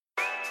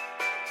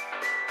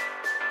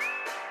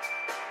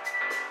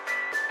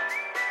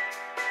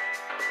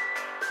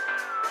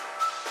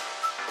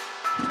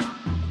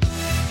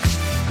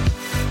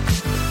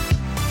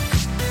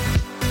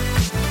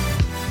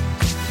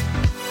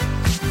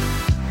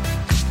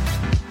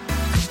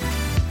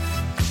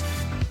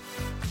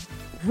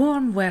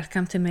Warm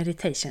welcome to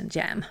Meditation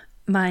Jam.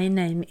 My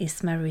name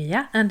is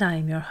Maria and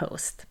I'm your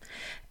host.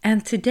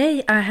 And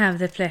today I have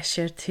the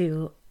pleasure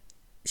to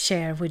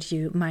share with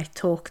you my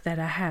talk that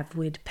I have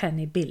with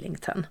Penny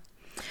Billington.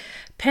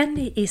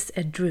 Penny is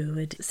a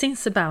druid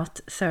since about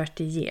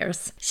 30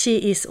 years.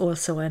 She is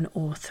also an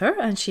author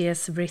and she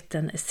has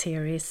written a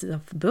series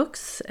of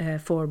books,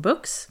 4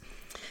 books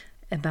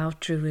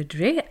about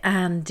druidry,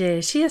 and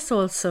she has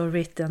also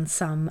written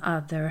some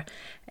other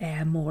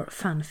more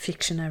fun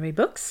fictionary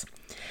books.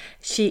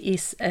 She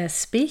is a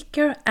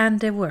speaker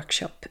and a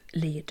workshop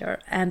leader,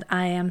 and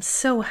I am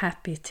so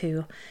happy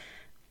to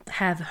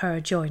have her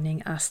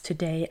joining us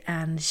today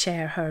and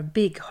share her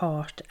big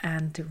heart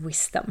and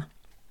wisdom.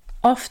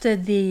 After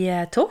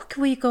the talk,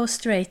 we go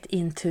straight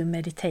into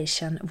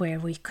meditation where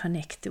we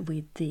connect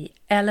with the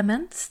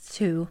elements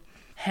to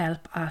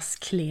help us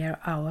clear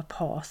our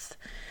path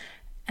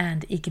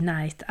and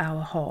ignite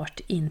our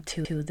heart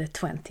into the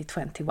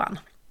 2021.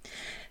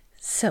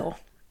 So,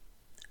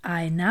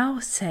 I now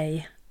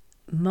say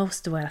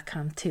most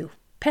welcome to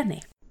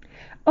Penny.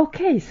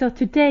 Okay, so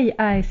today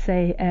I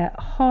say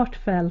a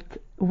heartfelt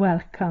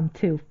welcome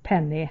to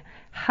Penny.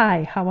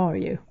 Hi, how are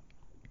you?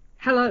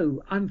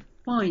 Hello, I'm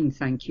fine,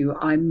 thank you.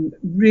 I'm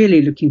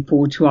really looking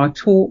forward to our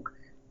talk.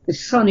 The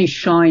sun is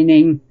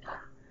shining.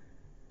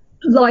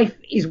 Life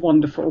is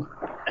wonderful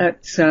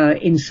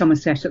in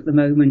Somerset at the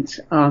moment.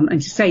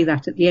 And to say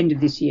that at the end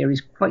of this year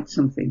is quite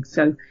something.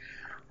 So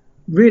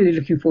really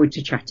looking forward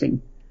to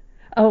chatting.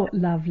 Oh,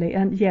 lovely.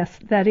 And yes,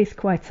 that is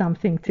quite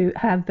something to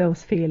have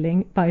those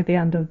feelings by the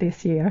end of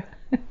this year.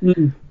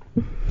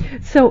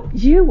 So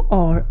you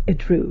are a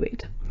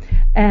druid.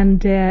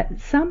 And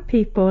some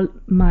people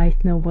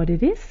might know what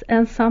it is,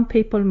 and some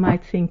people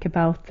might think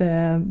about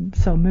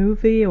some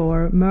movie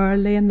or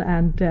Merlin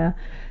and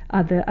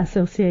other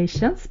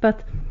associations.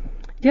 But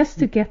just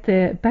to get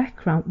the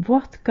background,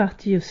 what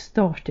got you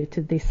started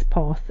to this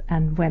path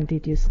and when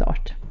did you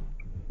start?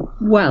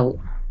 Well,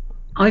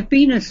 I've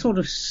been a sort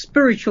of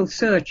spiritual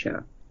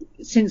searcher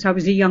since I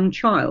was a young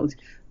child,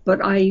 but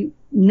I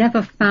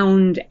never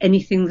found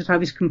anything that I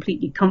was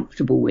completely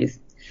comfortable with.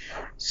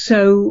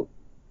 So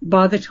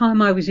by the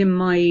time I was in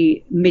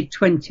my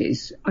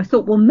mid-20s, I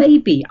thought, well,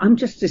 maybe I'm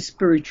just a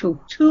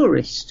spiritual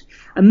tourist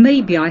and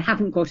maybe I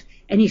haven't got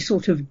any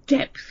sort of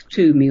depth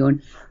to me.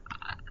 And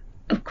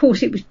of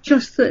course, it was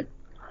just that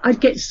I'd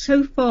get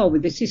so far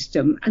with the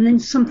system and then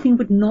something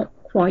would not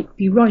quite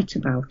be right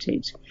about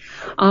it.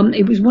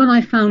 It was when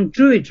I found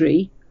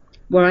druidry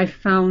where I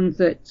found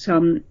that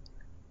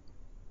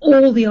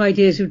all the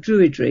ideas of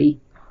druidry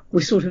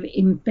were sort of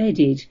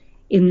embedded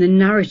in the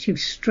narrative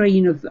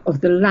strain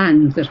of the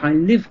land that I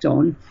lived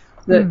on,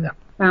 that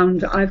I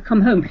found I've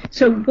come home.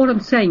 So what I'm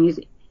saying is,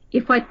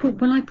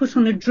 when I put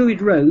on a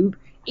druid robe,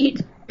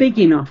 it's big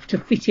enough to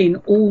fit in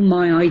all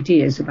my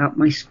ideas about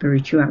my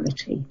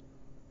spirituality.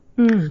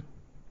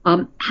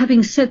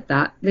 Having said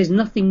that, there's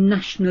nothing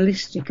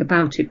nationalistic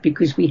about it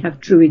because we have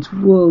druids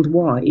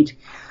worldwide.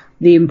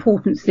 The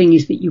important thing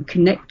is that you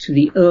connect to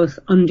the earth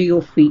under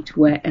your feet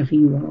wherever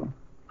you are.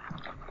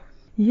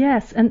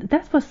 Yes, and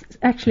that was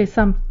actually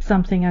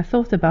something I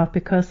thought about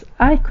because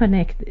I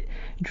connect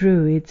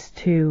druids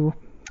to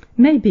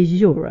maybe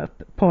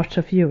Europe, parts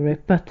of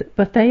Europe,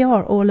 but they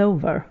are all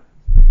over.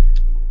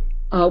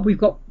 We've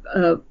got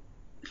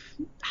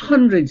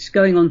hundreds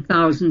going on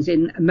thousands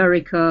in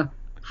America,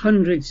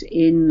 hundreds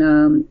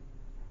in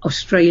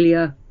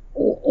Australia,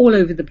 all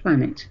over the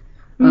planet.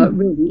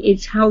 Really,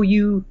 it's how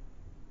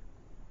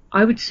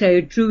I would say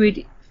a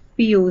druid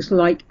feels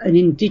like an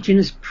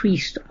indigenous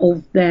priest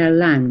of their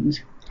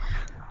land.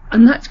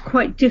 And that's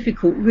quite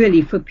difficult,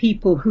 really, for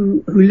people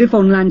who live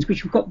on lands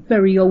which have got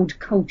very old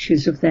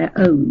cultures of their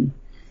own.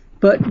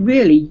 But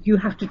really, you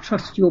have to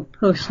trust your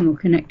personal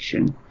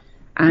connection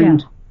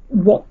and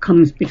what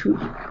comes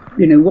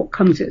what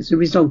comes as a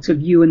result of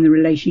you and the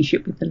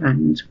relationship with the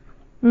land.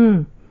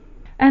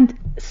 And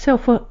so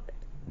for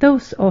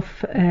those of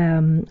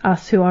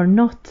us who are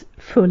not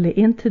fully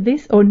into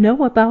this or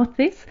know about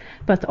this,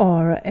 but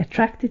are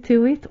attracted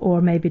to it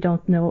or maybe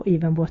don't know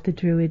even what a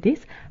druid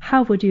is,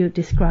 how would you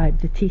describe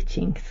the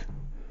teachings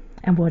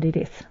and what it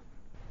is?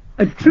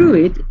 A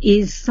druid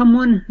is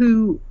someone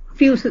who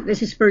feels that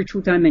there's a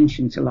spiritual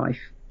dimension to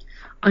life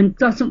and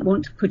doesn't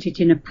want to put it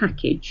in a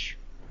package.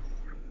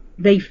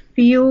 They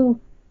feel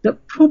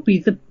that probably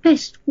the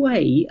best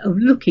way of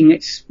looking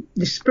at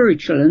the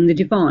spiritual and the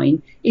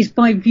divine is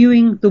by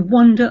viewing the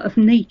wonder of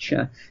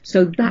nature.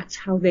 So that's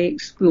how they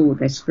explore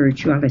their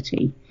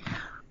spirituality.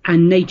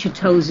 And nature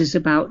tells us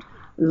about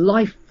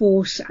life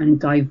force and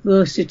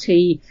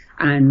diversity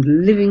and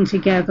living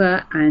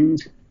together and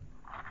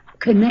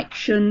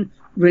connection,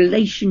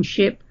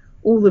 relationship,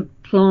 all the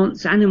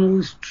plants,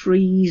 animals,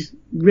 trees,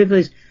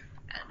 rivers.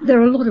 There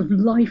are a lot of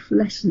life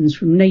lessons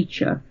from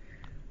nature,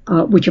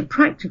 which are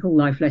practical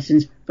life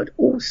lessons, but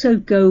also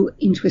go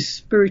into a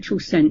spiritual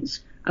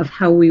sense of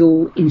how we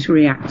all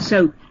interact.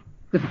 So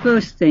the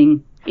first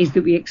thing is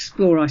that we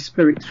explore our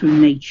spirit through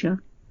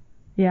nature.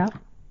 Yeah.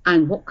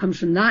 And what comes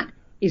from that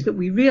is that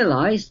we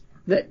realise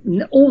that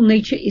all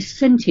nature is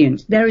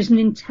sentient. There is an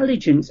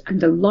intelligence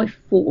and a life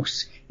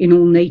force in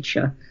all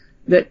nature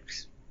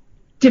that's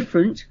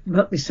different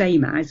but the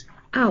same as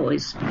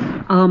ours.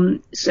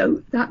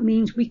 So that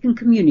means we can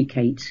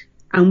communicate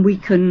and we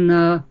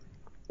can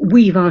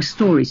weave our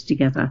stories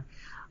together.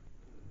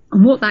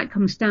 And what that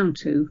comes down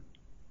to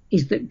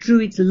is that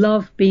Druids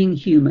love being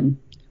human.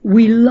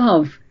 We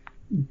love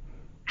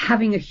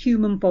having a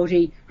human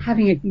body,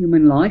 having a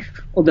human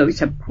life, although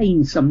it's a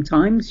pain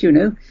sometimes, you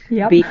know,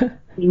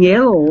 being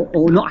ill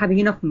or not having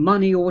enough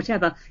money or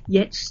whatever,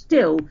 yet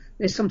still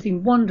there's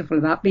something wonderful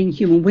about being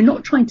human. We're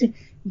not trying to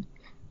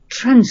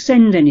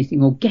transcend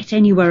anything or get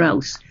anywhere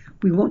else.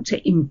 We want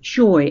to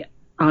enjoy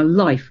our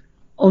life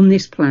on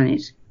this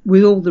planet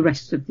with all the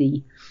rest of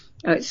the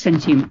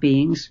sentient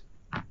beings,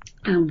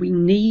 and we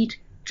need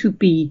to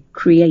be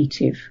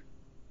creative.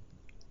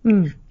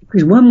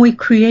 Because when we're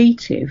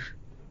creative,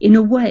 in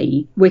a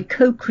way, we're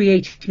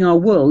co-creating our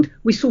world.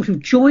 We're sort of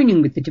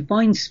joining with the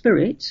divine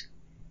spirit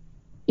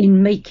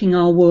in making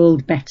our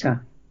world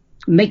better,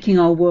 making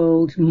our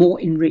world more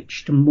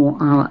enriched and more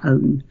our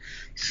own.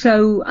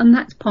 So, and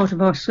that's part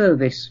of our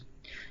service.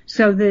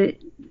 So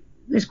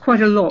there's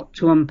quite a lot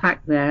to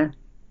unpack there,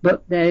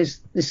 but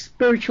there's the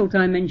spiritual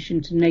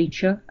dimension to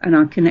nature and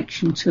our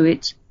connection to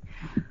it,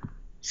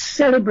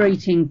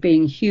 celebrating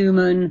being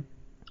human,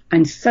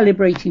 and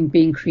celebrating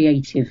being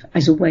creative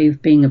as a way of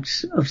being of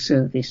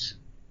service.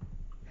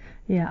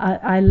 Yeah,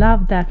 I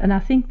love that. And I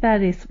think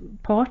that is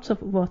part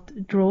of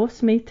what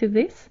draws me to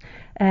this.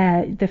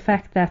 The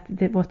fact that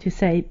what you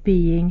say,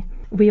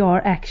 we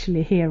are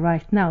actually here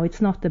right now.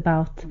 It's not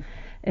about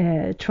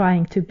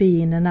trying to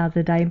be in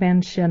another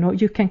dimension, or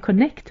you can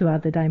connect to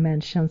other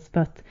dimensions,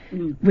 but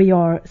we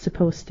are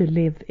supposed to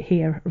live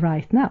here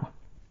right now.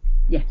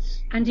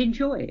 Yes, and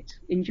enjoy it.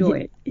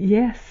 It.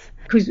 Yes.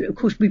 Because, of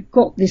course, we've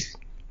got this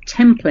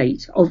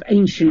template of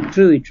ancient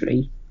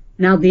Druidry.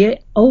 Now, the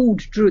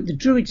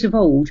Druids of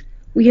old,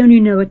 we only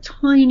know a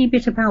tiny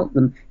bit about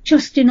them,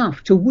 just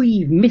enough to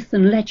weave myth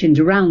and legend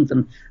around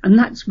them. And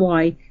that's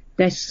why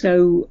they're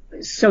so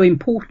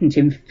important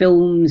in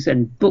films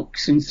and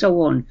books and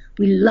so on.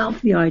 We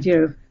love the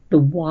idea of the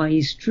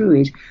wise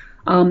Druid.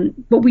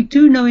 But we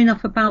do know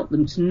enough about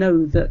them to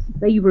know that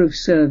they were of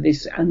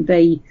service and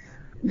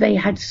they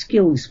had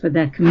skills for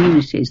their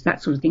communities,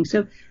 that sort of thing.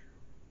 So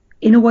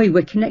in a way,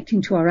 we're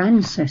connecting to our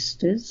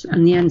ancestors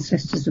and the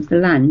ancestors of the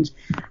land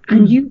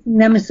and using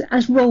them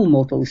as role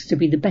models to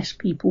be the best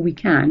people we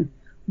can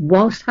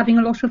whilst having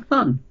a lot of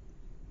fun.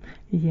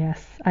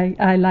 Yes,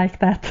 I like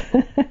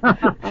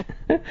that.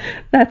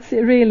 That's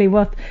really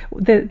what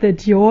the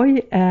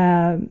joy.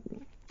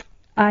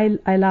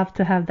 I love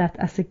to have that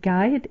as a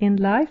guide in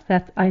life,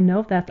 that I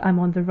know that I'm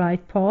on the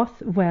right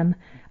path when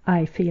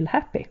I feel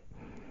happy.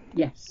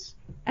 Yes.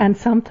 And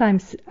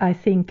sometimes I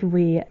think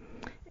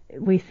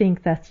we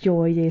think that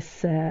joy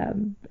is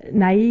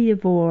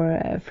naive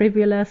or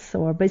frivolous,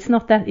 but it's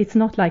not that. It's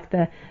not like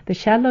the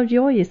shallow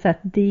joy. It's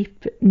that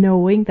deep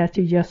knowing that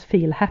you just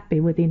feel happy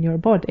within your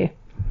body.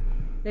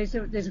 There's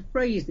a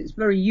phrase that's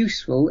very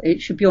useful.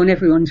 It should be on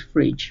everyone's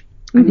fridge,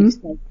 and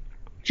it's like,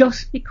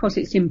 just because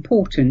it's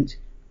important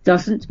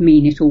doesn't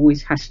mean it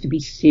always has to be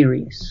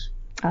serious.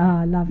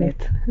 I love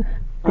it.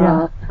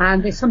 Yeah.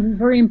 And there's something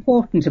very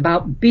important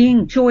about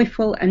being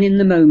joyful and in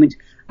the moment.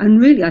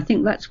 And really, I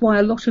think that's why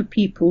a lot of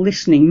people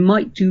listening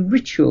might do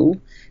ritual,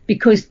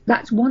 because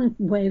that's one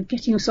way of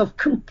getting yourself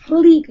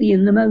completely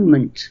in the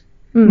moment.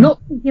 Not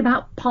thinking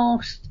about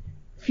past,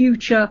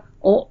 future,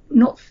 or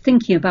not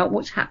thinking about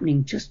what's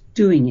happening, just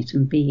doing it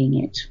and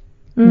being it.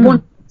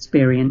 One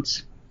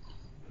experience.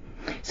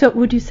 So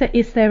would you say,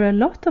 is there a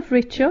lot of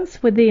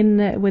rituals within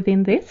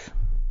this?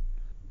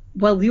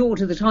 Well, the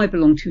order that I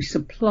belong to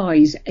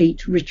supplies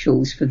 8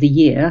 rituals for the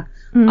year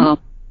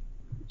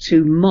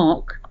to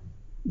mark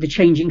the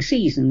changing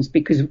seasons,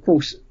 because, of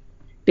course,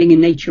 being a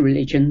nature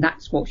religion,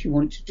 that's what you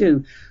want to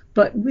do.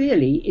 But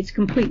really, it's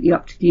completely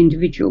up to the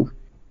individual.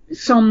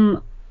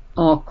 Some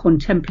are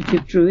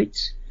contemplative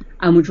Druids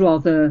and would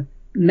rather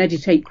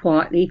meditate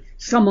quietly.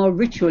 Some are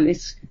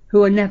ritualists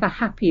who are never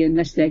happy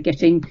unless they're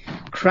getting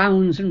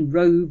crowns and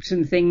robes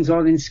and things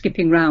rather than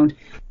skipping round.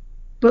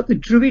 But the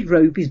Druid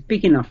robe is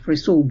big enough for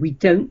us all. We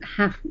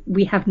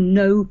have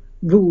no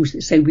rules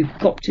that say we've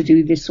got to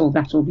do this or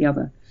that or the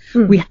other.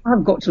 We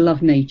have got to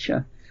love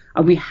nature,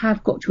 and we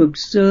have got to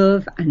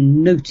observe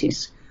and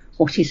notice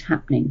what is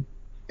happening.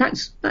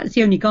 That's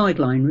the only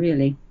guideline,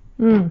 really.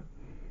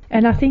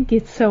 And I think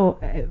it's so,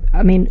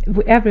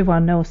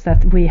 everyone knows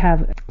that we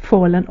have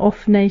fallen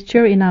off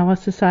nature in our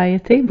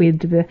society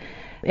with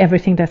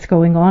everything that's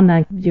going on,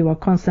 and you are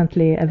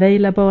constantly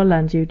available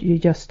and you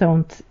just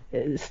don't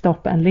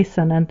stop and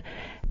listen.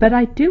 But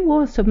I do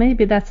also,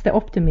 maybe that's the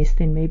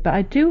optimist in me, but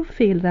I do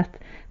feel that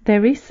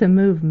there is a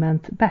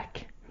movement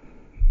back.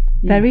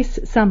 There is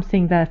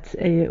something that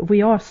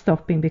we are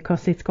stopping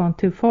because it's gone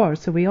too far.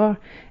 So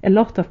a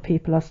lot of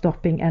people are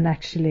stopping and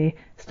actually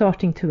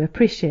starting to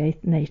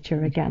appreciate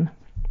nature again.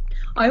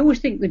 I always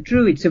think the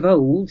Druids of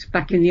old,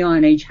 back in the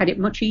Iron Age, had it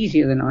much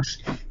easier than us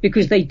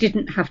because they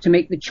didn't have to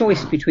make the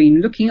choice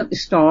between looking at the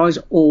stars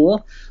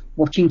or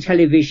watching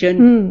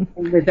television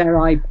with their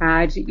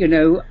iPad,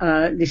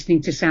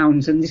 listening to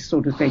sounds and this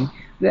sort of thing.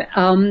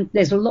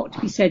 There's a lot to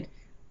be said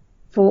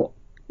for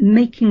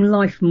making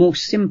life more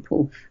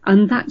simple.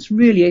 And that's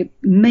really a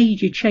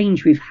major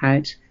change we've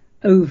had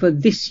over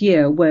this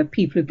year, where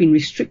people have been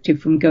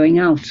restricted from going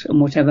out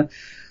and whatever.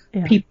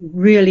 Yeah. People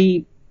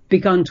really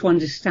begun to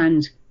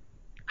understand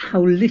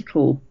how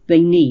little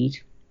they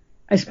need.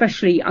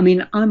 Especially,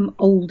 I'm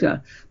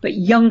older, but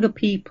younger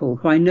people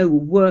who I know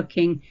were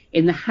working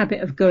in the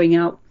habit of going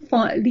out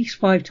at least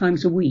 5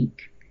 times a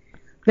week,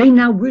 they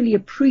now really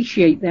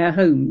appreciate their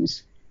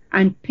homes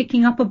and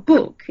picking up a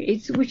book,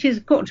 which has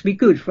got to be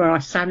good for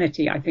our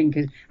sanity, I think,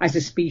 as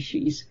a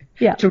species,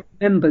 to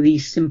remember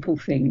these simple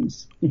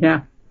things.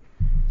 Yeah.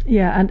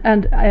 Yeah,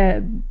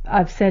 and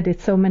I've said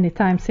it so many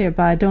times here,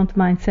 but I don't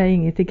mind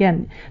saying it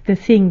again. The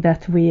thing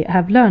that we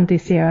have learned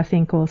this year, I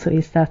think, also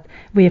is that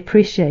we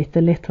appreciate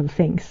the little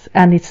things,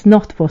 and it's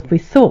not what we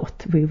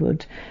thought we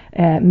would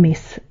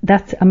miss.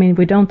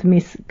 We don't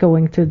miss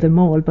going to the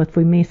mall, but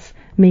we miss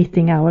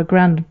meeting our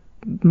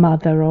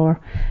grandmother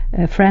or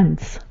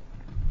friends.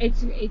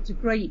 It's a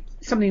great,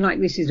 something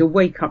like this is a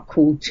wake-up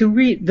call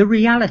to the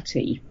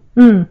reality.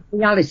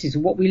 Realities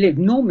of what we live.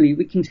 Normally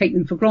we can take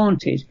them for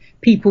granted.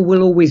 People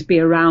will always be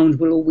around,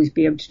 we'll always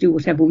be able to do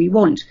whatever we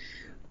want.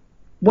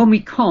 When we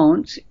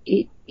can't,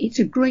 it's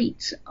a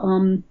great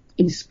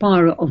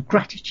inspirer of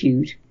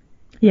gratitude.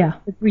 Yeah.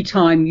 Every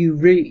time you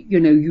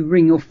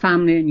ring your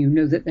family and you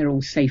know that they're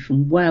all safe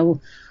and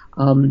well,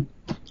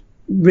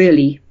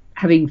 really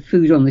having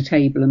food on the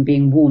table and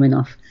being warm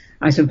enough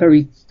as a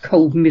very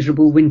cold,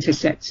 miserable winter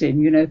sets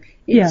in,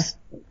 it's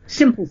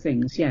simple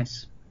things,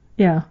 yes.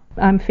 Yeah,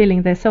 I'm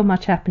feeling there's so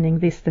much happening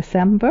this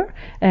December.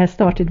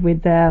 Started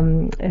with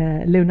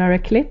the lunar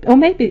eclipse, or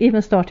maybe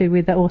even started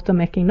with the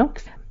autumn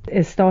equinox.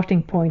 A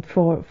starting point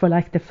for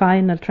like the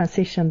final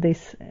transition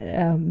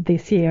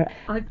this year.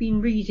 I've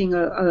been reading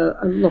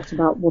a lot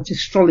about what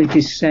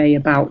astrologers say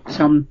about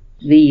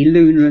the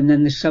lunar and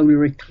then the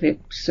solar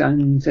eclipse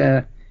and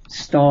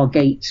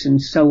stargates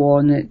and so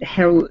on,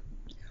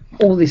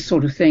 all this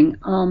sort of thing.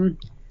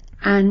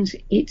 And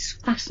it's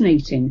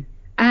fascinating.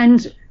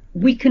 And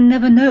we can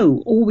never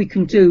know. All we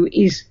can do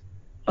is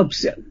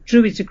observe.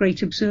 Druids are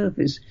great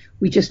observers.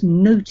 We just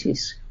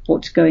notice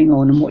what's going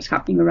on and what's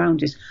happening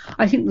around us.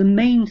 I think the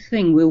main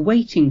thing we're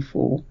waiting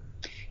for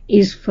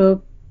is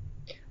for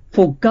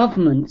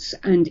governments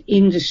and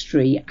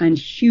industry and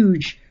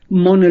huge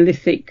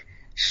monolithic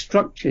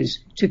structures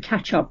to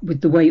catch up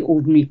with the way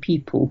ordinary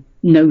people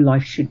know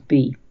life should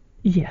be.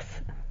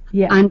 Yes.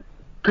 Yeah.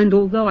 And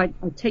although I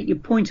take your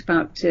point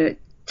about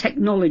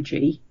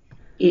technology,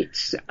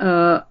 it's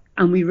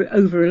and we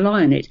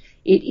over-rely on it,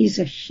 it is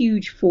a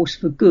huge force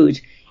for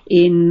good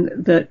in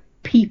that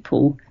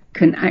people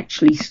can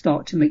actually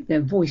start to make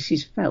their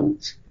voices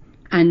felt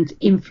and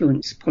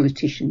influence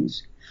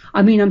politicians.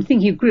 I'm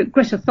thinking of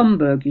Greta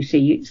Thunberg, you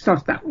see, it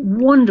started that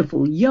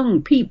wonderful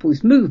young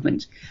people's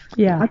movement.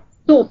 Yeah. I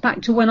thought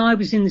back to when I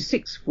was in the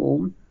sixth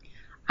form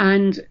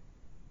and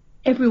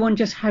everyone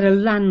just had a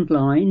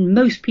landline.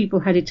 Most people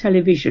had a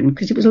television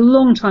because it was a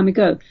long time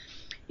ago.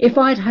 If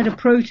I'd had a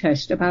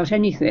protest about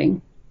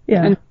anything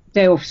and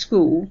day off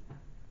school,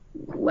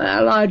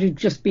 well, I'd have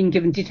just been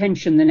given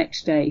detention the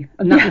next day.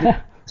 And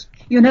that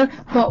would,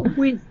 but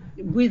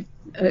with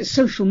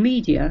social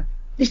media,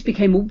 this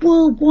became a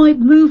worldwide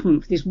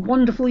movement for this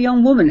wonderful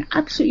young woman.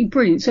 Absolutely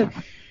brilliant. So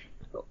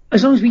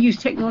as long as we use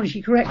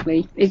technology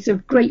correctly, it's a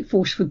great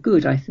force for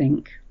good, I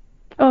think.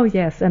 Oh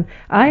yes, and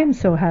I am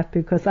so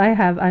happy because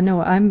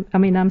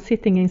I'm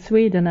sitting in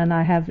Sweden and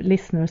I have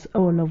listeners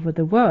all over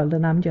the world,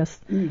 and I'm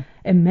just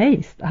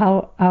amazed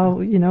how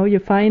you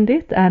find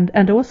it,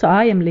 and also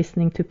I am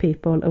listening to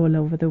people all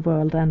over the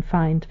world and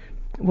find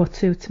what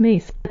suits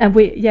me. And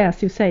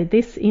as you say,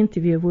 this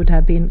interview would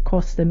have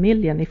cost $1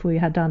 million if we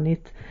had done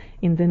it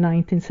in the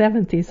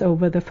 1970s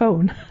over the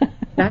phone.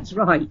 That's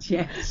right,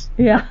 yes.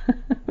 Yeah.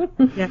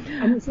 Yeah,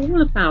 and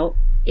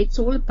it's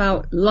all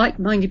about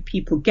like-minded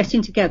people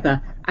getting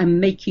together and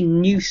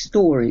making new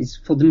stories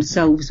for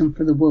themselves and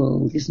for the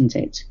world, isn't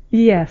it?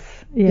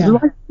 Yes. Yeah.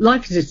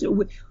 Life is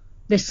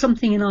there's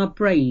something in our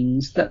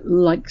brains that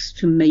likes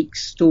to make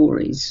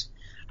stories,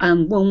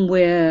 and when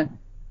we're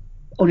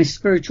on a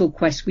spiritual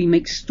quest, we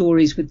make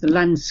stories with the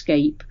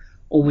landscape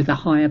or with a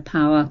higher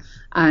power,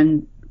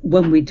 and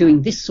when we're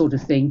doing this sort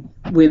of thing,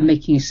 we're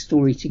making a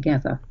story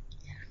together,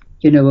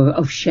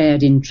 of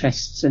shared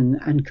interests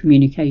and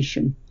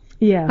communication.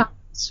 Yeah.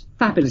 It's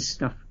fabulous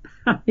stuff.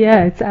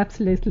 Yeah, it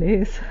absolutely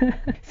is.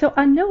 So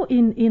I know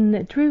in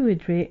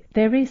Druidry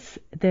there is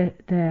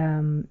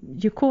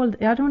you call,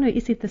 I don't know,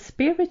 is it the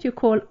spirit you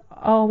call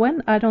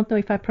Awen? I don't know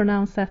if I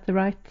pronounce that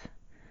right.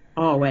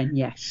 Awen,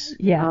 yes.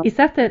 Yeah, is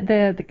that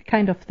the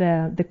kind of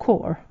the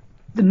core?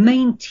 The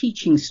main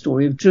teaching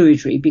story of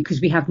Druidry,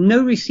 because we have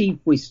no received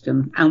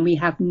wisdom and we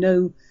have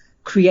no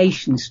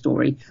creation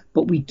story,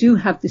 but we do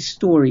have the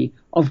story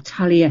of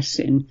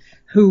Taliesin,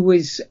 who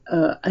was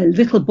a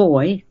little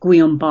boy,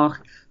 Guillaume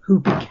Bach, who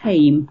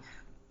became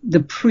the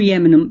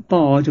preeminent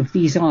bard of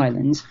these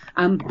islands.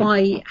 And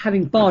by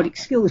having bardic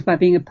skills, by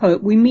being a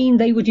poet, we mean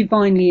they were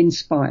divinely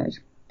inspired.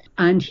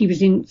 And he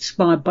was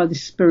inspired by the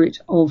spirit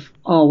of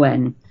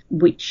Arwen,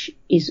 which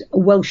is a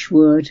Welsh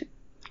word.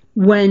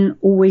 Wen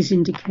always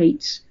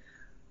indicates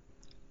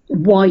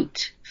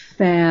white,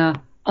 fair,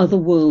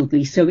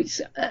 otherworldly. So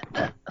it's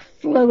a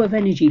flow of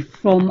energy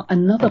from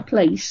another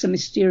place, a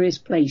mysterious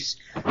place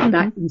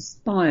that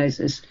inspires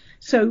us.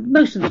 So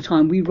most of the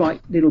time we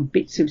write little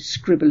bits of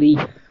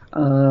scribbly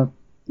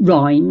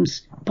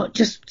rhymes, but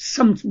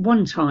just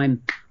one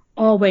time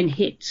Arwen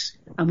hits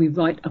and we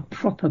write a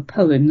proper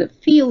poem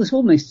that feels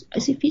almost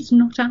as if it's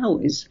not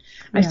ours,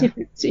 as if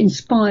it's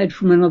inspired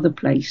from another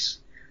place.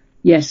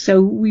 Yes,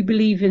 so we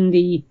believe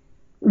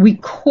we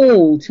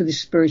call to the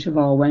spirit of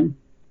Arwen.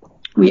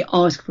 We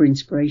ask for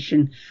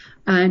inspiration.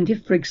 And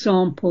if, for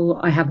example,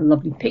 I have a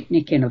lovely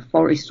picnic in a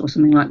forest or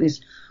something like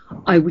this,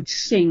 I would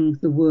sing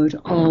the word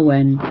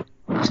Arwen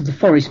to the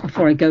forest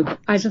before I go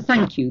as a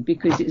thank you,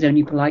 because it's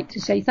only polite to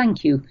say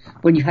thank you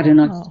when you've had a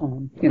nice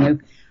time, you know.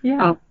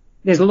 Yeah.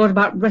 There's a lot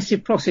about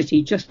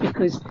reciprocity. Just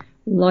because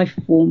life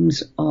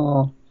forms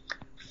are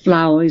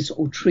flowers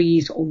or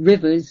trees or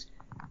rivers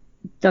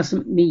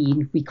doesn't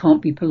mean we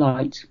can't be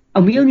polite.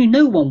 And we only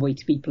know one way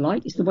to be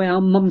polite. It's the way our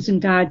mums and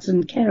dads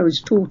and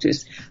carers taught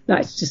us.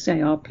 That's to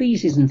say our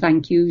pleases and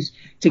thank yous,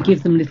 to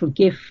give them little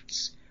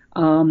gifts,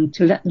 to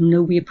let them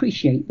know we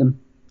appreciate them.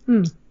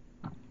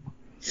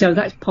 So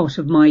that's part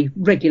of my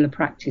regular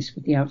practice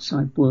with the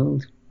outside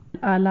world.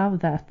 I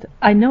love that.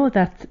 I know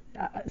that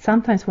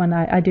sometimes when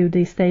I do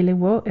these daily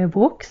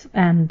walks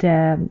and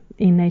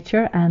in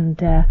nature,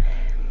 and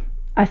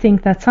I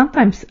think that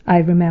sometimes I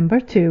remember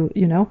to,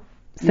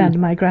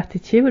 send my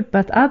gratitude,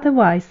 but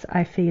otherwise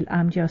I feel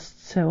I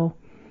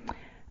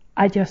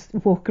just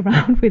walk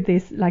around with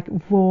this like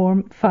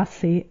warm,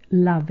 fuzzy,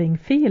 loving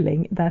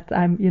feeling that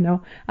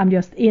I'm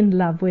just in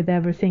love with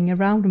everything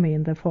around me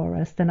in the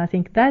forest. And I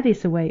think that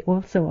is a way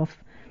also of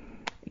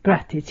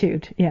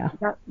gratitude. Yeah.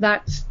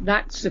 That's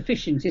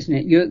sufficient, isn't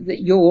it?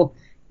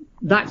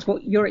 That's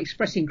what you're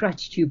expressing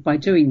gratitude by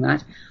doing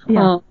that.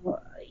 Yeah.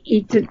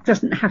 It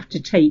doesn't have to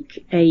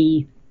take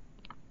a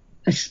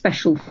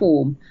special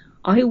form.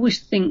 I always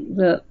think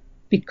that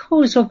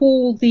because of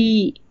all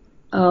the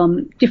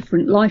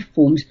different life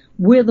forms,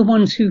 we're the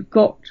ones who've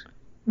got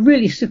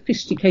really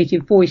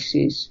sophisticated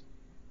voices.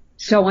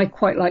 So I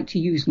quite like to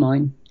use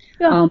mine.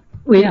 Yeah.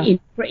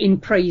 In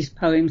praise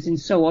poems and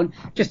so on,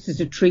 just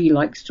as a tree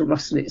likes to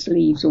rustle its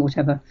leaves or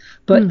whatever.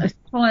 But a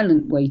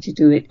silent way to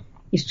do it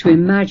is to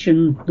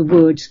imagine the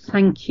words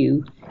thank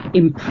you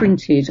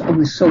imprinted on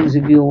the soles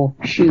of your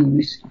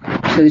shoes,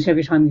 so that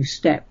every time you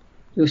step,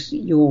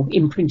 you're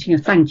imprinting a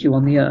thank you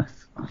on the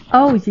earth.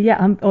 Oh, yeah.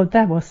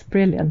 That was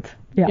brilliant.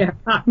 Yeah.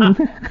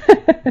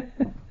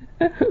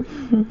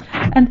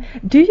 And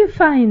do you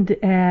find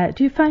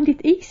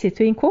it easy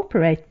to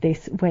incorporate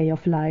this way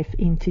of life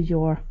into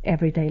your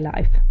everyday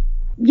life?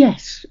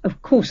 Yes,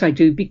 of course I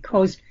do,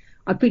 because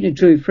I've been a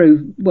Druid for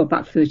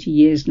about 30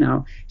 years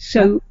now.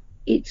 So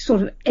it's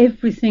sort of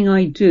everything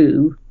I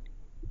do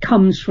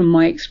comes from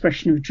my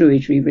expression of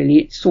Druidry, really.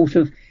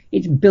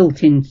 It's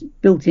built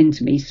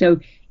into me. So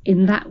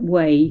in that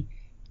way,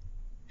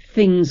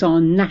 things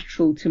are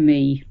natural to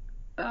me.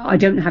 I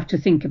don't have to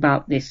think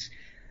about this,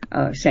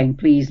 saying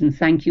please and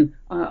thank you.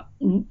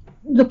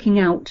 Looking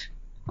out,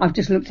 I've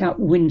just looked out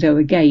the window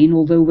again,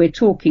 although we're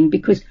talking,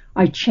 because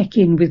I check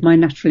in with my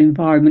natural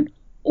environment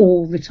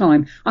all the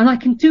time. And I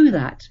can do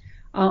that.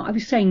 I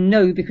was saying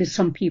no because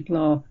some people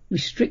are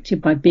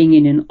restricted by being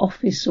in an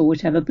office or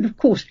whatever. But of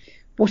course,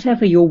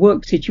 whatever your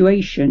work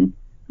situation,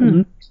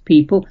 most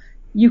people,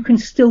 you can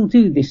still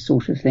do this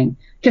sort of thing.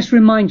 Just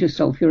remind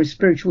yourself you're a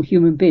spiritual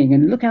human being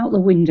and look out the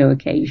window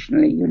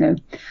occasionally,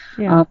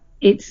 Yeah.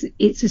 It's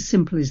as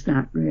simple as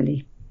that,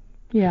 really.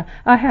 Yeah.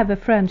 I have a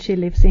friend, she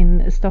lives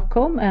in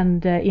Stockholm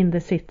and in the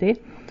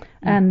city.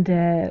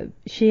 And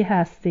she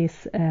has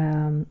this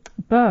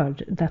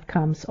bird that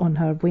comes on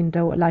her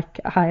window, like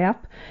high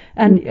up.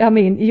 And I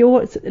mean,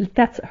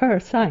 that's her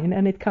sign,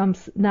 and it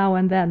comes now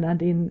and then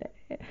and in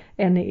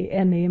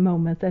any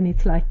moment. And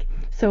it's like,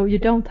 so you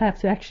don't have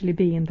to actually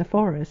be in the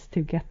forest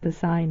to get the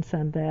signs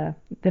and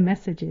the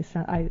messages,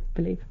 I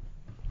believe.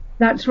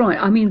 That's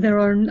right. I mean, there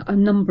are a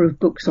number of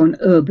books on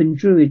urban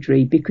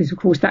druidry, because, of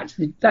course, that's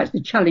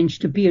the challenge,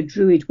 to be a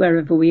druid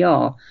wherever we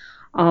are.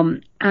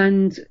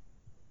 And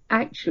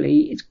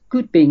actually, it's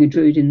good being a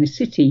druid in the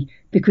city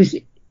because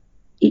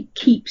it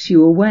keeps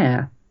you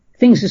aware.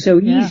 Things are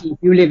so easy.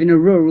 You live in a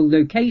rural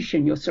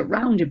location. You're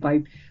surrounded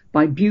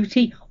by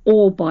beauty,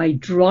 or by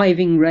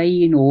driving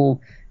rain or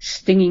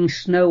stinging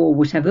snow or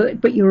whatever,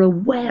 but you're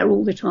aware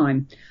all the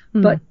time.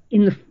 But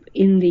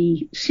in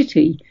the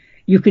city,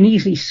 you can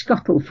easily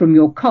scuttle from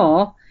your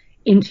car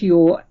into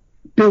your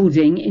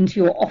building, into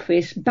your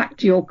office, back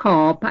to your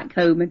car, back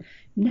home, and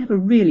never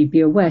really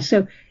be aware.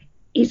 So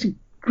it's a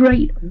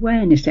great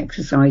awareness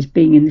exercise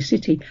being in the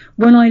city.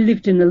 When I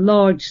lived in a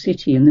large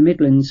city in the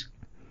Midlands,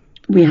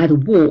 we had a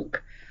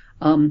walk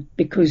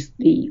because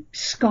the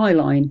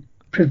skyline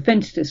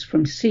prevented us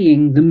from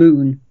seeing the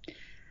moon.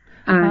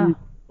 And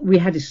we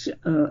had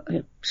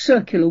a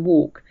circular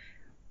walk,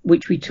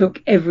 which we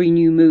took every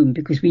new moon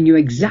because we knew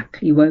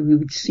exactly where we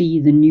would see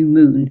the new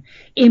moon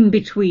in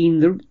between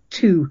the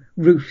two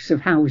roofs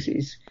of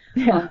houses.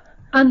 Yeah.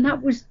 And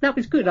that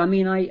was good. I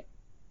mean,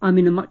 I'm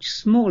in a much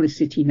smaller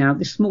city now,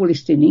 the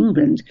smallest in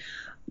England,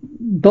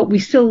 but we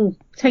still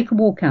take a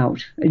walk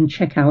out and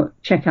check out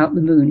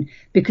the moon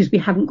because we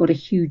haven't got a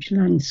huge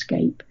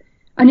landscape.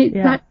 And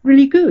that's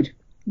really good.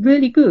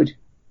 Really good.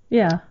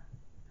 Yeah.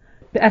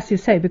 As you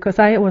say, because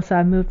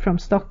I moved from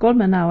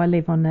Stockholm and now I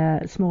live on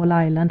a small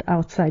island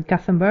outside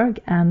Gothenburg,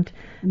 and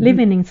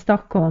living in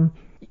Stockholm,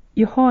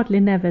 you hardly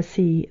never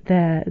see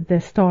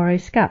the starry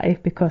sky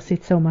because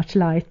it's so much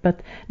light.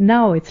 But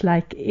now it's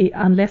like,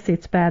 unless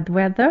it's bad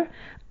weather,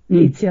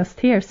 it's just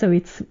here. So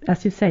it's,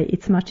 as you say,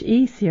 it's much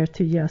easier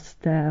to just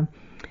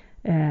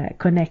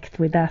connect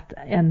with that.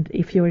 And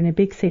if you're in a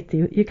big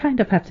city, you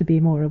kind of have to be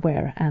more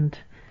aware and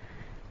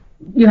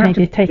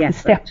maybe take the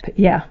step.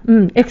 Yeah,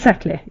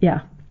 exactly.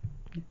 Yeah.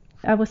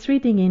 I was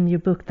reading in your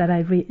book that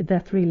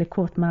that really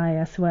caught my eye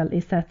as well,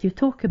 is that you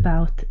talk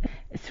about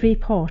 3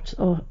 parts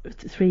or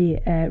 3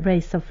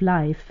 rays of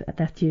life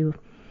that you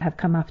have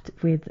come up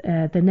with,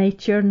 the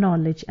nature,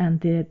 knowledge and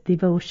the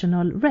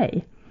devotional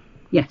ray.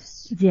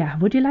 Yes. Yeah.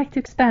 Would you like to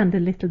expand a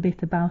little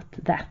bit about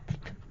that?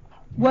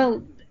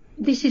 Well,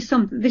 this is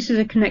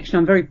a connection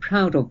I'm very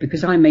proud of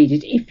because I made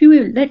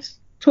it. Let's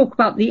talk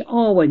about the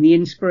Arwen, the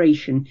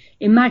inspiration.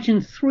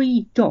 Imagine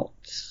 3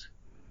 dots.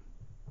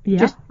 Yeah.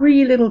 Just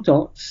 3 little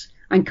dots,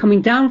 and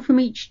coming down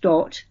from each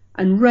dot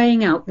and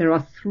raying out, there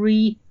are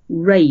 3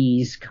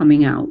 rays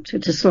coming out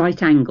at a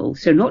slight angle.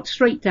 So not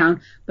straight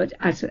down, but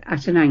at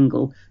an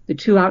angle. The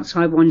 2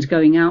 outside ones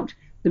going out,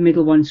 the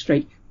middle one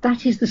straight.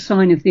 That is the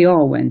sign of the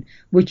Arwen,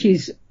 which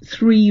is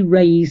 3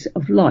 rays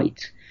of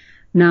light.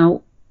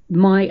 Now,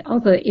 my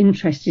other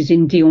interest is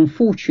in Dion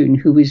Fortune,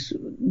 who is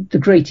the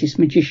greatest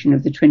magician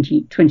of the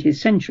 20th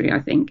century, I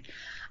think.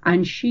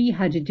 And she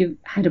had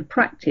a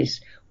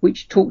practice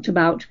which talked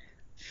about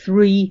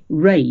 3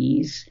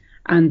 rays,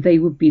 and they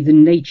would be the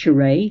nature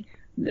ray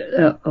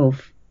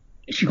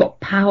she got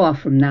power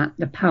from that,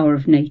 the power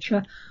of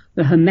nature,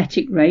 the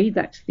hermetic ray,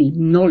 that's the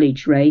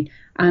knowledge ray,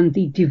 and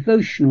the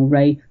devotional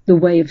ray, the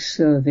way of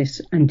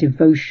service and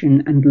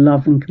devotion and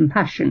love and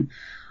compassion.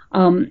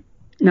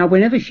 Now,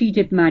 whenever she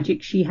did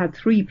magic, she had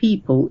 3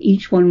 people,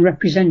 each one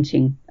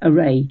representing a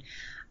ray.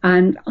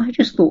 And I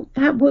just thought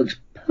that works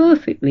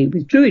perfectly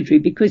with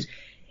Druidry, because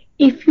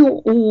if you're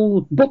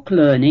all book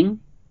learning,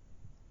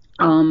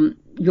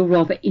 you're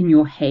rather in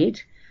your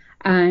head.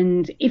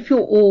 And if you're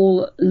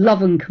all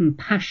love and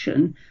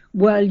compassion,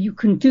 well, you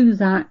can do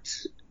that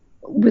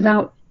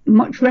without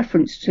much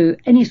reference to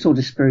any sort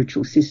of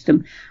spiritual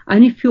system.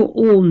 And if you're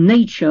all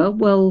nature,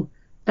 well,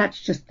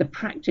 that's just the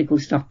practical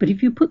stuff. But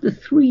if you put the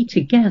 3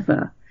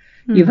 together,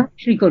 you've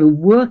actually got a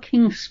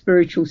working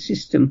spiritual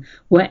system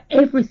where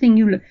everything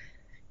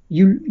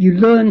you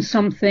learn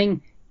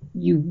something,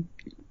 you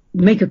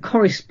make a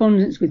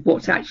correspondence with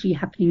what's actually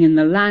happening in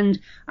the land,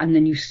 and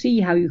then you see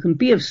how you can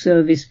be of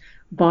service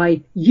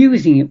by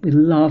using it with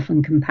love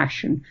and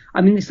compassion.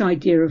 I mean, this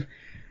idea of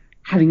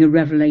having a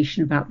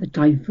revelation about the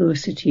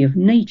diversity of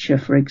nature,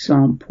 for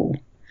example.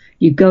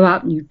 You go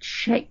out and you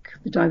check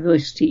the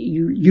diversity.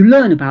 You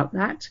learn about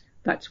that.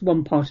 That's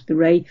one part of the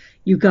ray.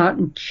 You go out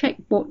and check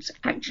what's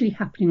actually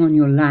happening on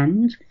your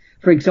land.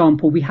 For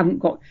example, we haven't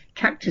got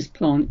cactus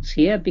plants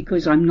here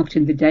because I'm not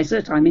in the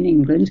desert. I'm in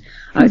England.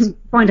 So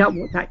find out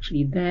what's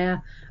actually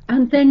there.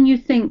 And then you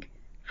think,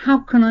 how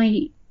can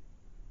I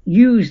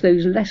use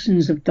those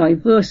lessons of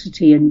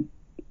diversity and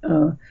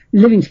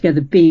living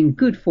together being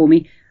good for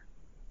me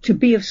to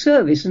be of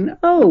service? And,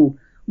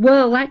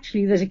 well,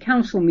 actually, there's a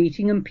council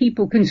meeting and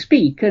people can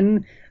speak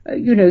and,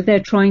 they're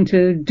trying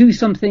to do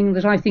something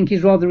that I think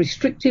is rather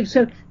restrictive.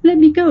 So let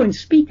me go and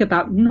speak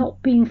about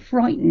not being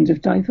frightened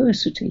of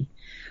diversity.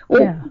 Or,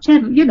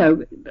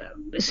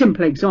 a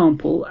simple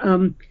example.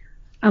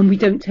 And we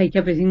don't take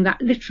everything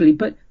that literally.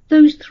 But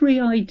those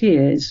 3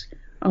 ideas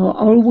are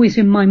always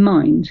in my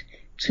mind.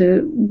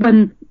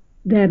 When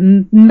they're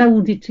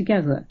melded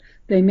together,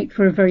 they make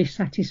for a very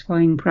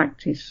satisfying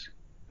practice.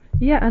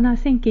 Yeah, and I'm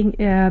thinking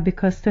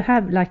because to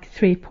have like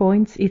 3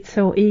 points, it's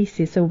so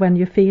easy. So when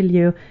you feel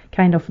you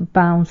kind of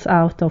bounce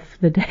out of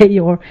the day,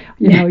 or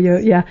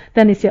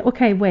then it's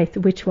okay. Wait,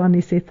 which one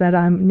is it that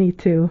I need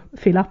to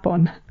fill up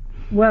on?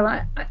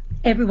 Well,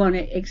 everyone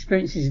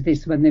experiences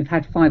this when they've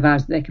had 5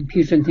 hours at their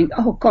computer and think,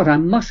 oh God, I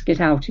must get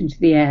out into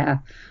the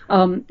air.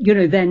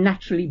 They're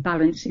naturally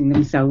balancing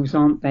themselves,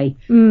 aren't they?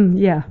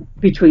 Yeah.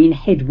 Between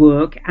head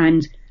work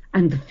and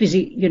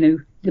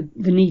the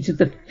the needs of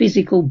the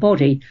physical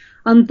body.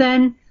 And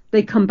then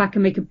they come back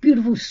and make a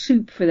beautiful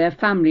soup for their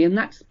family. And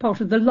that's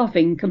part of the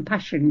loving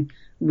compassion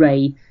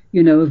ray,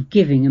 of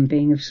giving and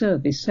being of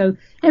service. So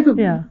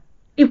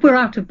if we're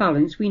out of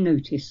balance, we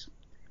notice.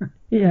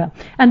 Yeah.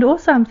 And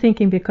also I'm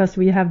thinking, because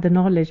we have the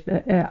knowledge,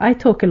 I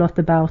talk a lot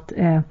about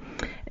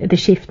the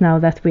shift now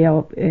that we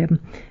are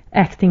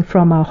acting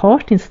from our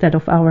heart instead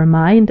of our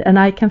mind. And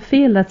I can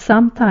feel that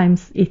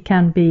sometimes it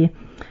can be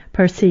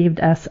perceived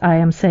as I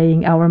am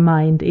saying our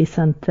mind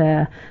isn't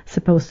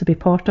supposed to be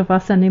part of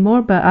us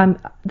anymore, but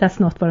that's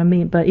not what I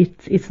mean. But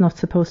it's not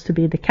supposed to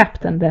be the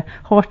captain. The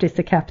heart is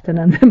the captain,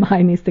 and the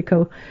mind is the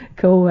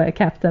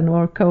co-captain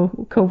or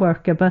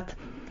co-worker. But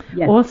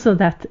yes, also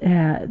that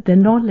the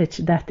knowledge,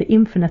 that the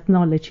infinite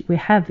knowledge we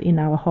have in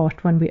our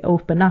heart when we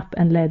open up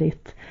and let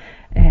it,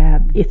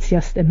 it's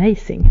just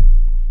amazing.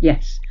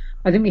 Yes.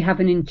 I think we have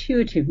an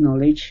intuitive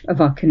knowledge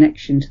of our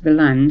connection to the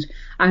land.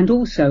 And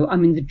also, I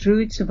mean, the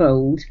Druids of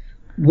old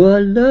were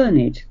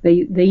learned.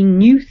 They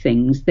knew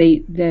things.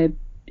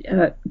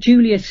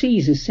 Julius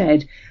Caesar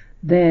said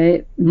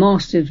they're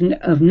masters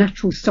of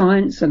natural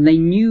science, and they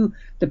knew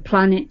the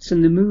planets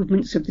and the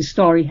movements of the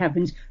starry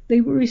heavens. They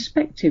were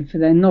respected for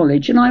their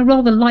knowledge, and I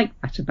rather like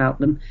that about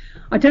them.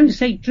 I don't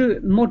say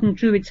modern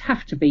Druids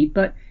have to be,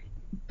 but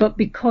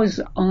because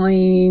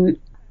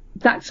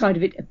that side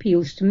of it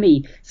appeals to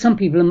me. Some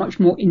people are much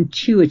more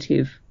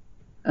intuitive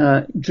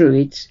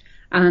Druids,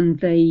 and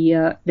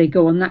they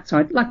go on that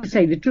side. Like I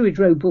say, the Druid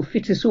robe will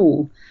fit us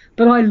all,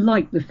 but I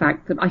like the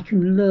fact that I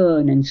can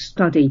learn and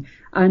study.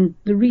 And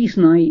the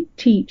reason I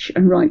teach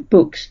and write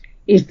books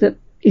is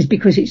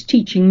because it's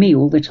teaching me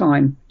all the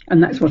time,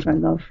 and that's what I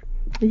love.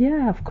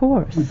 Yeah, of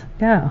course.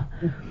 Yeah.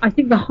 I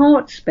think the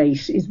heart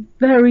space is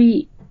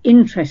very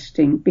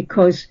interesting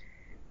because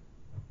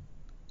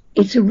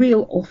it's a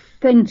real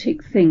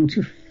authentic thing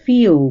to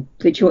feel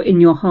that you're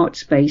in your heart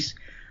space.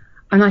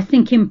 And I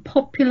think in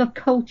popular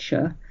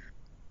culture,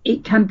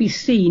 it can be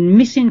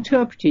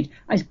misinterpreted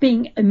as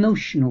being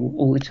emotional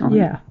all the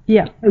time.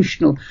 Yeah.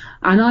 Emotional.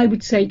 And I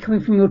would say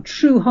coming from your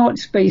true heart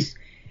space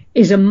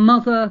is a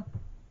mother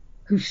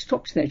who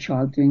stops their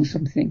child doing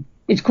something.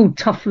 It's called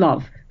tough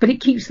love, but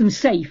it keeps them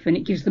safe and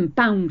it gives them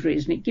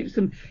boundaries and it gives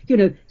them,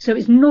 so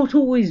it's not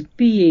always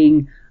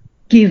being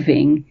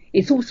giving.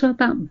 It's also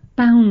about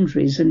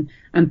boundaries and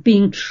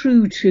being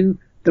true to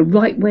the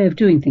right way of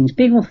doing things,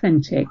 being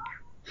authentic.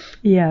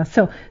 Yeah,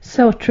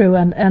 so true.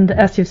 And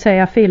as you say,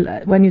 I feel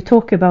when you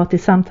talk about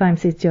it,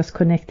 sometimes it's just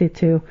connected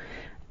to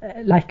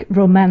like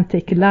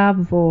romantic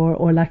love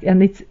or like,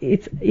 and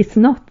it's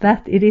not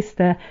that. It is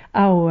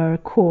our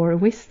core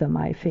wisdom.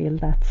 I feel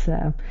that's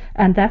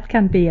and that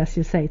can be, as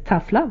you say,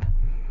 tough love.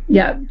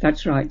 Yeah,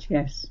 that's right.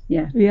 Yes.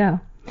 Yeah.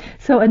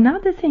 So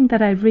another thing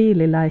that I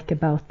really like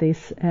about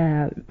this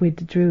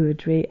with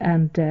Druidry,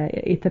 and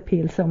it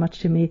appeals so much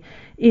to me,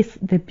 is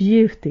the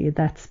beauty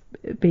that's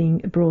being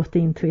brought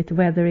into it,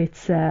 whether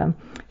it's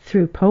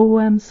through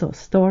poems or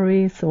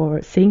stories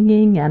or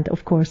singing, and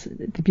of course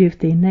the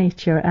beauty in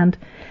nature. And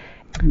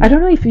I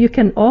don't know if you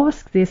can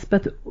ask this,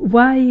 but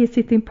why is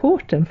it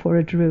important for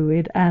a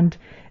Druid, and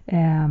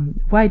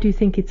why do you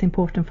think it's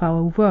important for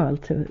our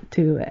world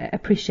to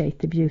appreciate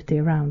the beauty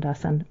around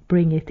us and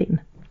bring it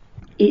in?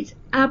 It's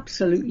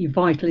absolutely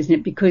vital, isn't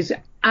it? Because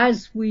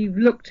as we've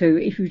looked to,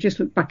 if you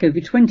just look back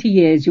over 20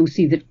 years, you'll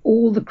see that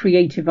all the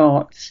creative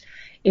arts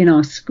in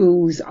our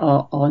schools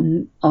are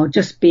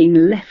just being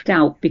left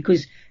out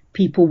because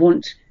people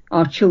want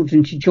our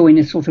children to join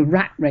a sort of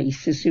rat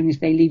race as soon as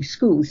they leave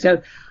school.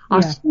 So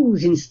our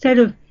schools, instead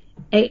of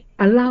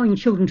allowing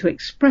children to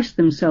express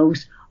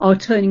themselves, are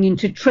turning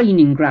into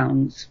training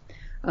grounds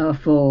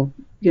for,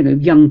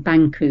 young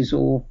bankers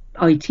or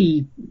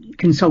IT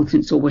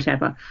consultants or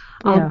whatever.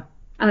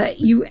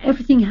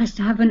 Everything has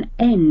to have an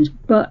end,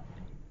 but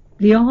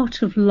the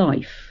art of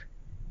life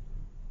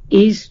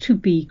is to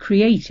be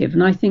creative,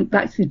 and I think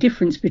that's the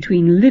difference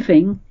between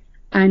living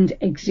and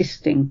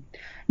existing.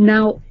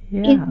 Now,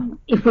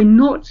 if we're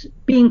not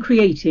being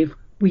creative,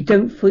 we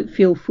don't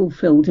feel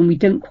fulfilled, and we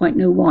don't quite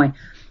know why.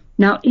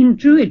 Now, in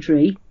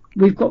Druidry,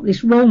 we've got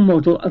this role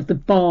model of the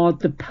bard,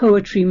 the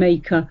poetry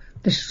maker,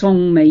 the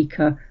song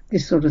maker,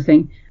 this sort of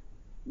thing.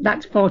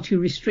 That's far too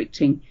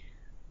restricting.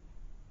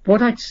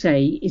 What I'd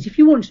say is, if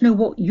you want to know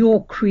what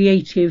your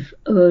creative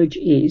urge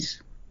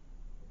is,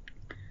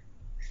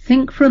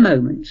 think for a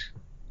moment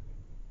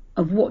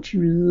of what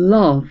you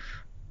love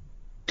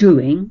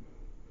doing,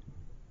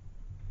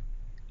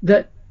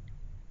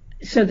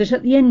 so that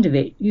at the end of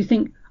it you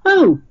think,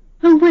 oh,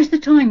 where's the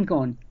time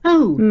gone? It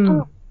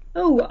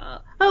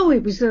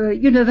was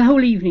the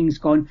whole evening's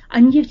gone,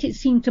 and yet it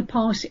seemed to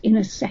pass in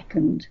a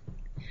second.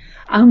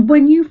 And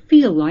when you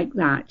feel like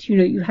that,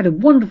 you had a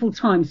wonderful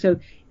time, so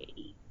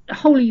the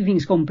whole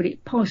evening's gone, but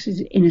it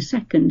passes in a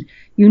second,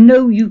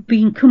 you've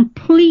been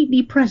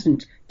completely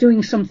present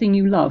doing something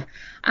you love.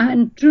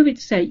 And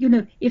Druids say,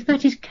 if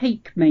that is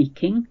cake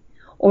making,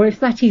 or if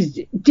that is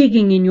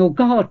digging in your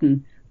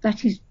garden,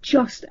 that is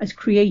just as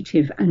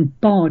creative and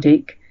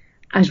bardic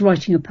as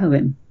writing a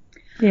poem.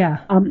 Yeah.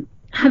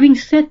 Having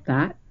said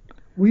that,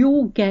 we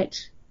all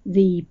get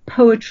the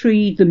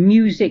poetry, the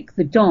music,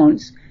 the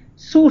dance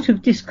sort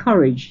of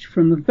discouraged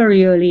from a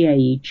very early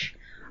age.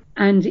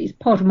 And it's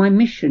part of my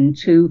mission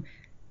to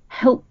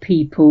help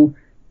people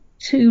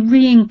to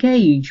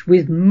re-engage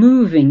with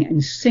moving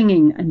and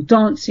singing and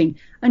dancing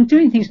and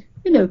doing things.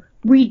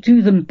 We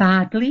do them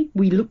badly.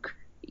 We look,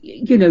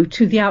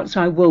 to the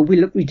outside world we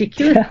look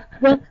ridiculous.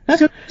 Well,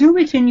 so do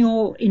it in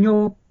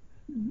your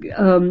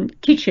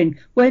kitchen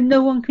where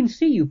no one can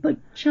see you, but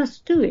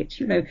just do it.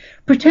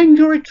 Pretend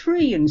you're a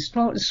tree and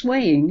start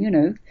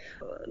swaying.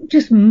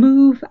 Just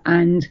move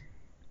and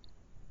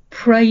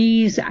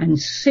praise and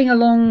sing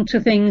along to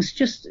things.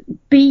 Just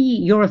be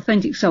your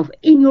authentic self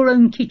in your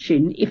own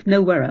kitchen, if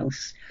nowhere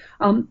else,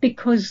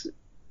 because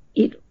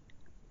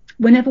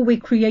whenever we're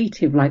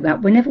creative like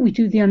that, whenever we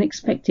do the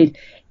unexpected,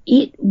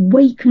 it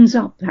wakens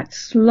up that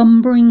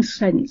slumbering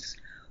sense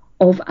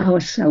of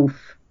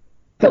ourself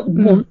that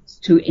wants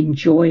to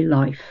enjoy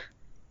life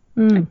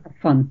and have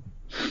fun.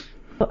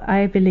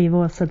 I believe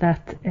also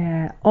that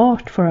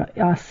art for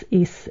us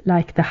is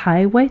like the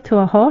highway to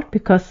our heart,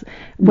 because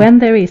when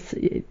there is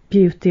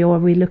beauty, or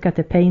we look at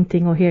a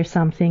painting or hear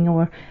something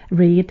or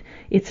read,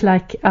 it's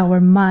like our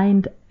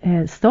mind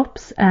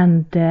stops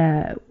and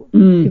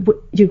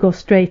you go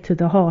straight to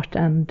the heart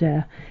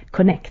and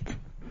connect.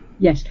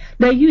 Yes,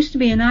 there used to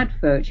be an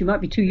advert, you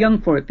might be too young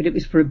for it, but it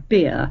was for a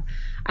beer,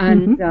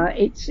 and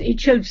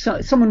it showed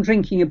someone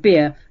drinking a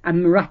beer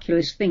and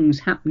miraculous things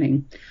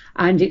happening,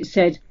 and it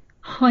said,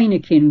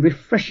 Heineken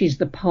refreshes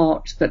the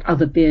parts that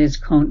other beers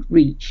can't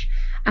reach.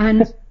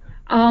 And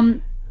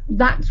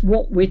that's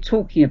what we're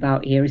talking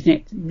about here, isn't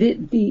it?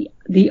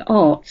 The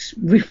arts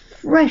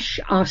refresh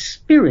our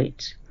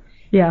spirit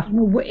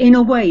in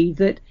a way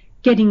that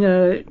getting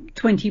a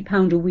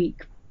 £20 a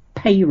week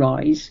pay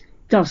rise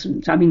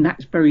doesn't. I mean,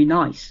 that's very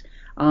nice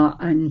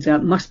and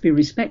must be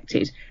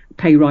respected.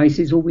 Pay rise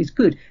is always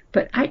good.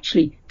 But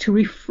actually, to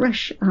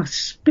refresh our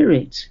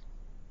spirit,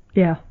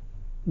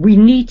 we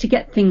need to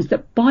get things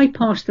that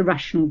bypass the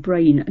rational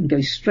brain and go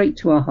straight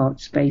to our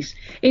heart space.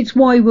 It's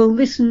why we'll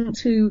listen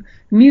to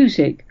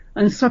music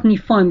and suddenly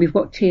find we've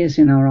got tears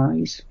in our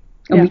eyes.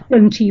 And we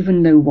don't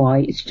even know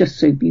why. It's just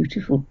so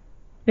beautiful.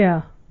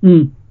 Yeah,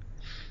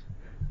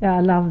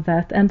 I love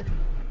that. And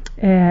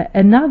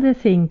another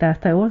thing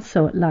that I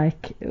also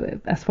like,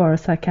 as far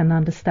as I can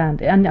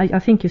understand, and I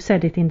think you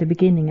said it in the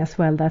beginning as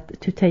well,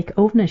 that to take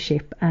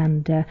ownership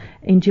and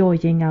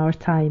enjoying our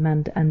time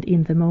and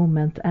in the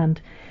moment.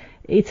 And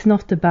it's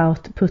not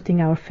about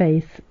putting our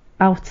faith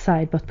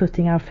outside, but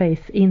putting our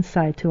faith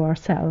inside to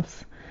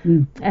ourselves.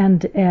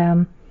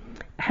 And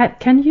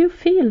can you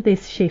feel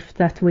this shift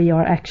that we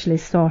are actually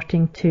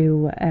starting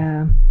to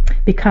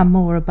become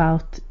more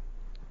about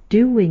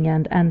doing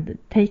and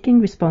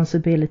taking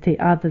responsibility,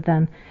 other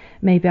than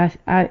maybe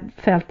I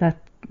felt that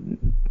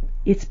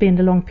it's been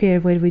a long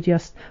period where we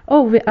just,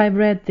 I've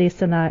read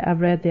this and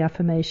I've read the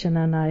affirmation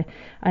and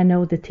I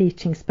know the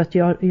teachings, but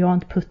you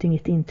aren't putting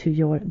it into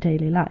your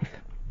daily life.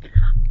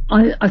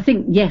 I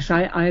think, yes,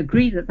 I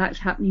agree that that's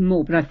happening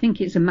more, but I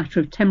think it's a matter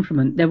of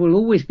temperament. There will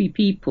always be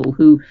people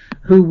who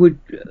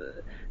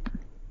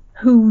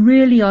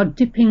really are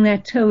dipping their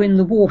toe in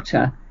the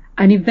water,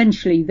 and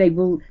eventually they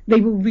will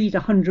read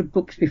 100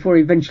 books before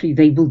eventually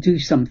they will do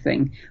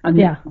something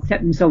and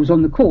set themselves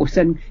on the course.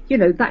 And,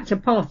 that's a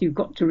path you've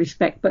got to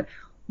respect. But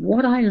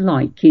what I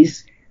like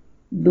is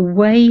the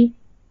way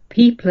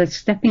people are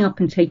stepping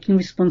up and taking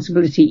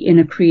responsibility in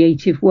a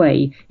creative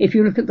way. If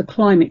you look at the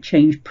climate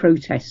change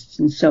protests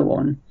and so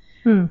on,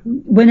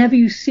 whenever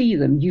you see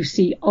them, you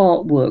see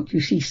artwork, you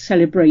see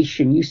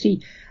celebration, you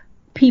see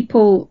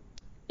people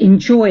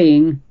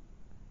enjoying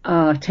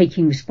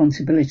taking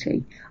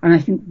responsibility. And I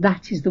think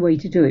that is the way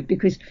to do it,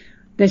 because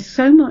there's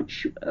so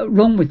much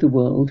wrong with the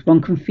world.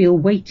 One can feel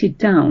weighted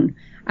down,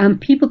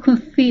 and people can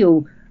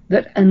feel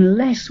that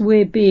unless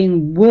we're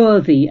being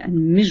worthy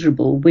and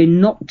miserable, we're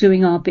not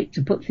doing our bit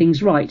to put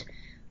things right.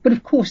 But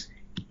of course,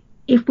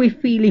 if we're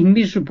feeling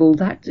miserable,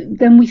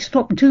 then we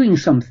stop doing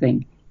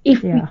something.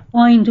 If we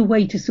find a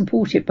way to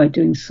support it by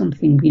doing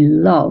something we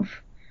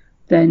love,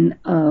 then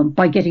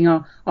by getting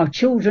our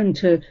children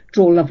to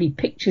draw lovely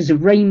pictures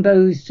of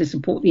rainbows to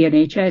support the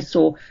NHS,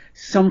 or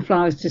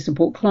sunflowers to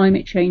support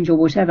climate change, or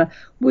whatever,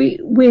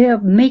 we're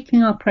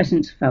making our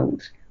presence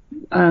felt.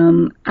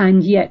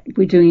 And yet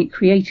we're doing it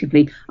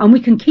creatively, and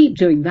we can keep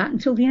doing that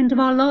until the end of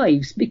our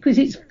lives because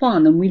it's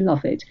fun and we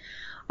love it.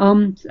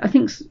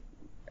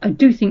 I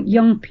do think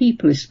young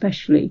people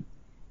especially,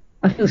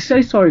 I feel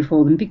so sorry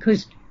for them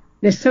because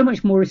they're so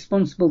much more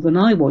responsible than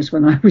I was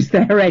when I was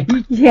their age.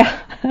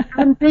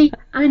 and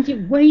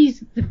it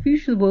weighs, the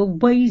future of the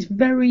world weighs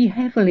very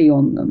heavily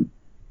on them,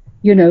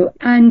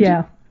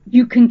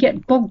 you can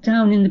get bogged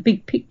down in the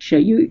big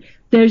picture.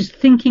 There's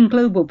thinking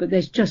global, but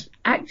there's just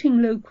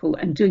acting local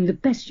and doing the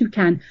best you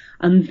can.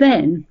 And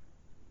then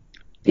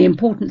the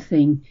important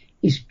thing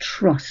is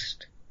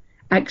trust,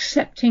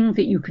 accepting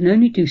that you can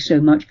only do so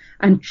much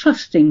and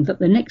trusting that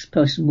the next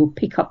person will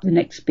pick up the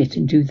next bit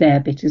and do their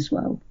bit as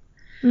well.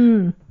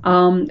 And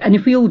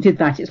if we all did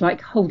that, it's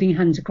like holding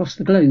hands across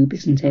the globe,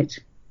 isn't it?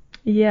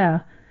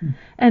 Yeah.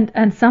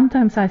 And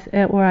sometimes I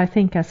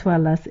think as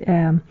well as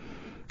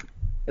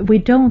we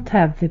don't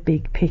have the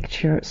big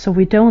picture, so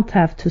we don't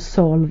have to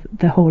solve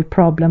the whole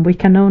problem. We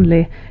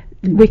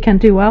can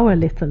do our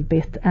little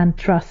bit and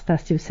trust,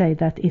 as you say,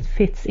 that it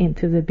fits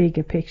into the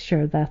bigger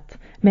picture that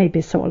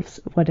maybe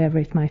solves whatever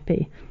it might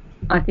be.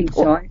 I think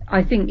so.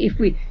 I think if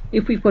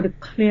we've got a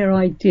clear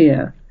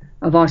idea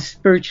of our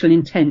spiritual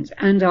intent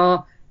and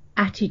our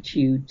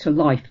attitude to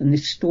life and the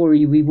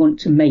story we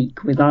want to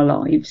make with our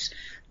lives,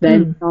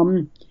 then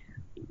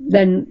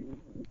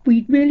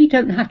we really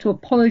don't have to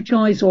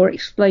apologise or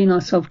explain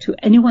ourselves to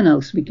anyone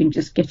else. We can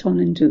just get on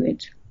and do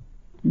it.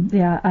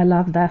 Yeah, I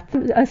love that.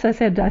 As I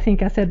said, I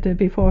think I said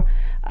before,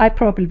 I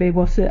probably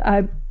was,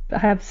 I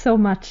have so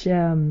much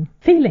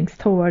feelings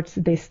towards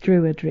this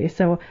Druidry.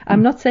 So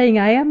I'm not saying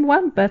I am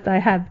one, but I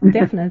have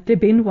definitely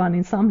been one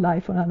in some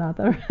life or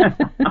another.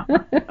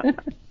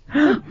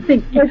 I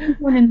think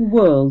everyone in the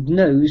world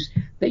knows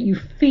that you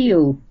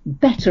feel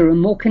better and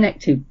more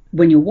connected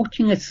when you're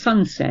watching a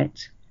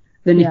sunset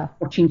than if you're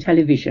watching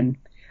television.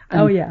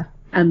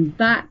 And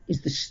that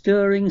is the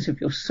stirrings of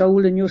your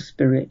soul and your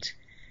spirit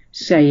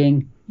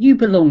saying, you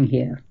belong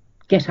here,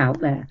 get out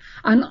there.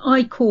 And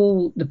I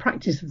call the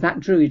practice of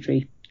that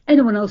Druidry.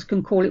 Anyone else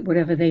can call it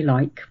whatever they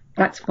like.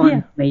 That's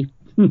fine with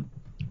me.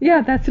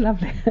 Yeah, that's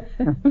lovely.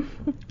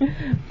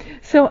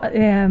 So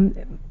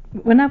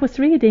when I was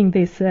reading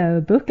this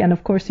book, and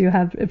of course you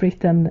have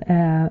written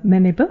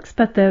many books,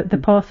 but the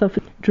Path of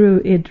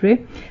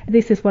Druidry,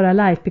 this is what I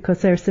like, because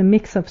there's a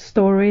mix of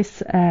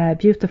stories,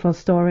 beautiful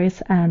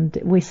stories and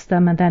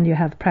wisdom, and then you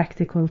have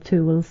practical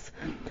tools.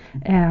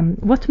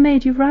 What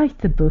made you write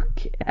the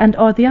book? And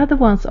are the other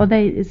ones, are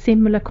they a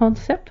similar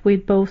concept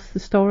with both the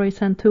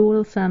stories and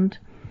tools? And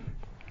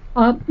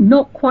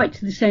not quite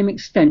to the same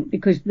extent,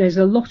 because there's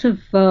a lot of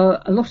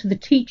the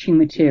teaching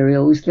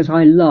materials that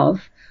I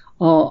love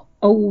are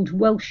old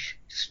Welsh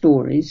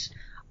stories,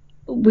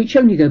 which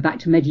only go back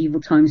to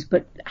medieval times,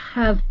 but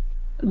have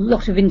a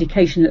lot of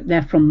indication that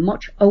they're from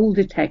much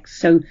older texts.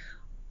 So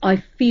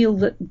I feel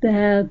that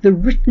they're the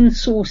written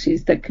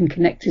sources that can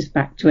connect us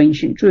back to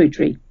ancient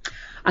Druidry.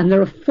 And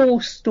there are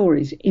 4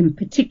 stories in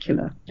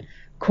particular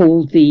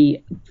called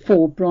the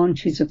 4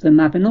 branches of the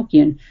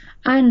Mabinogion.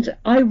 And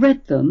I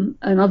read them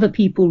and other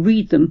people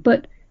read them,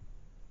 but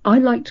I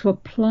like to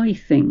apply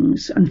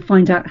things and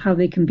find out how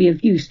they can be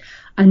of use.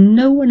 And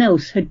no one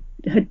else had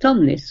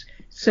done this.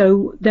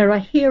 So there are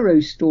hero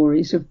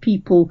stories of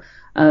people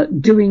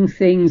doing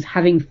things,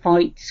 having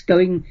fights,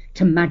 going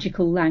to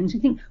magical lands. I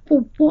think,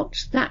 well,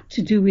 what's that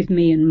to do with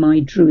me and my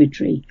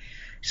Druidry?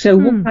 So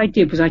what I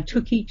did was I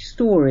took each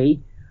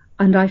story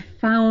and I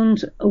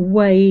found a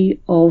way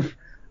of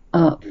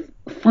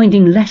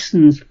finding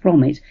lessons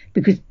from it,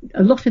 because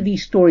a lot of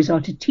these stories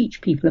are to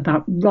teach people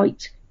about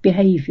right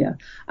behaviour,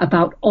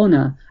 about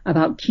honour,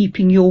 about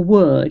keeping your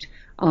word,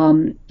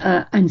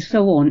 and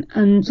so on.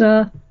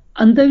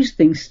 And those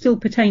things still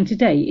pertain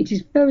today. It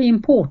is very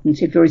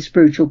important, if you're a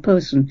spiritual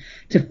person,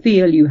 to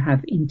feel you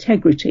have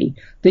integrity,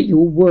 that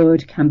your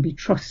word can be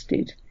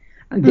trusted,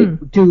 and that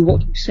you do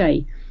what you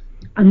say.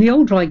 And the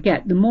older I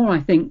get, the more I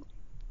think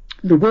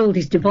the world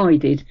is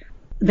divided.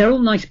 They're all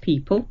nice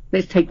people.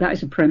 Let's take that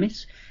as a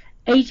premise.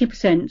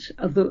 80%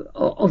 of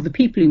the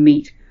people you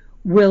meet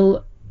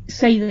will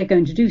say they're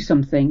going to do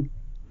something,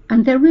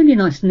 and they're really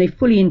nice and they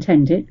fully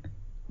intend it,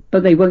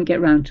 but they won't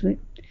get round to it.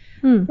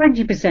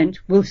 20%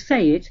 will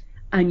say it,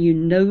 and you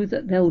know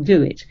that they'll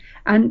do it.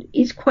 And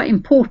it's quite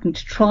important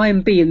to try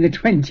and be in the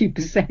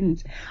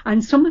 20%.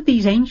 And some of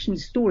these ancient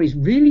stories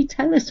really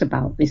tell us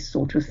about this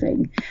sort of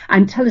thing,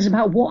 and tell us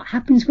about what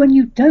happens when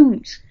you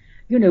don't.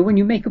 You know, when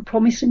you make a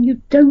promise and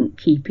you don't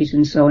keep it,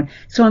 and so on.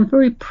 So I'm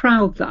very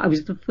proud that I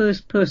was the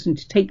first person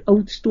to take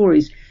old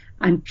stories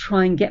and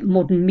try and get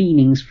modern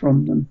meanings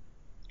from them.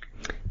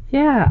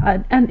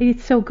 Yeah, and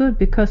it's so good,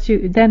 because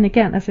you then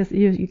again, as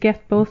you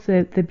get both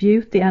the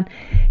beauty and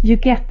you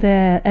get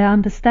the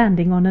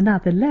understanding on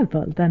another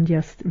level than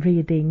just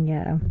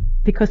reading,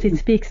 because it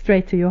speaks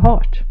straight to your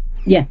heart.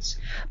 Yes,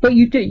 but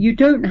you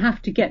don't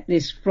have to get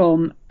this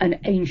from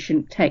an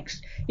ancient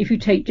text. If you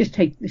take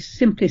the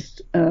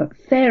simplest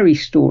fairy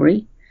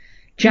story,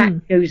 Jack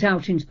goes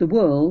out into the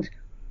world.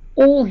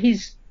 All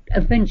his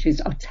adventures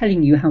are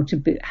telling you how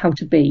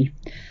to be.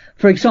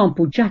 For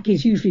example, Jack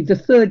is usually the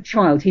 3rd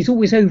child. He's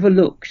always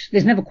overlooked.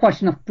 There's never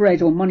quite enough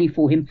bread or money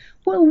for him.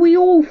 Well, we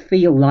all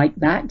feel like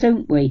that,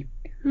 don't we?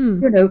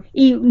 You know,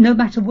 no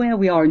matter where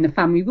we are in the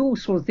family, we all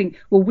sort of think,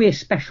 well, we're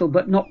special,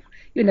 but not,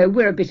 you know,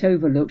 we're a bit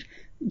overlooked.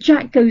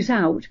 Jack goes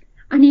out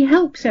and he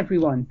helps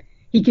everyone.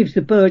 He gives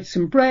the birds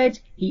some bread.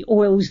 He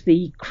oils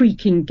the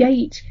creaking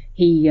gate.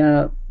 He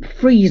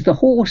frees the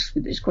horse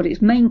that's got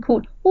its mane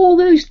caught. All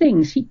those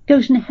things. He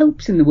goes and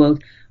helps in the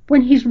world.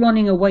 When he's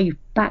running away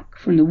back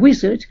from the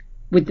wizard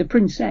with the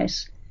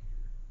princess,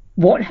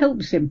 what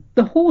helps him?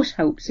 The horse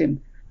helps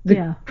him.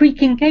 The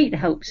creaking gate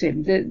helps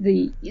him.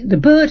 The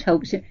bird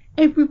helps him.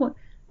 Everyone.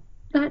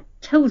 That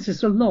tells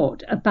us a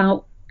lot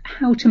about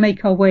how to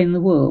make our way in the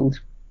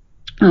world.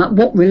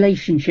 What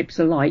relationships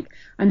are like,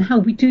 and how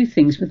we do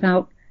things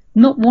without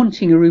not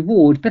wanting a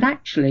reward, but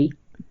actually,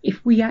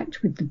 if we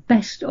act with the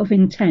best of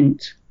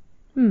intent,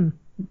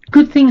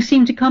 good things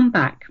seem to come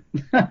back.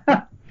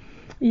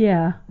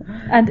 Yeah,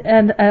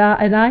 and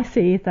I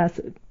see it as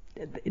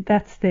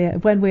that's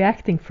when we're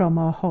acting from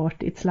our heart.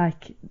 It's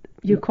like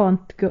you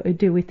can't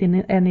do it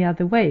in any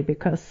other way,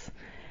 because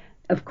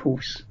of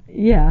course.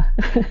 Yeah.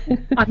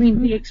 I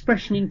mean, the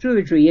expression in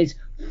Druidry is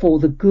for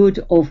the good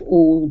of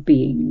all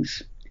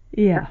beings.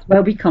 Yeah. That's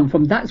where we come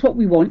from. That's what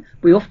we want.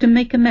 We often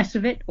make a mess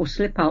of it or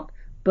slip up,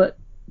 but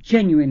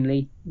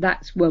genuinely,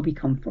 that's where we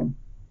come from.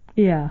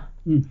 Yeah.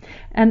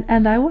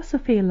 And I also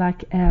feel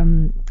like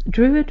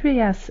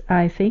Druidry,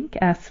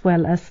 as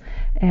well as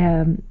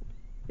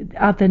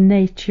other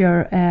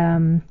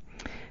nature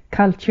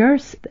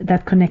cultures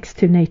that connects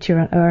to nature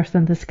and earth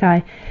and the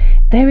sky,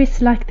 there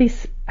is like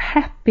this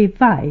happy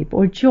vibe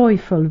or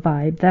joyful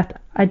vibe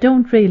that I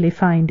don't really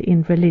find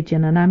in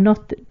religion, and I'm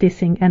not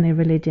dissing any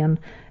religion,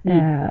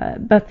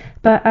 but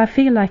I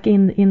feel like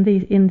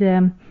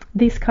in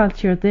this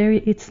culture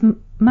it's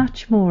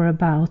much more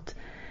about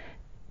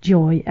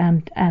joy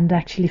and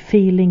actually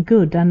feeling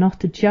good and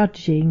not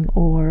judging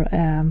or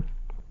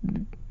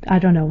I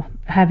don't know,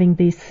 having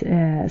these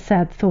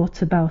sad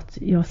thoughts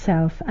about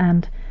yourself.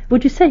 And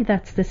would you say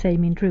that's the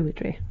same in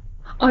Druidry?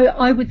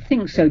 I would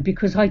think so,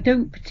 because I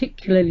don't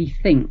particularly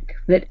think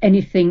that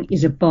anything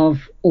is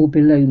above or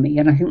below me,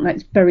 and I think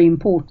that's very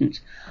important.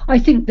 I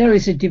think there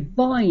is a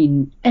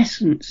divine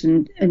essence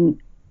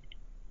and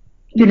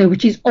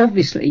which is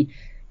obviously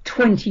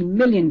 20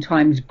 million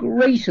times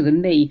greater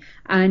than me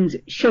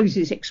and shows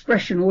its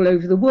expression all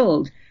over the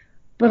world.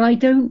 But I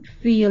don't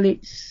feel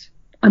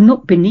I'm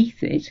not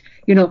beneath it.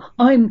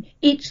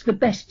 It's the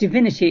best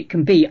divinity it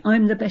can be.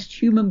 I'm the best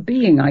human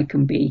being I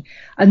can be.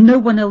 And no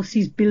one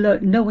is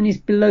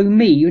below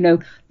me.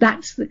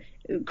 That's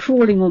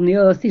crawling on the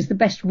earth is the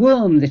best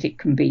worm that it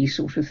can be,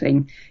 sort of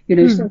thing.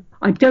 So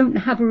I don't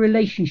have a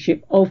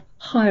relationship of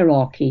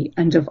hierarchy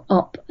and of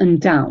up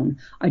and down.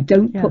 I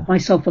don't put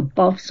myself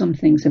above some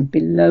things and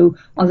below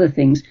other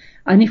things.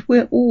 And if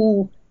we're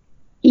all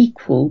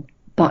equal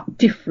but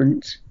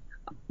different,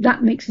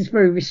 that makes us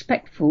very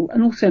respectful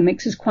and also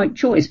makes us quite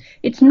joyous.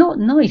 It's not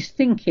nice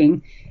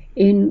thinking,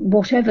 in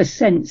whatever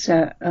sense,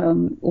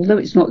 although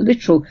it's not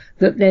literal,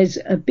 that there's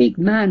a big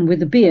man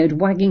with a beard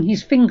wagging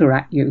his finger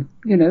at you.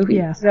 We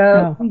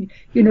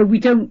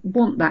don't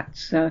want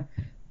that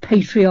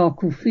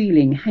patriarchal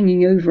feeling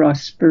hanging over our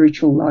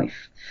spiritual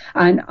life.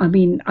 And I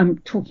mean, I'm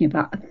talking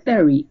about a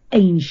very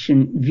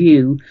ancient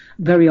view,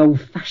 very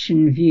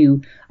old-fashioned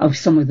view of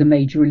some of the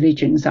major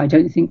religions. I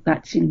don't think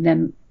that's in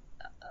them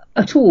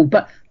at all,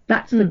 but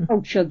that's the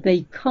culture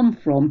they come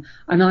from,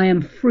 and I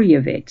am free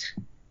of it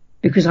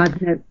because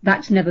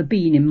that's never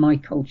been in my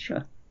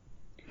culture.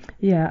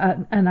 Yeah,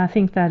 and I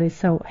think that is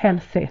so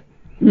healthy.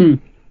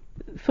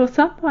 For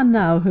someone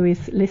now who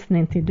is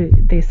listening to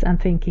this and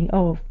thinking,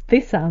 oh,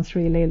 this sounds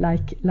really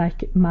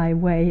like my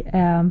way,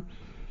 and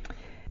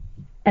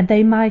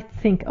they might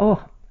think,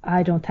 oh,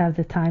 I don't have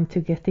the time to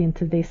get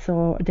into this,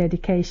 or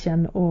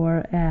dedication,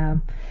 or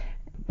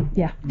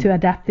to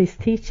adapt this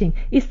teaching.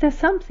 Is there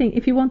something,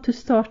 if you want to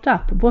start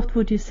up, what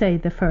would you say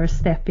the first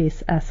step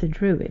is as a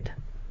Druid?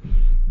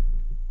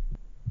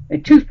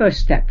 Two first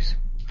steps.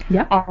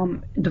 Yeah.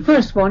 The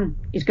first one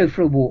is go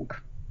for a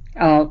walk.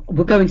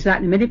 We'll go into that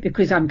in a minute,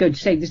 because I'm going to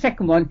say the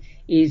second one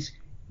is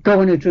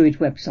go on a Druid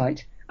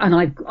website, and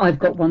I've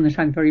got one that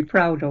I'm very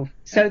proud of.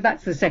 So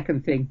that's the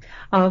second thing.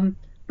 Go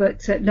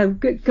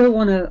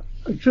on a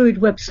Druid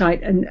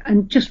website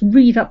and just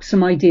read up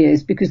some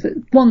ideas, because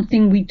the one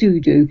thing we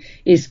do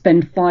is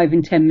spend 5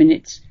 and 10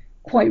 minutes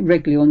quite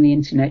regularly on the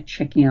internet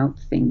checking out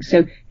things.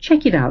 So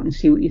check it out and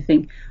see what you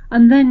think,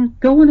 and then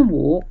go on a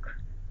walk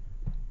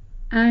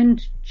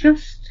and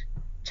just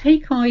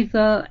take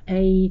either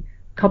a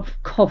cup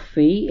of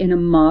coffee in a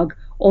mug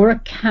or a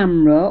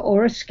camera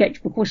or a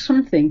sketchbook or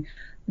something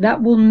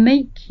that will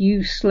make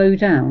you slow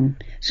down.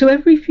 So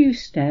every few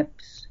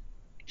steps,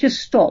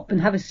 just stop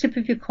and have a sip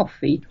of your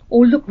coffee,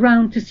 or look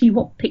round to see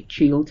what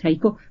picture you'll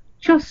take, or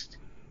just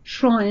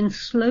try and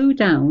slow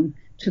down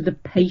to the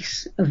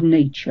pace of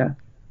nature.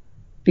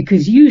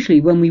 Because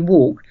usually when we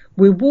walk,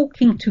 we're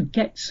walking to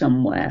get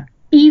somewhere.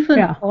 Even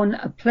on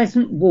a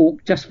pleasant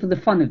walk just for the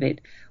fun of it,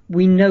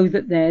 we know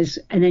that there's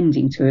an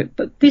ending to it.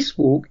 But this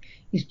walk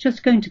is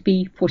just going to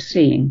be for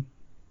seeing.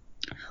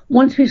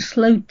 Once we've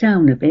slowed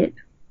down a bit,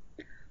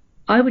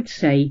 I would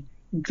say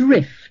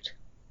drift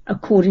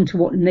according to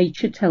what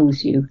nature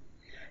tells you.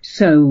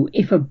 So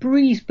if a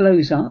breeze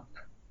blows up,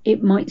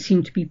 it might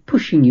seem to be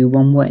pushing you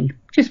one way.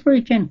 Just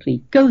very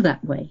gently, go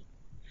that way.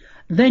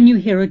 Then you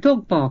hear a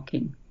dog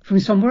barking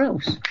from somewhere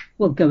else.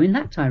 Well, go in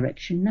that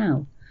direction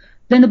now.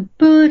 Then a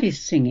bird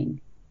is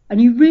singing,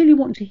 and you really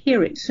want to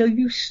hear it, so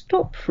you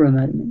stop for a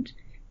moment.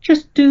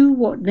 Just do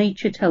what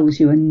nature tells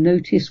you and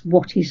notice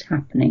what is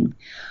happening,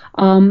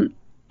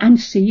 and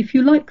see if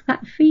you like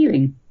that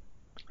feeling.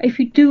 If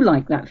you do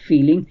like that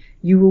feeling,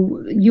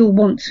 you'll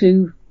want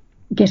to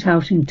get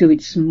out and do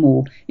it some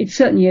more. It's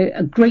certainly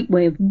a great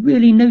way of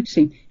really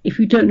noticing. If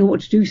you don't know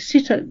what to do,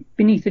 sit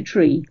beneath a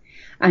tree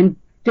and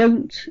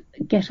don't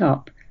get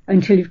up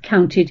until you've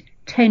counted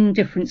 10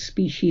 different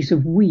species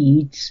of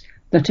weeds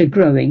that are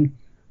growing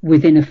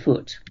within a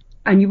foot.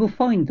 And you will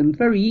find them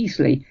very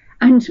easily.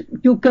 And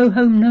you'll go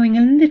home knowing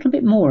a little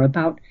bit more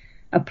about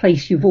a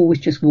place you've always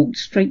just walked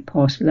straight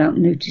past without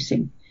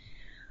noticing.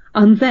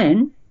 And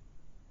then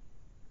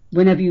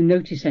Whenever you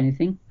notice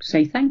anything,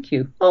 say thank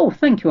you. Oh,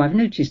 thank you, I've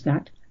noticed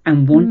that.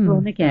 And wander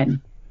on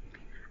again.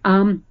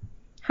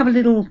 Have a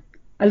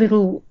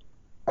little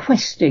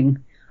questing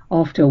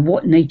after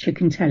what nature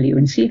can tell you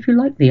and see if you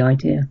like the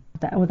idea.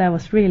 That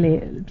was really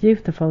a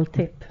beautiful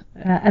tip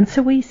and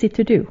so easy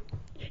to do.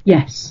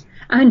 Yes,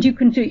 and you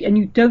can do, and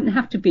you don't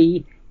have to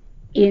be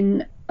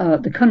in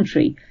the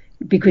country,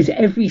 because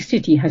every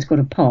city has got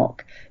a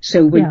park.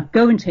 So when you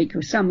go and take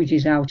your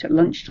sandwiches out at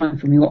lunchtime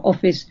from your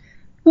office,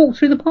 walk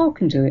through the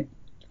park and do it.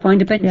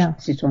 Find a bench to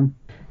sit on.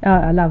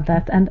 I love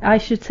that. And I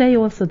should say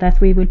also that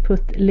we will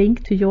put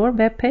link to your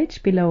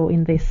webpage below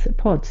in this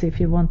pod. So if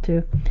you want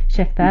to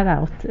check that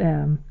out,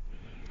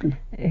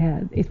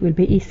 it will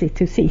be easy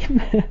to see.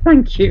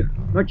 Thank you.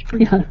 Much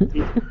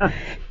appreciated.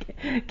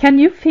 Can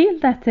you feel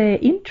that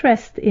the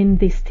interest in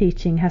this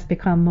teaching has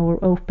become more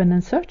open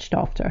and searched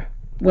after?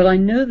 Well, I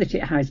know that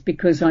it has,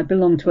 because I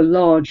belong to a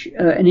large,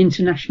 an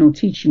international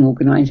teaching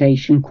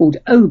organisation called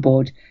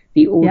OBOD,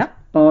 the Order of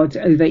Bards,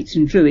 Ovates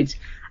and Druids.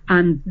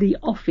 And the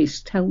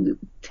office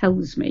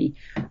tells me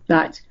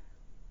that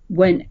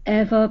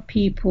whenever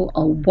people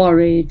are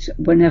worried,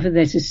 whenever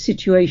there's a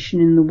situation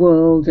in the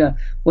world,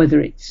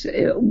 whether it's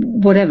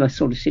whatever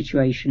sort of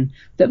situation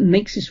that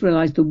makes us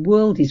realise the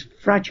world is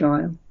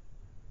fragile,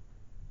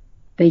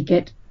 they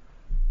get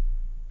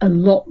a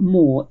lot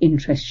more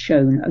interest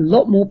shown. A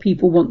lot more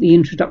people want the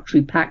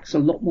introductory packs. A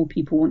lot more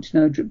people want to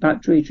know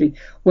about Druidry.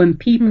 When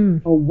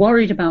people are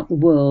worried about the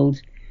world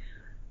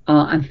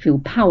and feel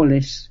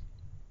powerless,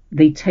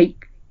 they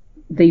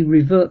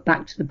revert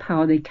back to the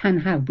power they can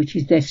have, which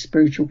is their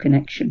spiritual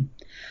connection.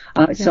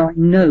 So I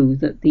know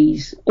that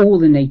all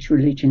the nature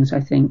religions,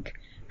 I think,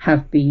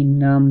 have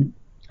been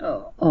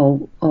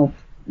are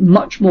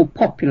much more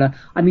popular.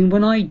 I mean,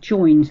 when I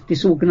joined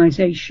this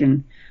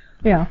organisation,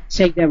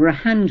 say there were a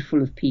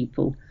handful of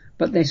people,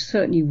 but there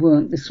certainly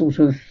weren't the sort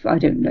of,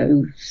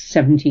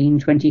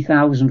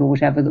 20,000 or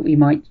whatever that we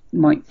might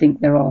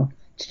think there are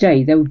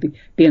today. There would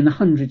be in the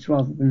hundreds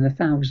rather than the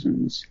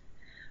thousands.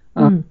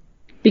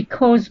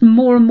 Because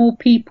more and more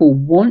people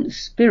want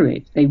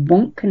spirit, they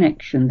want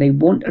connection, they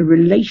want a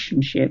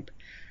relationship,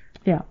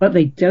 but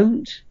they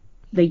don't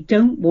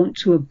want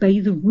to obey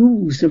the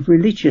rules of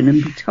religion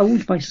and be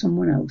told by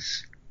someone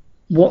else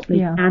what they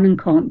can and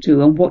can't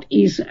do and what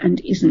is and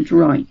isn't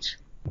right,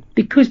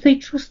 because they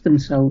trust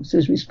themselves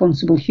as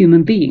responsible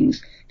human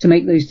beings to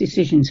make those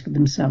decisions for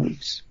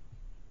themselves.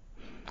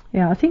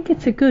 Yeah, I think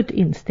it's a good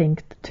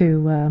instinct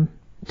to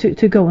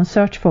go and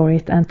search for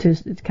it, and to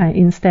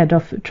instead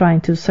of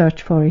trying to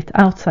search for it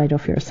outside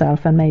of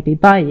yourself and maybe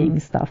buying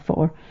stuff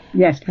for.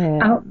 Yes,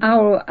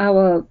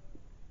 our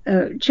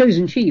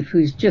chosen chief,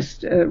 who's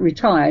just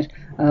retired,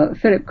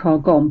 Philip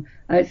Cargom,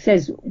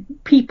 says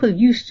people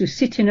used to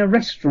sit in a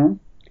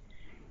restaurant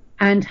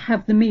and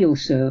have the meal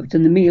served,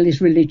 and the meal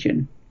is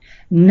religion.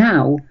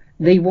 Now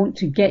they want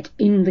to get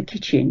in the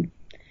kitchen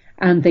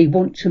and they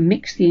want to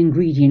mix the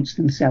ingredients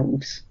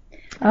themselves.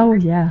 Oh,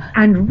 yeah.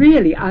 And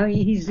really,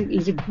 he's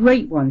a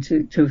great one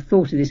to have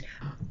thought of this.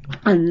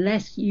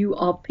 Unless you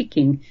are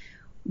picking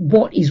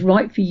what is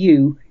right for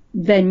you,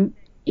 then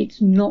it's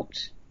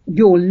not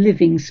your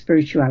living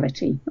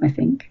spirituality, I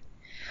think.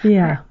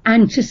 Yeah.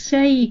 And to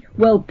say,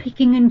 well,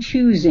 picking and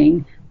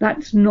choosing,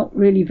 that's not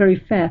really very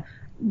fair.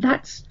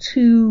 That's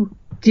to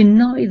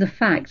deny the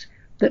fact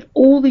that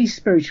all these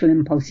spiritual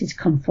impulses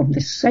come from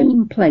the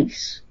same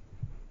place.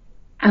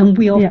 And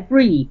we are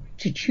free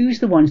to choose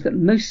the ones that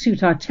most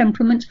suit our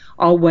temperament,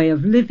 our way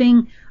of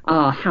living,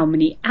 how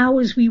many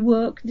hours we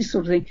work, this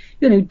sort of thing.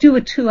 Do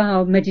a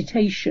 2-hour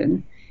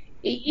meditation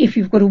if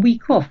you've got a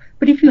week off.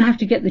 But if you have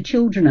to get the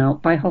children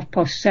out by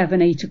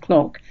 7:30, 8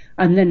 o'clock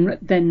and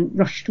then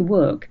rush to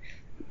work,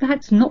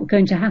 that's not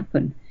going to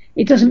happen.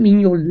 It doesn't mean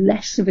you're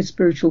less of a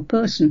spiritual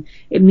person.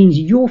 It means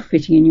you're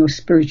fitting in your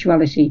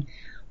spirituality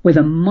with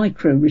a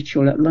micro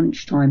ritual at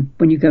lunchtime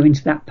when you go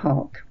into that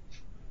park.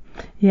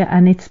 Yeah,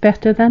 and it's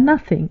better than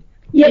nothing.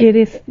 Yeah, it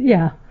is.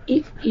 Yeah,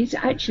 it's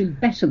actually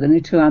better than a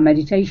 2-hour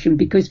meditation,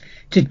 because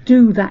to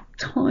do that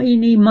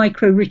tiny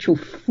micro ritual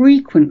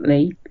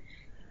frequently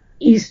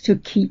is to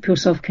keep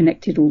yourself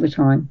connected all the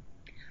time.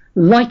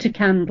 Light a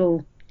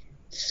candle,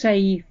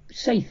 say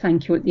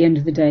thank you at the end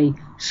of the day,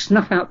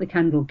 snuff out the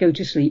candle, go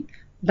to sleep.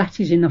 That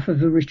is enough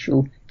of a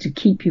ritual to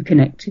keep you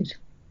connected.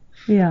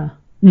 Yeah.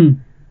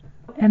 And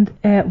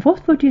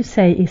what would you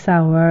say is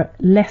our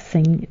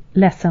lesson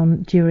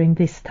during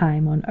this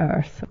time on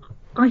Earth?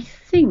 I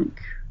think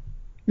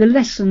the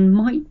lesson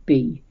might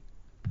be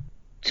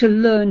to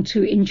learn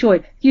to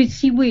enjoy. You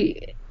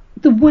see,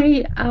 the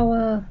way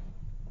our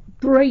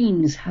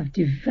brains have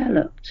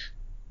developed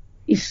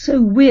is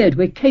so weird.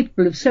 We're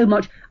capable of so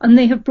much, and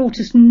they have brought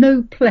us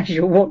no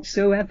pleasure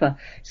whatsoever.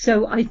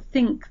 So I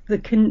think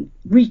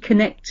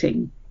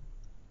reconnecting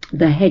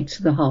the head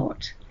to the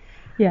heart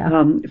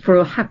for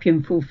a happy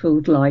and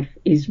fulfilled life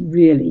is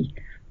really,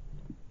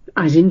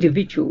 as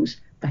individuals,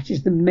 that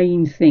is the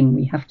main thing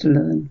we have to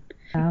learn.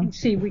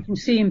 We can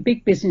see in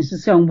big business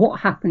and so on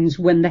what happens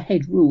when the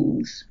head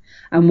rules,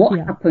 and what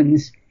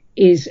happens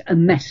is a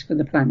mess for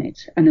the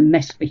planet and a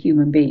mess for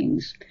human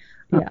beings.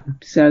 Yeah.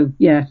 So,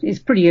 yeah, it's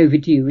pretty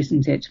overdue,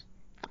 isn't it?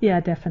 Yeah,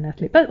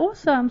 definitely. But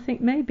also, I'm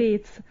thinking maybe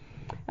it's,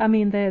 I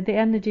mean, the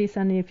energies,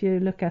 and if you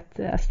look at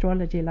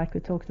astrology, like we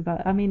talked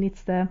about, I mean,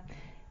 it's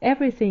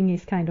everything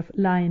is kind of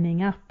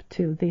lining up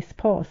to this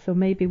path. So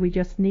maybe we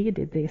just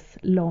needed this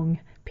long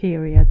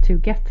period to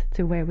get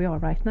to where we are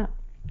right now.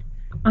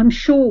 I'm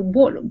sure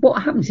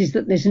what happens is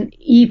that there's an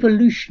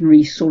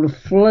evolutionary sort of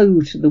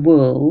flow to the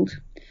world.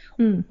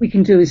 We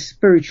can do as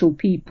spiritual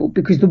people,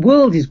 because the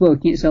world is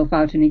working itself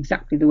out in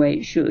exactly the way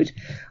it should.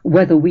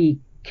 Whether we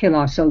kill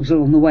ourselves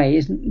along the way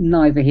is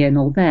neither here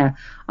nor there.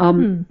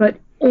 But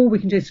all we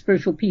can do as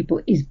spiritual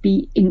people is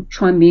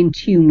try and be in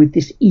tune with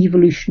this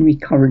evolutionary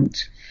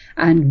current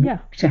and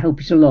to help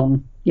it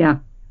along. Yeah.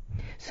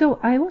 So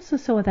I also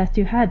saw that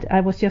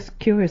I was just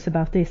curious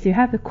about this, you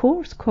have a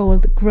course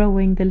called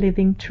Growing the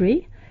Living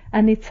Tree,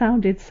 and it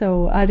sounded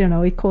so, I don't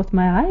know, it caught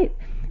my eye.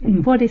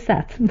 What is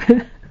that?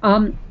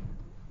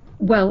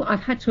 Well,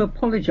 I've had to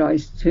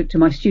apologise to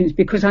my students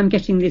because I'm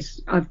getting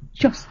this. I've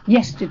just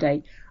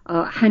yesterday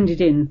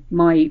handed in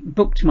my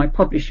book to my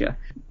publisher,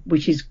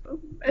 which is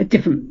a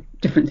different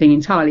thing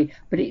entirely,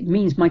 but it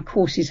means my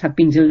courses have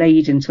been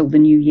delayed until the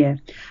new year.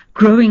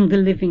 Growing the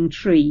Living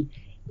Tree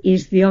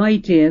is the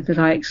idea that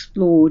I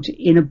explored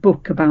in a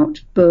book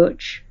about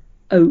birch,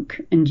 oak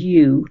and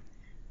yew.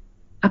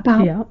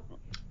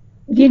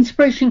 The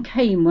inspiration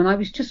came when I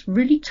was just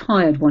really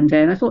tired one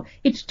day, and I thought,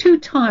 it's too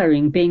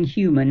tiring being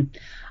human.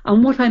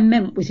 And what I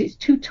meant was, it's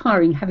too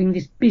tiring having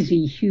this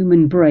busy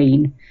human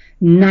brain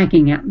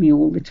nagging at me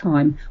all the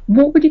time.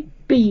 What would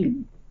it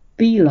be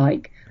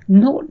like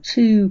not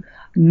to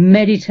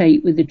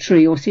meditate with a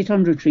tree or sit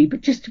under a tree,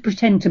 but just to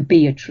pretend to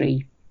be a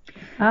tree?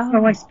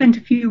 So I spent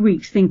a few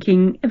weeks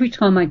thinking, every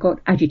time I got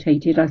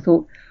agitated, I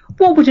thought,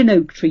 what would an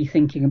oak tree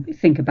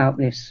think about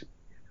this?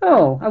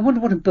 Oh, I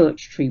wonder what a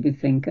birch tree would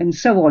think, and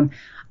so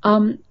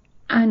on.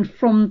 And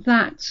from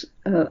that,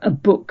 a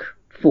book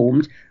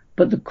formed.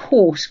 But the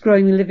course,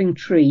 Growing the Living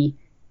Tree,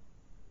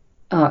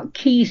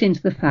 keys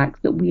into the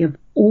fact that we have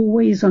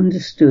always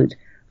understood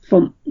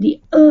from the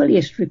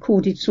earliest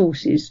recorded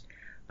sources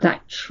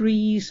that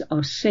trees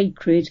are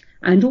sacred,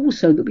 and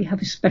also that we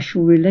have a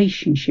special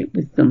relationship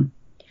with them.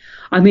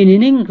 I mean,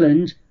 in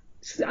England,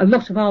 a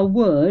lot of our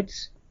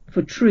words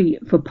for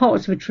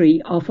parts of a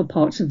tree are for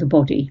parts of the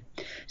body.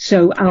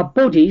 So our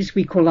bodies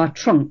we call our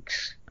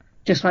trunks,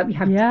 just like we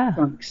have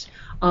trunks.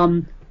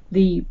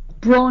 The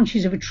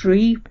branches of a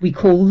tree we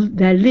call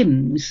their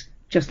limbs,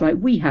 just like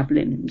we have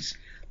limbs.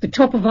 The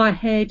top of our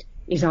head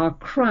is our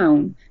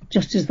crown,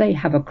 just as they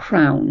have a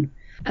crown.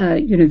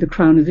 The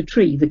crown of the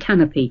tree, the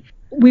canopy.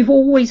 We've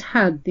always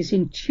had this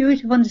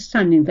intuitive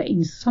understanding that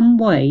in some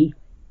way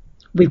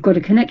we've got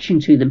a connection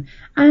to them,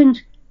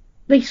 and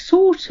they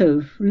sort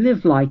of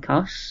live like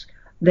us.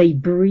 They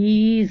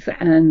breathe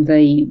and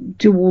they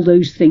do all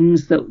those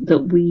things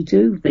that we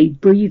do. They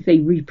breathe, they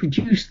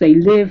reproduce, they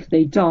live,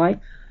 they die.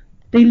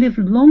 They live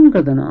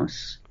longer than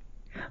us,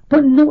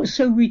 but not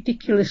so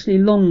ridiculously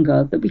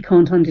longer that we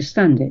can't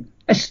understand it.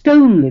 A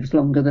stone lives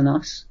longer than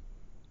us.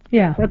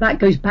 Yeah. Well, that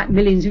goes back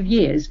millions of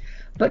years.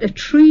 But a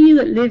tree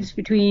that lives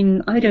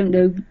between, I don't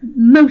know,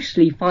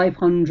 mostly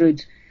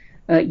 500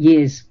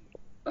 years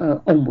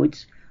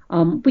onwards,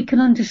 we can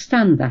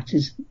understand that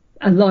as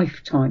a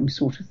lifetime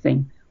sort of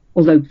thing.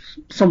 Although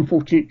some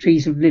fortunate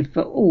trees have lived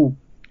for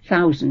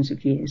thousands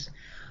of years.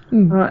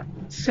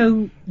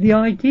 So the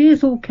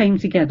ideas all came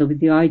together with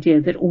the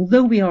idea that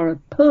although we are a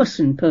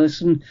person,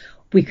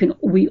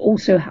 we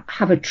also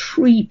have a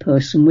tree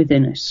person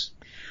within us.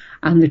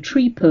 And the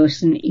tree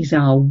person is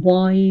our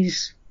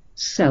wise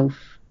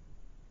self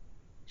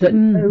that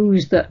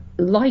knows that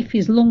life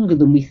is longer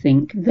than we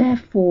think.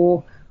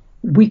 Therefore,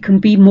 we can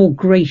be more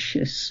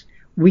gracious.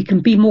 We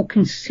can be more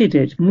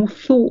considered, more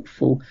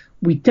thoughtful.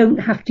 We don't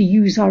have to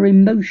use our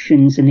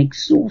emotions and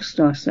exhaust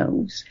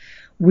ourselves.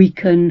 We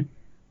can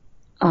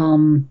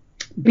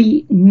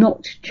be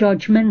not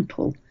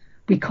judgmental.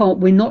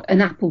 We're not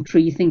an apple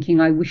tree thinking,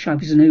 I wish I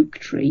was an oak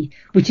tree,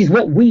 which is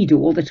what we do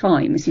all the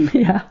time, isn't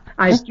it? Yeah.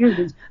 As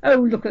students,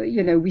 look at,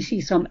 we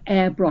see some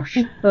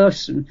airbrushed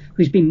person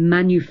who's been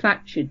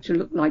manufactured to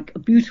look like a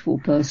beautiful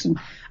person,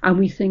 and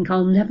we think,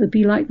 I'll never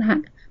be like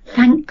that.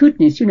 Thank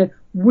goodness,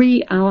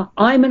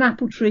 I'm an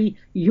apple tree,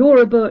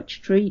 you're a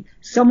birch tree,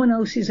 someone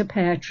else is a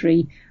pear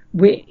tree.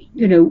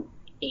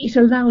 It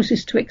allows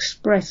us to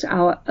express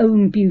our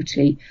own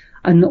beauty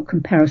and not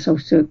compare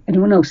ourselves to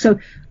anyone else. So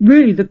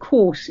really the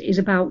course is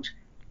about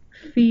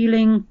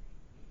feeling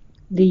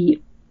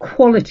the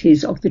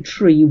qualities of the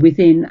tree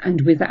within and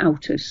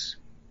without us.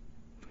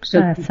 So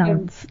that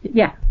sounds...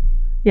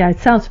 Yeah, it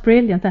sounds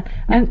brilliant.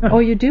 And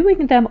are you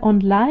doing them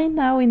online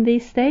now in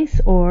these days,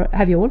 or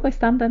have you always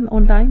done them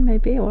online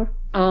maybe? Or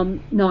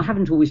no, I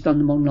haven't always done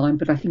them online,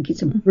 but I think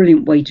it's a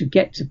brilliant way to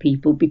get to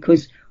people,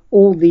 because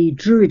all the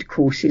Druid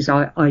courses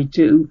I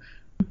do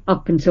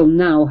up until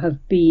now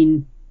have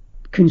been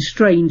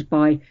constrained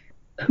by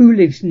who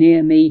lives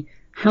near me,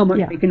 how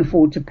much they can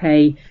afford to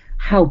pay,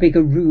 how big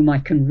a room I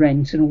can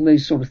rent, and all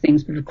those sort of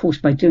things. But of course,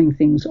 by doing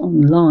things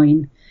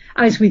online,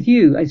 as with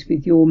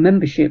your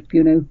membership,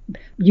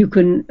 you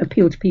can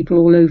appeal to people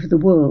all over the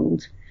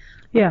world.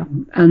 Yeah.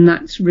 And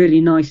that's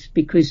really nice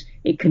because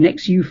it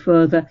connects you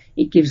further.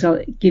 It gives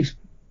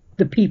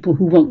the people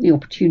who want the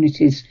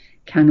opportunities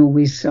can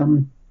always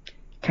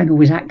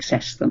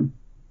access them.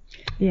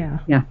 Yeah.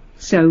 Yeah.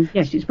 So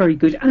yes, it's very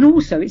good. And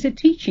also it's a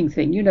teaching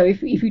thing.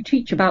 If you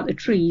teach about the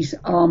trees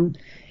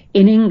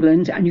in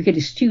England and you get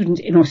a student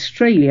in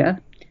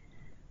Australia,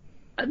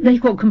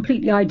 they've got a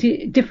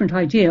completely different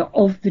idea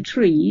of the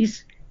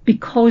trees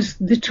because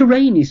the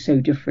terrain is so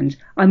different.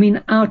 I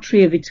mean, our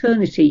tree of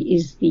eternity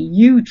is the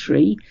yew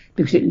tree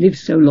because it lives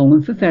so long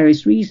and for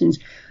various reasons.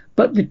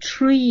 But the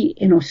tree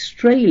in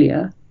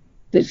Australia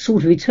that's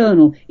sort of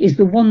eternal is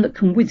the one that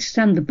can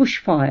withstand the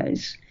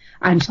bushfires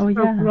and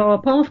grow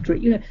up after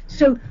it.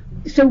 So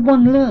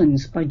one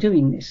learns by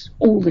doing this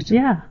all the time.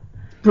 Yeah.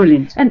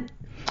 Brilliant. And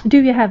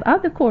do you have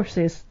other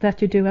courses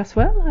that you do as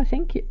well? I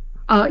think.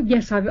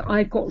 Yes,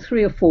 I've got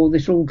 3 or 4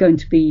 that are all going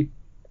to be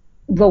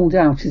rolled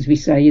out, as we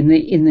say, in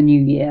the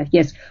new year.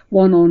 Yes,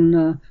 one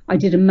on I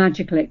did a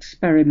magical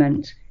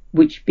experiment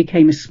which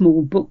became a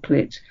small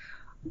booklet,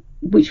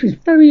 which was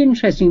very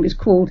interesting. It was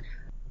called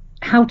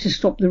How to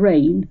Stop the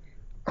Rain: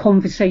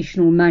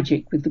 Conversational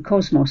Magic with the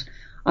Cosmos.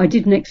 I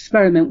did an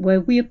experiment where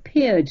we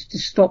appeared to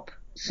stop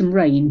some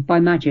rain by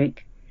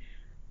magic,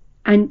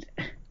 and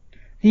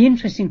the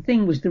interesting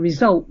thing was the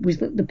result was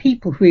that the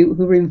people who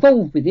were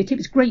involved with it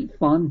was great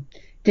fun,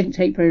 didn't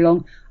take very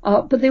long,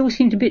 but they all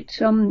seemed a bit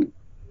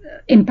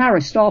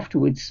embarrassed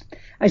afterwards,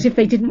 as if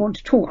they didn't want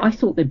to talk. I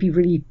thought they'd be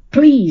really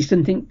pleased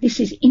and think this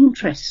is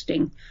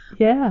interesting, at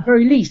the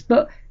very least.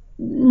 But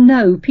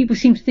no, people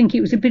seemed to think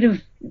it was a bit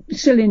of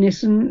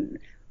silliness, and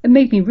it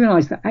made me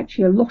realise that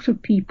actually a lot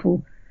of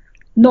people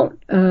not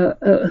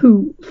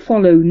who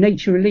follow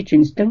nature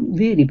religions don't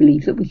really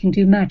believe that we can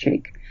do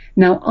magic.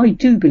 Now, I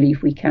do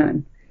believe we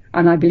can,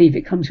 and I believe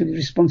it comes with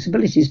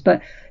responsibilities.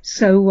 But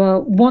so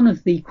one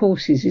of the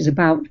courses is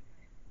about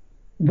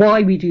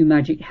why we do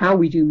magic, how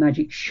we do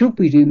magic, should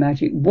we do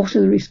magic, what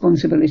are the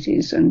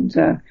responsibilities, and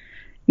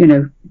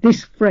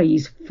this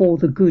phrase "for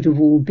the good of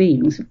all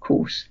beings," of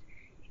course,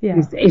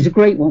 is a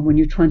great one when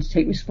you're trying to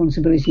take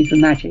responsibility for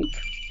magic,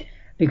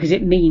 because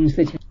it means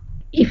that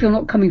if you're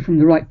not coming from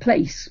the right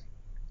place,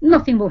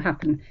 nothing will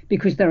happen,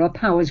 because there are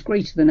powers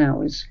greater than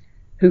ours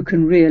who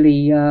can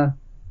really,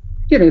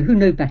 who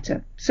know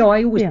better. So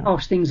I always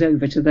pass things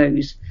over to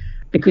those,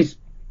 because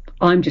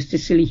I'm just a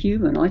silly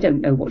human. I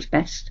don't know what's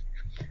best.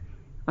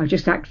 I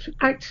just act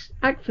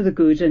for the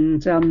good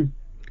and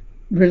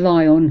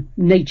rely on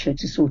nature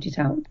to sort it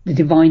out, the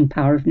divine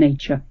power of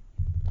nature.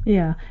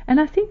 Yeah, and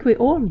I think we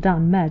all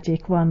done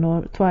magic 1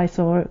 or twice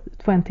or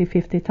 20,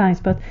 50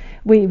 times, but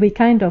we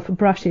kind of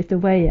brush it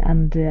away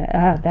and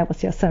that was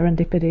just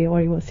serendipity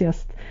or it was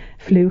just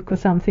fluke or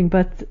something.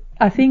 But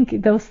I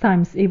think those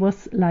times it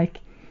was like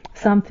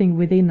something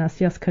within us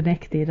just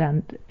connected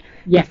and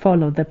it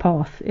followed the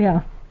path.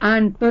 Yeah.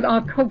 But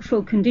our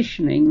cultural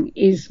conditioning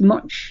is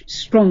much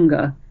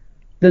stronger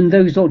than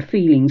those odd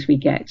feelings we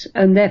get,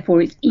 and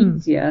therefore it's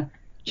easier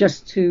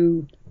just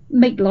to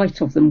make light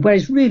of them,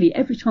 whereas really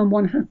every time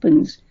one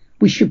happens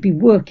we should be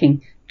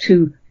working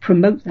to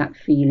promote that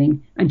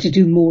feeling and to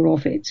do more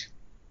of it.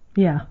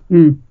 We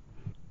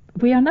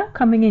are now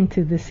coming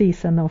into the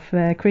season of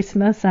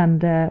Christmas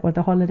and or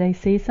the holiday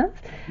seasons,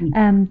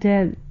 and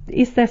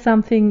is there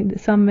some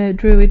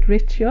druid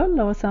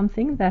ritual or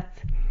something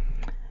that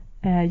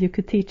you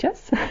could teach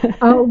us?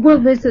 Well,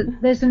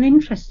 there's an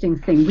interesting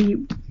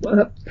thing.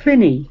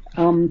 Pliny,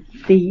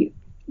 the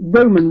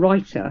Roman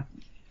writer,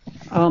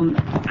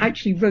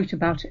 actually wrote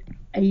about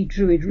a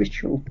druid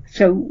ritual.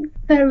 So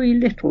very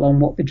little on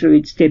what the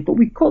druids did, but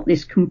we've got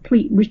this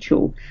complete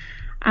ritual.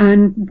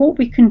 And what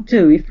we can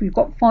do, if we've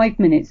got 5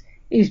 minutes,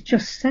 is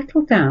just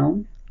settle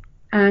down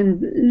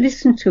and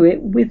listen to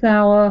it with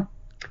our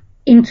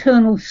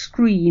internal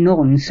screen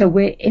on. So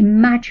we're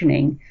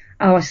imagining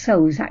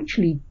ourselves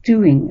actually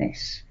doing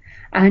this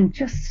and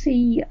just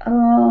see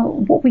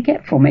what we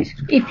get from it.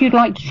 If you'd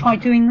like to try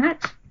doing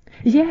that.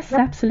 Yes,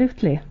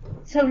 absolutely.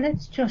 So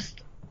let's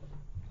just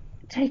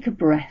take a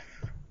breath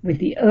with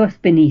the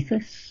earth beneath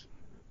us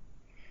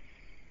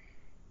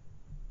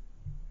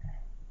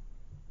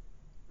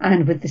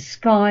and with the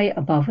sky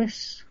above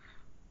us.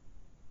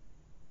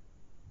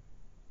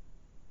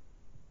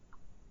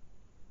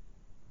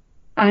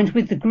 And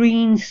with the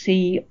green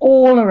sea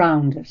all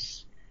around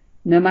us.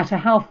 No matter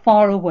how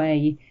far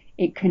away,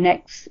 it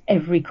connects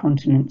every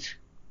continent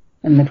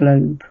and the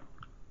globe.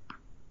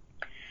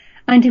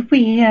 And if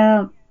we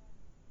hear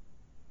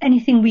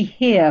anything we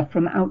hear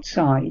from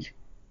outside,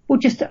 we'll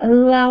just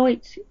allow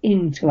it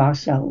into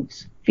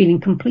ourselves, feeling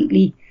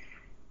completely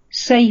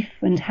safe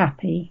and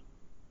happy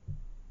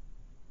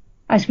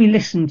as we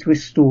listen to a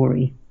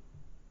story.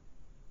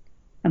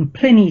 And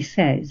Pliny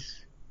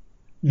says,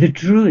 the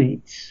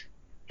Druids,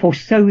 for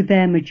so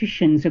their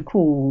magicians are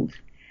called,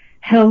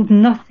 held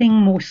nothing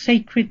more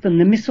sacred than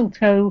the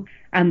mistletoe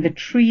and the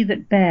tree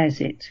that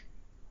bears it,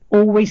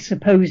 always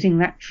supposing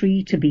that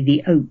tree to be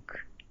the oak.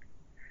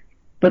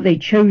 But they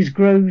chose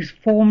groves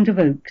formed of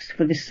oaks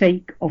for the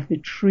sake of the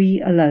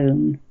tree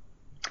alone,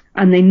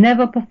 and they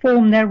never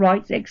perform their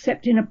rites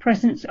except in a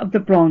presence of the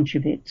branch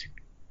of it.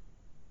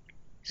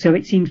 So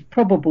it seems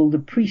probable the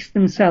priests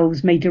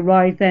themselves may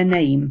derive their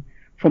name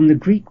from the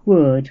Greek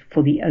word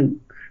for the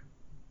oak.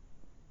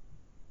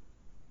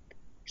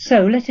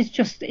 So let us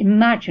just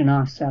imagine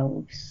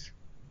ourselves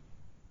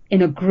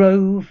in a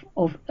grove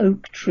of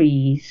oak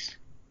trees,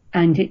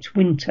 and it's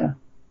winter.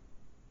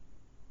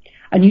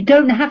 And you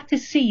don't have to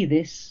see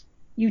this,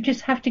 you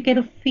just have to get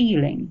a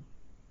feeling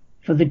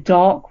for the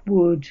dark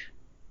wood,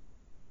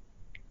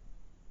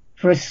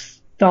 for a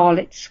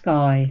starlit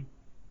sky,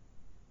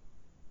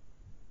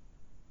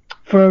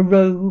 for a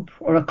robe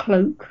or a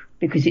cloak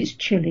because it's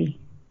chilly.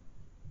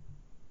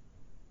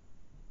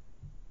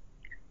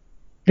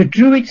 The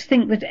Druids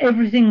think that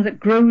everything that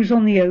grows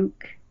on the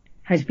oak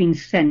has been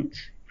sent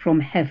from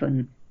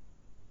heaven.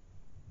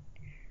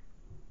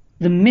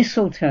 The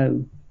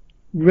mistletoe,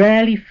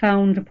 rarely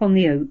found upon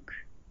the oak,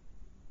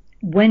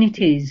 when it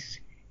is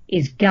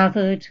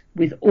gathered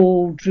with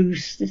all Druid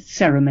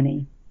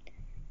ceremony.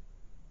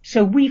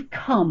 So we've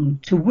come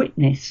to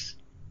witness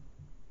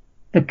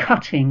the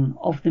cutting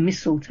of the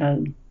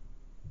mistletoe.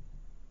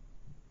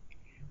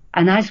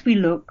 And as we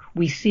look,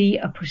 we see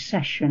a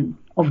procession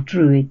of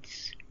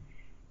Druids.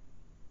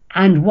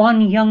 And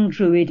one young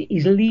Druid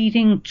is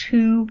leading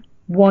 2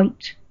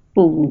 white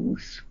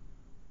bulls.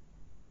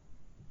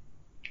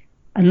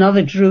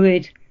 Another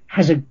Druid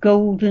has a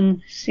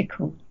golden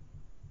sickle.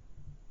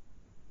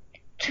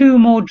 2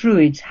 more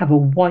Druids have a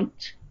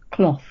white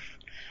cloth,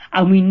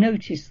 and we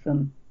notice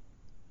them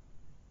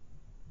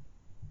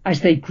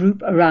as they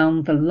group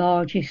around the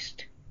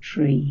largest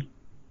tree.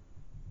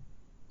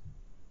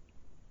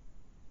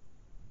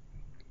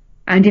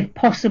 And if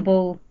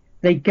possible,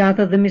 they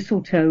gather the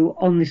mistletoe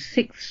on the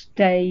 6th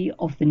day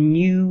of the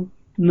new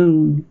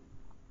moon.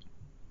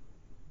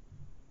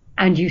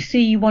 And you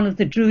see one of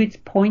the Druids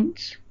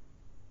point,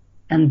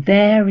 and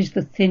there is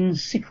the thin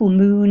sickle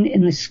moon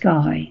in the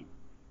sky.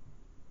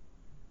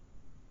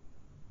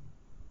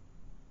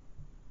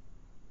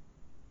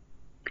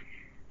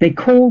 They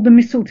call the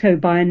mistletoe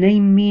by a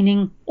name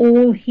meaning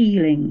all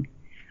healing,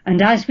 and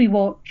as we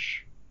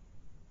watch,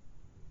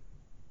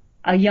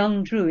 a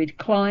young Druid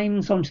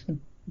climbs onto the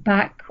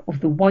back of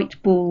the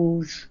white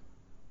bulls,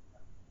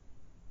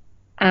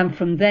 and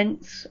from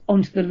thence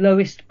onto the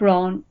lowest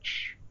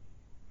branch,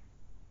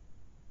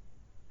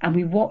 and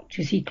we watch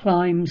as he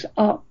climbs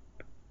up,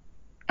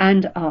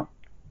 and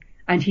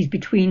he's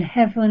between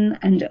heaven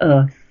and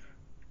earth.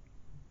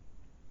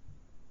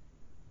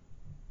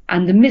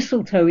 And the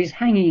mistletoe is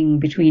hanging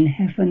between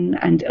heaven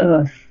and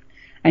earth,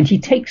 and he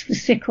takes the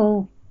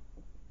sickle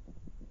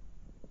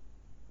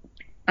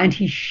and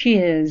he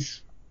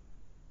shears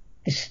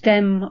the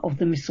stem of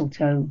the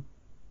mistletoe.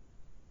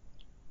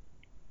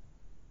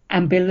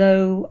 And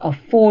below are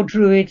 4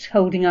 Druids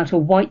holding out a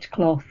white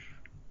cloth,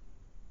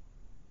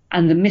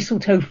 and the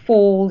mistletoe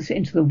falls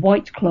into the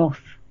white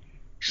cloth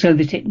so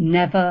that it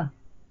never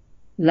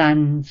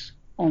lands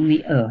on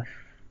the earth.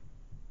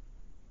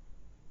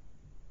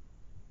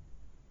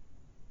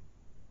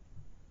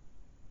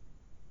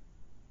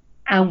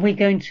 And we're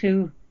going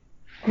to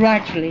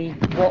gradually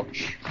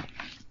watch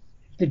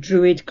the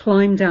Druid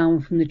climb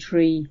down from the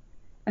tree.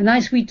 And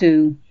as we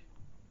do,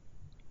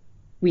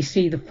 we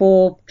see the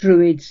 4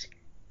 Druids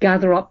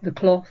gather up the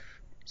cloth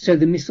so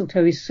the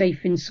mistletoe is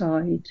safe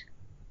inside.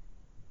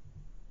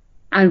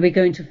 And we're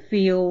going to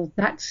feel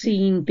that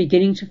scene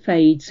beginning to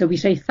fade. So we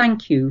say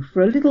thank you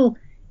for a little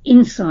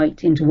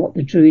insight into what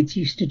the Druids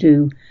used to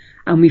do.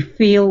 And we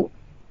feel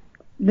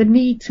the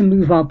need to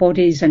move our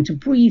bodies and to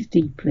breathe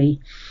deeply.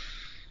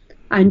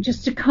 And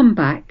just to come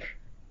back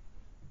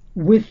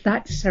with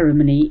that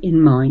ceremony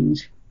in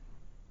mind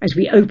as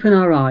we open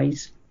our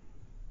eyes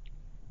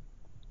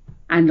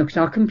and look at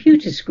our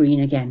computer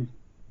screen again.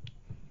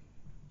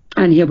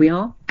 And here we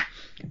are,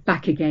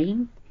 back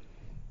again.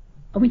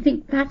 And we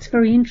think that's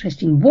very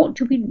interesting.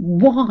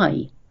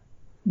 Why?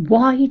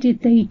 Why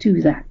did they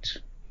do that?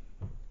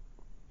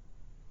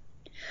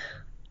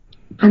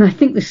 And I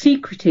think the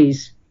secret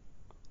is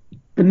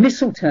the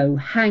mistletoe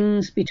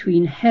hangs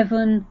between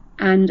heaven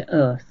and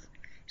earth.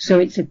 So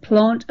it's a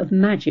plant of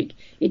magic.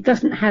 It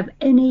doesn't have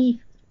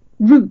any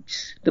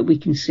roots that we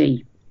can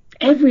see.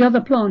 Every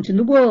other plant in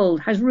the world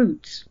has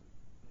roots.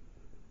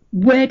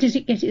 Where does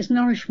it get its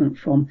nourishment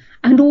from?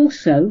 And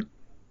also,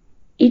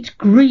 it's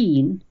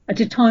green at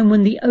a time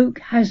when the oak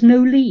has no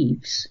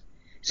leaves.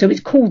 So it's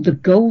called the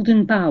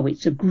golden bough.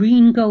 It's a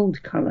green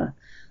gold colour.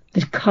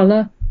 The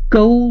colour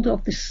gold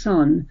of the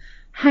sun,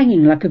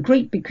 hanging like a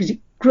great, because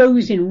it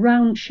grows in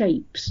round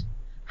shapes,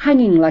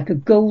 hanging like a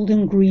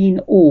golden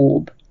green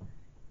orb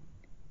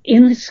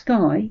in the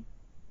sky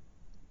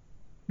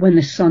when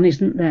the sun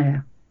isn't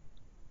there.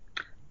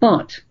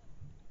 But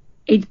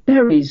its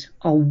berries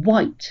are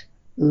white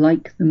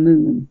like the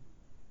moon.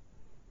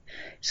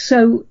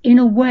 So in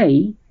a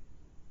way,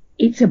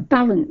 it's a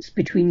balance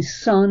between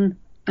sun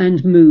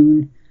and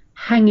moon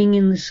hanging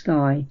in the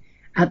sky.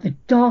 at the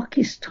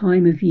darkest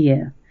time of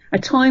year, a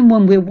time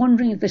when we're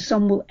wondering if the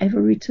sun will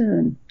ever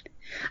return.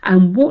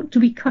 And what do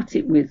we cut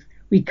it with?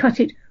 We cut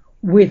it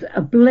with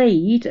a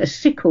blade, a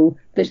sickle,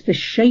 that's the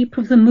shape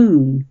of the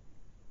moon,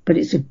 but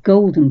it's a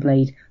golden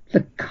blade,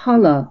 the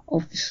colour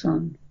of the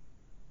sun.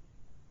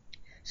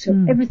 So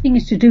everything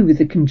is to do with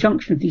the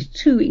conjunction of these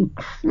two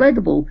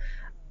incredible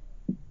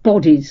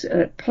bodies,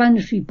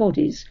 planetary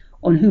bodies,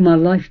 on whom our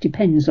life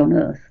depends on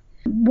Earth.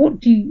 What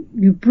do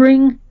you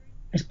bring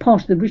as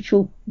part of the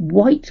ritual?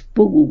 White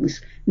bulls.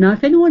 Now,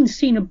 if anyone's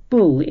seen a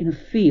bull in a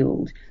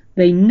field,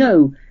 they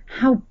know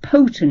how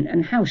potent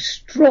and how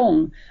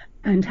strong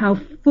and how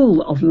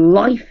full of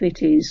life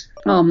it is.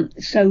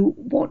 So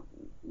what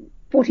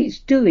it's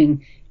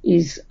doing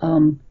is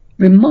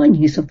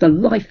reminding us of the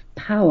life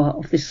power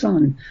of the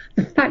sun.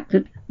 The fact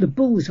that the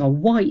bulls are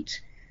white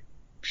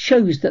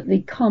shows that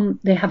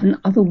they have an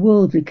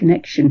otherworldly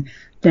connection.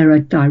 They're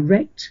in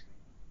direct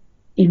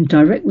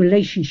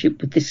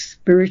relationship with the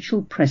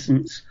spiritual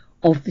presence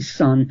of the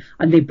sun,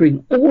 and they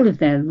bring all of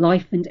their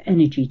life and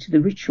energy to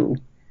the ritual.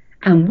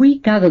 And we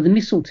gather the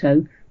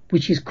mistletoe,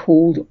 which is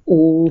called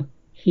All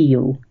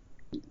Heal,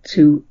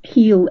 to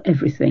heal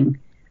everything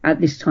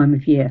at this time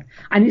of year.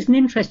 And it's an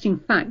interesting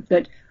fact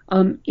that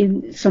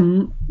in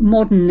some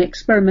modern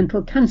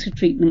experimental cancer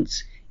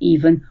treatments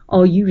even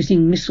are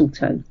using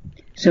mistletoe.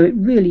 So it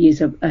really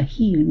is a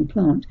healing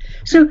plant.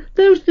 So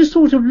those are the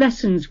sort of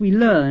lessons we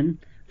learn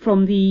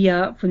from the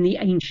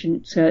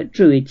ancient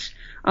Druids.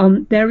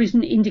 There is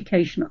an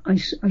indication.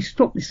 I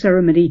stopped the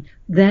ceremony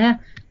there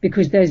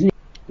because there's an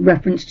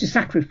reference to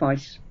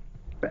sacrifice.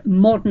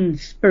 Modern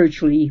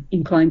spiritually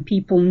inclined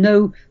people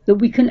know that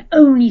we can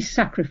only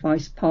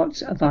sacrifice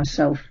parts of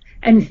ourselves.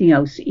 Anything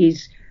else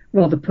is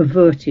rather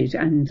perverted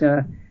and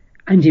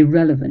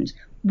irrelevant.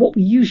 What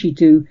we usually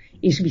do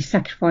is we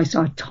sacrifice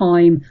our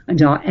time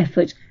and our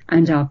effort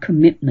and our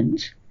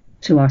commitment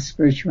to our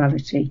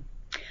spirituality.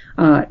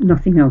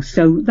 Nothing else.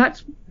 So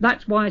that's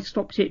why I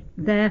stopped it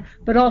there.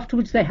 But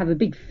afterwards they have a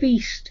big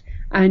feast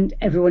and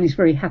everyone is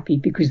very happy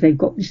because they've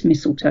got this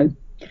mistletoe.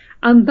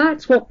 And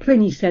that's what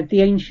Pliny said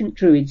the ancient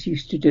Druids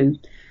used to do.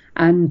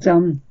 And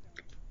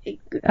it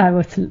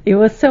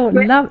was so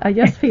lovely. I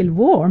just feel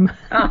warm.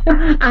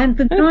 And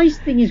the nice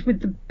thing is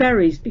with the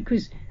berries,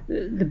 because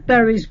the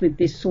berries with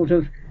this sort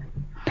of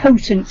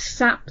potent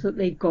sap that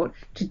they've got,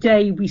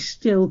 today we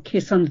still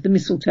kiss under the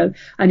mistletoe.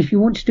 And if you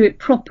want to do it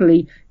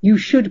properly, you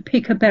should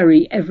pick a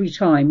berry every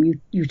time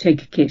you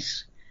take a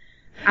kiss.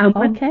 And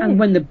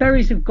when the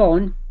berries have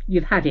gone,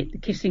 you've had it. The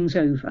kissing's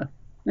over.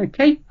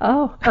 Okay?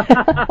 Oh,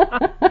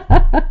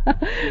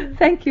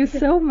 thank you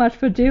so much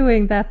for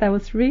doing that. That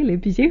was really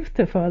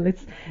beautiful.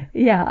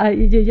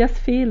 You just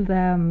feel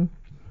the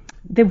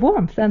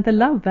warmth and the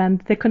love and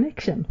the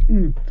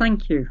connection.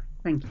 Thank you.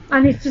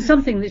 And it's just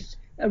something that's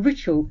a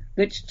ritual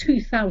that's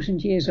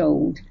 2,000 years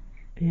old,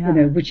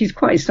 which is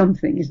quite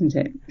something, isn't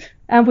it?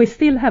 And we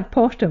still have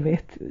part of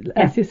it,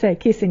 as you say,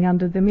 kissing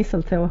under the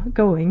mistletoe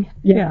going.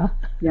 Yeah.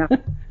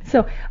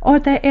 So are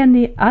there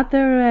any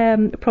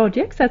other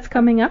projects that's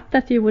coming up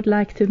that you would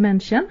like to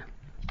mention?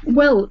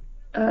 Well,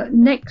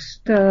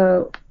 next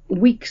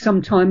week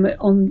sometime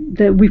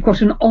we've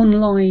got an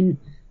online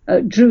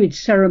Druid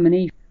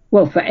ceremony.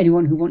 Well, for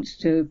anyone who wants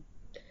to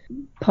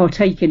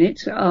partake in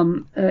it,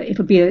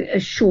 it'll be a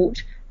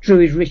short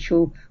Druid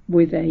ritual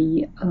with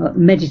a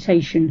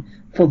meditation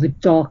for the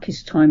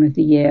darkest time of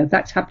the year.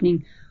 That's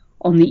happening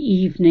on the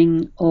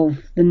evening of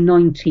the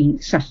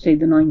 19th, Saturday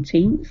the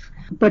 19th,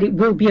 but it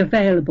will be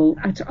available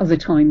at other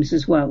times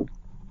as well.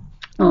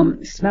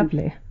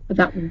 Lovely.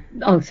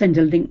 I'll send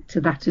a link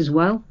to that as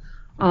well.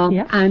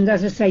 And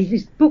as I say,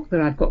 this book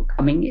that I've got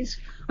coming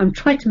I'm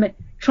trying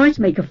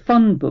to make a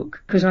fun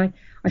book, because I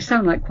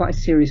sound like quite a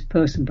serious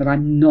person, but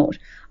I'm not.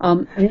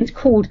 And it's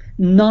called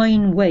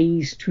 9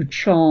 Ways to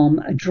Charm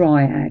a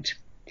Dryad.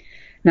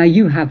 Now,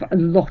 you have a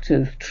lot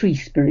of tree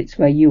spirits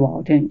where you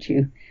are, don't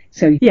you?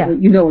 So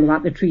you know all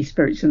about the tree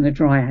spirits and the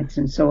dryads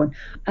and so on.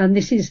 And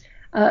this is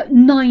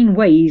 9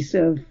 ways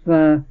of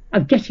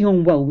getting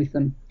on well with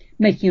them,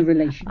 making a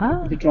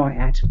relationship with a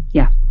dryad.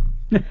 Yeah.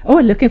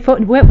 Looking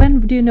forward.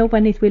 When do you know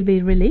when it will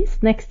be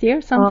released? Next year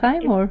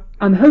sometime? Or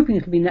I'm hoping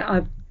it'll be.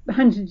 I've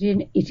handed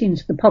it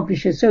into the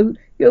publisher, so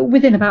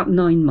within about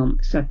 9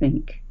 months, I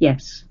think.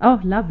 Yes. Oh,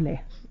 lovely.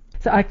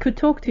 So I could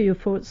talk to you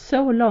for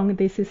so long.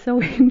 This is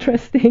so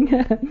interesting.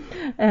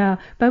 But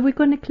we're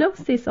going to close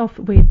this off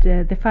with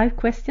the 5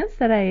 questions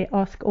that I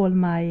ask all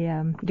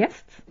my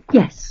guests.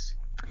 Yes.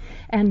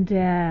 And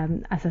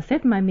as I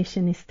said, my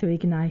mission is to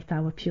ignite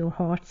our pure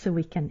heart so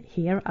we can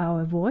hear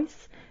our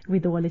voice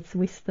with all its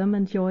wisdom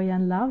and joy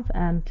and love.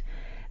 And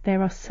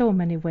there are so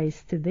many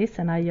ways to this,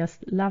 and I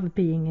just love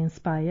being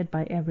inspired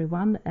by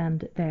everyone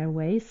and their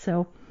ways.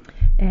 So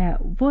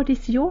what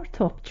is your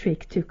top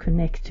trick to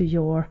connect to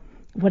your,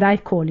 what I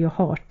call your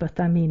heart, but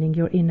I'm meaning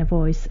your inner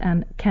voice?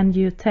 And can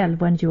you tell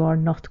when you are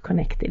not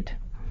connected?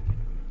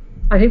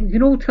 I think we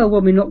can all tell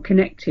when we're not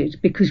connected,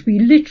 because we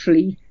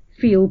literally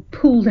feel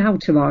pulled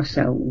out of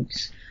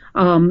ourselves.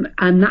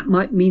 And that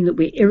might mean that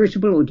we're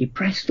irritable or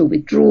depressed or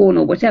withdrawn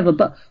or whatever,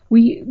 but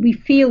we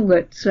feel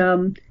that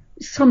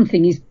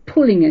something is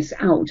pulling us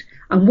out,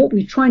 and what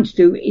we're trying to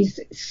do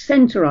is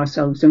center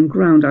ourselves and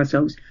ground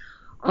ourselves.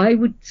 I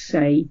would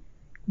say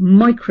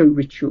micro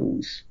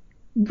rituals,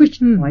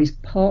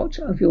 ritualize part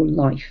of your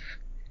life.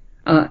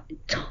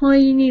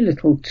 Tiny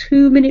little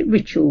 2-minute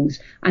rituals,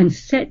 and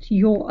set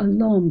your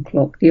alarm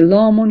clock, the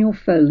alarm on your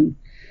phone.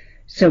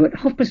 So at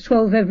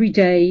 12:30 every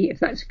day, if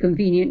that's a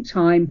convenient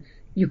time,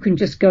 you can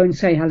just go and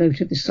say hello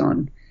to the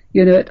sun.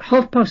 You know, at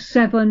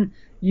 7:30,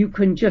 you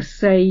can just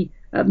say,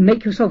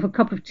 make yourself a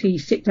cup of tea,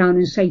 sit down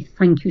and say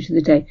thank you to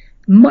the day.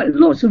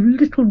 Lots of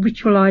little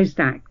ritualized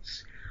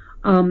acts.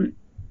 And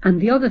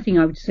the other thing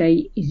I would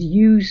say is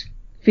use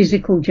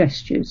physical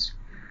gestures.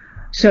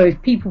 So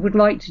if people would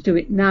like to do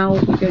it now,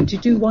 we're going to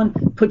do one.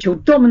 Put your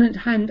dominant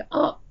hand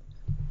up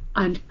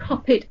and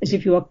cup it as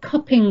if you are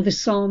cupping the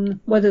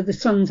sun, whether the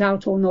sun's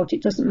out or not,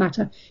 it doesn't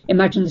matter.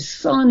 Imagine the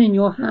sun in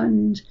your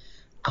hand.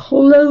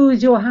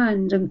 Close your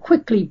hand and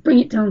quickly bring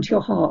it down to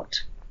your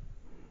heart.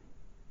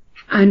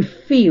 And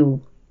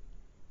feel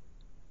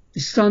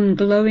the sun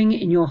glowing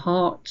in your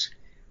heart,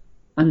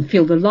 and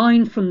feel the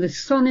line from the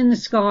sun in the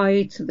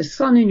sky to the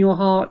sun in your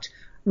heart,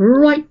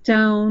 right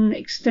down,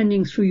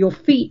 extending through your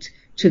feet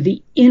to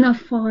the inner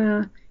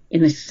fire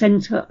in the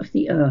center of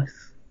the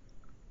earth.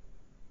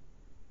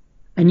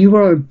 And you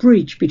are a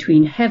bridge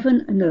between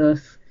heaven and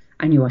earth,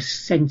 and you are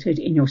centered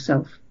in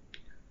yourself.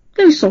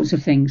 Those sorts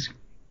of things.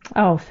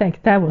 Oh,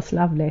 that was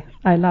lovely.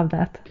 I love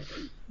that.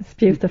 It's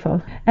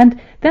beautiful.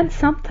 And then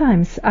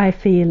sometimes I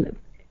feel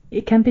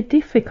it can be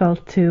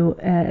difficult to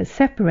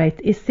separate.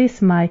 Is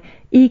this my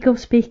ego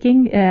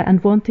speaking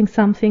and wanting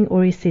something,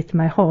 or is it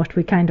my heart?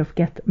 We kind of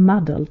get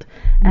muddled.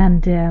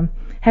 And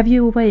have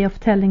you a way of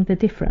telling the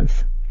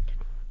difference?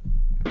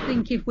 I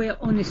think if we're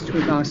honest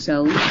with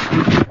ourselves,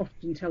 we can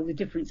often tell the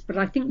difference. But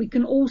I think we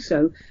can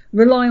also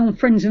rely on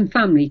friends and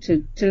family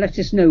to let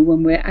us know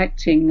when we're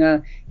acting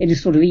in a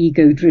sort of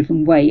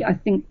ego-driven way. I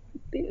think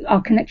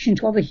our connection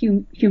to other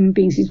human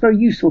beings is very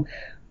useful.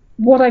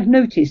 What I've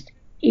noticed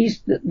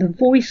is that the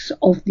voice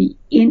of the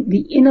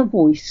inner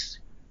voice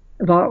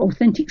of our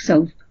authentic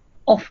self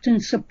often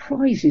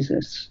surprises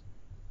us.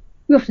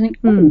 We often think,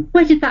 oh,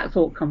 where did that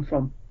thought come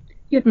from?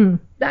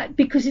 That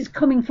because it's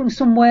coming from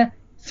somewhere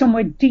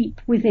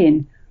deep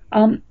within.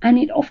 And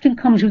it often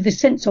comes with a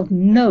sense of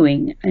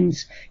knowing, and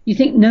you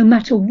think no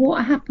matter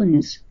what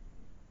happens,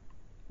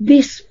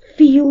 this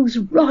feels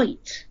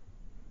right.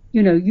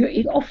 You know,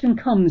 it often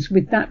comes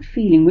with that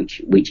feeling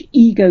which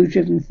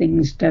ego-driven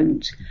things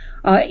don't.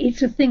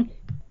 It's a thing.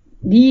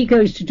 The ego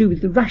is to do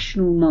with the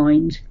rational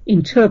mind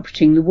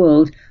interpreting the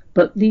world,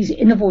 but these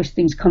inner voice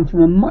things come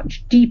from a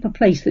much deeper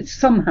place that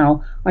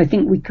somehow I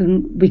think we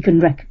can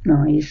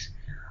recognise.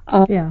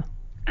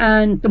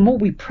 And the more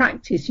we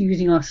practice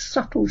using our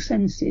subtle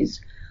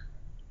senses,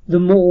 the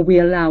more we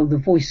allow the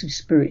voice of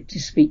spirit to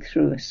speak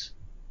through us.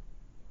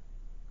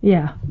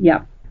 Yeah.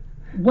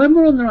 When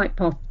we're on the right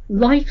path,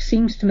 life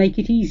seems to make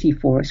it easy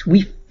for us.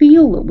 We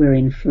feel that we're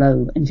in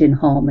flow and in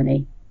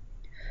harmony.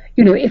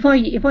 You know, if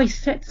I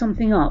set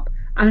something up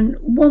and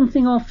one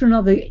thing after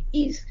another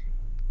is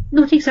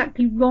not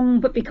exactly wrong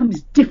but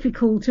becomes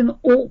difficult and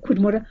awkward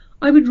and whatever,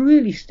 I would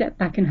really step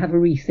back and have a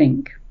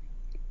rethink.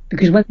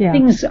 Because when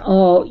things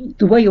are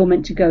the way you're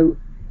meant to go,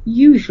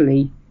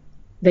 usually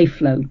they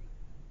flow.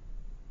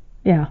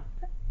 Yeah.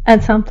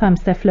 And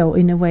sometimes they flow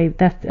in a way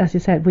that, as you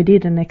said, we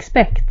didn't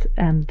expect,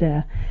 and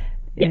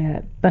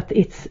but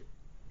it's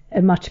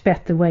a much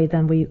better way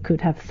than we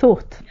could have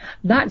thought.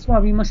 That's why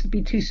we mustn't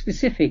be too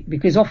specific,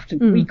 because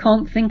often we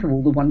can't think of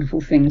all the wonderful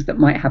things that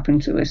might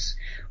happen to us.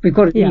 We've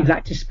got to leave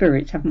that to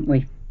spirit, haven't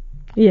we?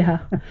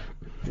 Yeah.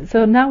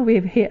 So now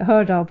we've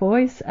heard our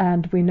voice,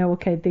 and we know,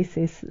 okay, this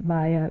is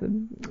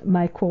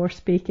my core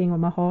speaking, or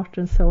my heart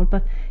and soul,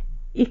 but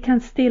it can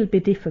still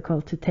be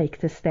difficult to take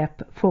the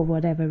step for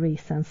whatever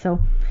reason. So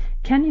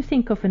can you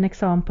think of an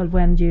example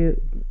when you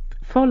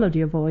followed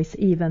your voice,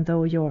 even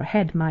though your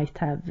head might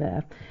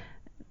have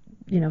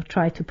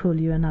tried to pull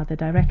you another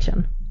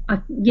direction?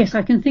 Yes,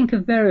 I can think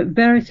of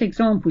various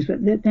examples, but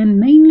they're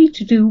mainly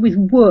to do with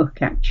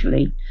work,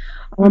 actually.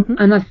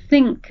 And I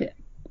think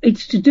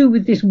it's to do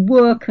with this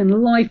work and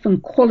life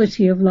and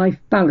quality of life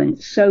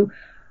balance. So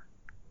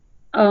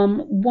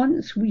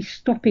once we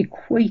stop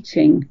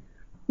equating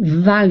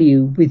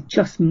value with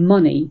just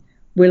money,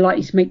 we're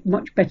likely to make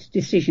much better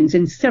decisions.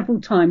 And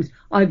several times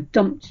I've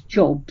dumped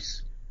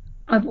jobs.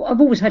 I've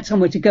always had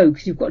somewhere to go,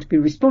 because you've got to be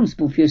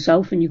responsible for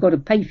yourself and you've got to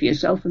pay for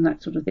yourself and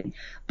that sort of thing.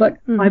 But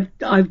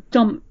I've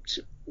dumped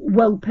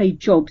well-paid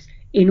jobs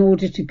in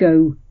order to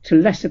go to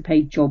lesser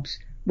paid jobs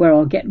where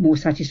I'll get more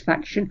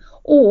satisfaction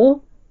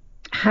or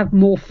have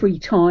more free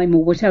time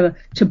or whatever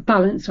to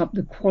balance up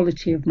the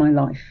quality of my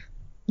life.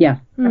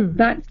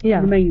 That's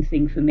the main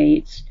thing for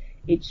me.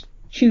 It's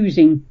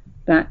choosing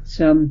that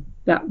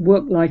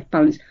work-life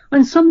balance.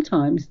 And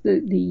sometimes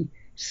the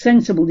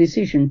sensible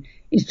decision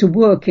is to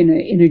work in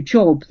a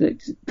job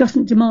that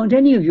doesn't demand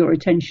any of your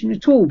attention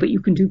at all, but you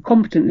can do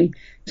competently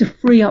to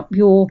free up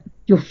your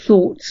your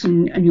thoughts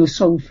and your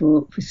soul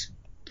for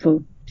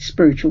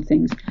spiritual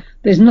things.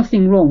 There's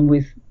nothing wrong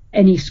with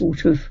any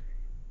sort of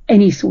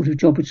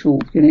job at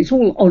all. It's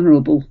all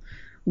honourable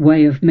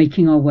way of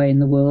making our way in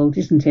the world,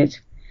 isn't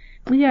it?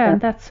 Yeah, and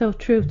that's so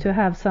true, to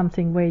have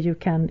something where you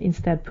can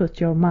instead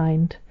put your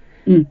mind,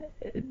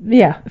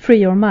 free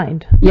your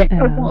mind. Yeah,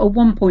 at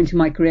one point in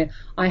my career,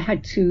 I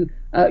had to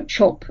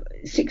chop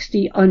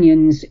 60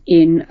 onions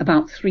in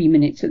about 3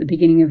 minutes at the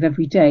beginning of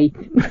every day.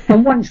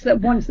 And once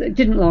that it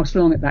didn't last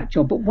long at that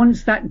job, but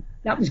once that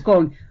was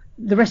gone,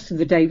 the rest of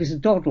the day was a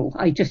doddle.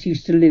 I just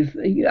used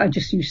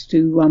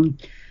to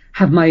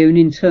have my own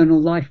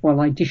internal life while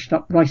I dished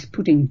up rice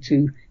pudding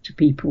to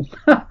people.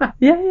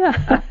 Yeah.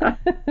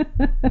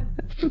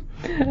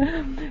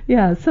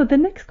 Yeah, so the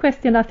next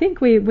question, I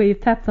think we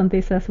tapped on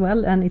this as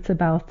well, and it's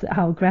about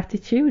how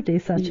gratitude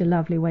is such a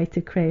lovely way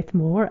to create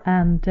more.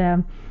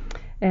 And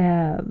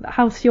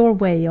how's your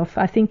way of,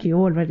 I think you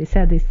already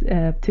said this,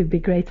 to be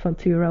grateful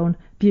to your own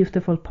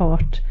beautiful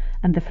part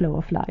and the flow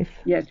of life?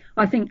 Yes,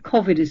 I think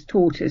COVID has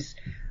taught us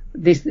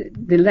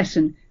the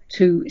lesson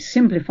to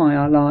simplify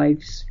our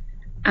lives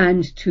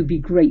and to be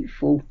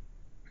grateful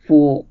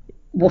for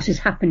what has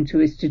happened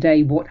to us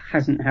today, what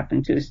hasn't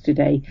happened to us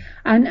today,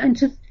 and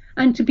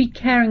to be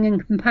caring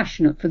and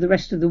compassionate for the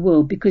rest of the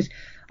world, because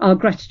our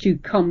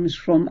gratitude comes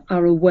from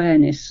our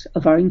awareness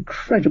of our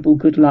incredible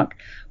good luck.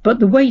 But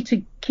the way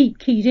to keep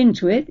keyed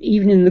into it,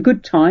 even in the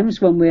good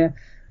times when we're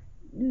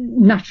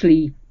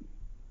naturally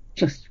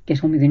just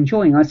get on with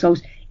enjoying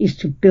ourselves, is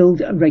to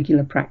build a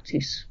regular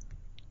practice.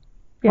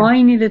 Yeah.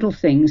 Tiny little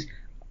things,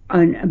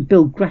 and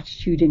build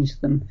gratitude into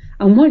them.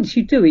 And once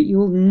you do it, you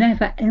will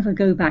never, ever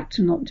go back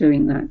to not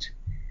doing that,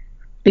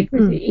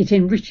 because it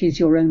enriches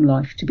your own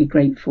life to be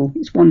grateful.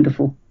 It's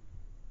wonderful.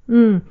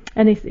 And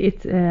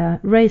it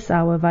raises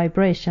our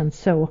vibrations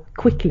so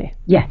quickly.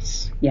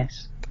 Yes.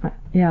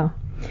 Yeah.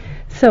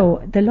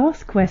 So the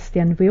last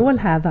question, we all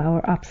have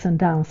our ups and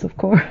downs, of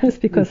course,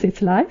 because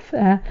it's life.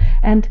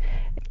 And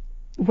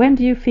when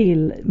do you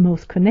feel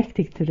most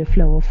connected to the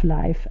flow of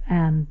life,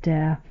 and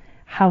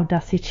how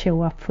does it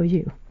show up for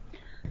you?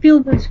 I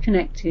feel most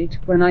connected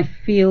when I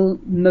feel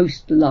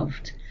most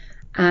loved.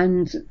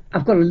 And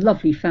I've got a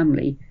lovely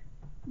family,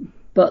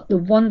 but the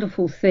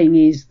wonderful thing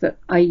is that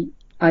I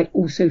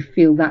also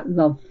feel that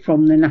love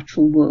from the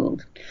natural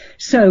world.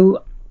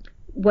 So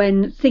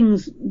when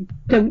things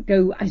don't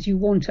go as you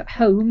want at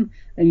home,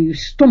 and you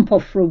stomp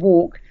off for a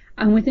walk,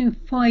 and within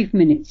 5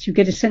 minutes you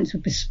get a sense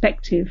of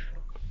perspective.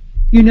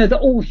 You know that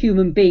all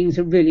human beings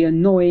are really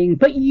annoying,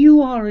 but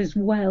you are as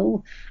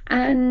well,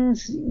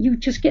 and you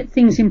just get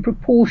things in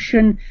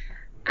proportion,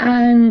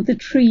 and the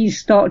trees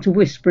start to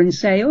whisper and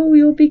say, oh,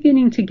 you're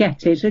beginning to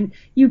get it, and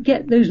you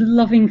get those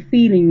loving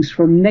feelings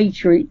from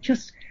nature.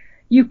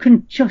 You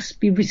can just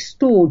be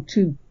restored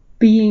to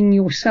being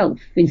yourself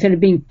instead of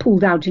being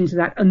pulled out into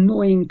that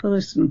annoying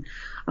person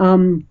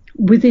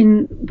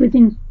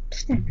within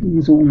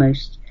seconds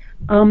almost.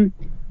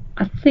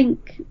 I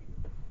think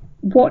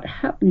what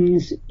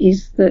happens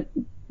is that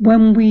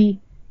when we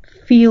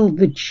feel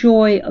the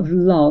joy of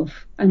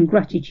love and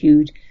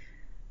gratitude,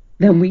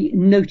 then we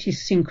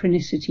notice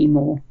synchronicity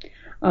more.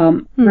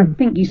 I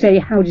think you say,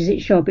 how does it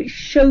show up? It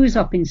shows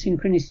up in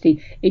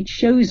synchronicity. It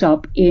shows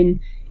up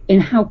in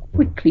how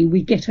quickly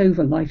we get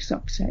over life's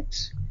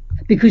upsets.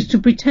 Because to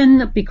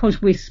pretend that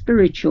because we're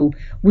spiritual,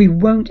 we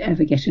won't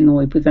ever get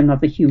annoyed with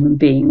another human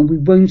being, and we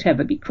won't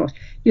ever be cross.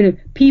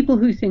 People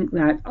who think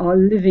that are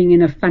living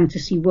in a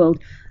fantasy world.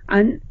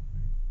 And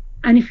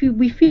if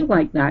we feel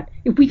like that,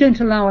 if we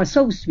don't allow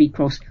ourselves to be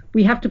cross,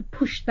 we have to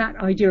push that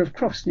idea of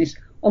crossness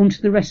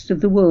onto the rest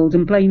of the world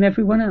and blame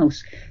everyone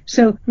else.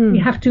 So we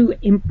have to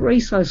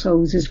embrace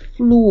ourselves as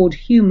flawed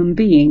human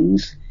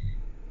beings,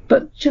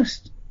 but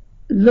just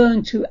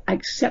learn to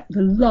accept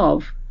the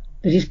love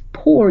that is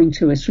pouring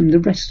to us from the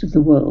rest of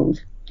the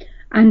world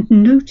and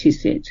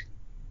notice it.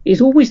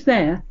 It's always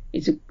there.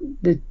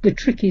 The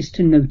trick is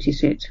to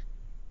notice it.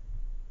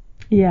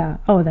 Yeah.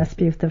 Oh, that's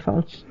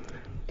beautiful.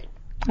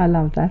 I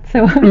love that.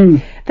 So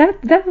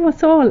that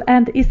was all.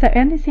 And is there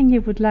anything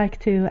you would like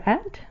to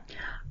add?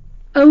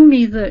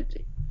 Only that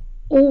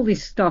all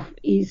this stuff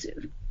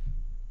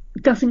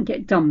doesn't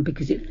get done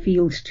because it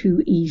feels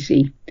too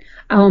easy.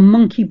 Our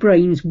monkey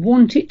brains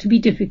want it to be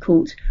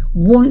difficult,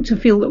 want to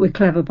feel that we're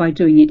clever by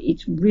doing it.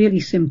 It's really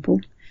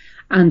simple.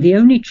 And the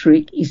only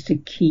trick is to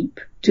keep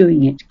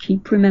doing it,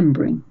 keep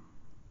remembering.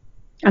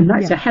 And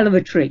that's a hell of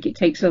a trick. It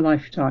takes a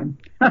lifetime.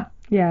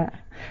 Yeah.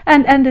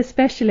 And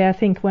especially I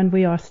think when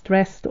we are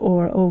stressed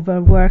or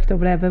overworked or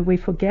whatever, we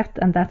forget,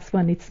 and that's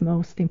when it's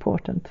most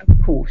important.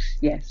 Of course,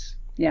 yes.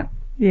 Yeah.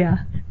 Yeah.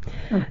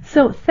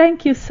 So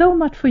thank you so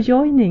much for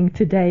joining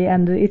today,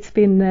 and it's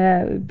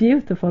been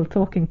beautiful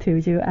talking to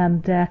you.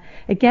 And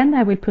again,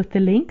 I will put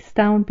the links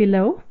down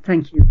below.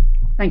 Thank you.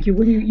 Thank you.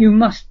 Well, you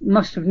must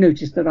have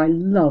noticed that I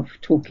love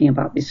talking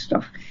about this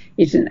stuff.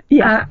 It's an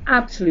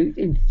absolute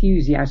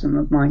enthusiasm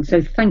of mine.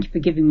 So thank you for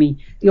giving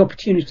me the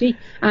opportunity,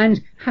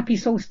 and happy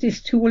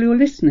solstice to all your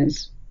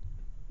listeners.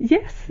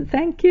 Yes,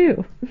 thank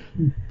you.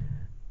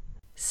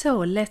 So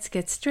let's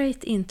get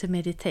straight into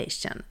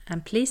meditation,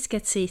 and please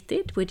get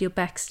seated with your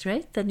back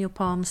straight and your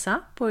palms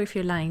up, or if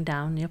you're lying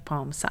down, your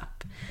palms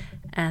up,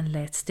 and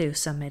let's do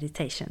some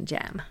meditation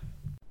jam.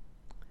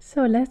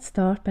 So let's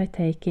start by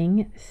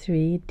taking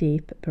 3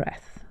 deep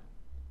breaths.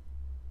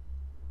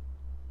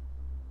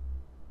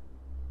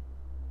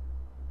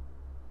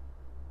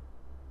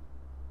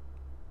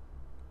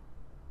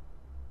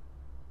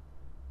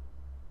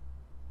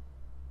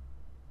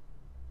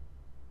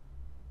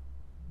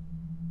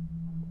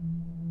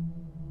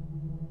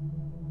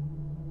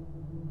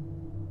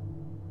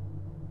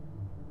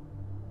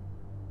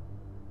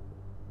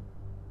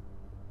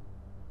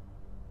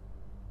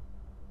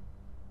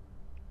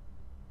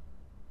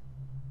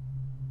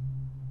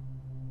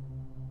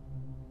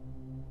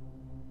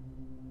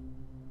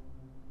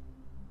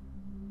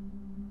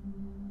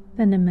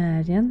 Then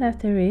imagine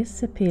that there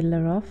is a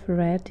pillar of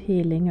red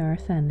healing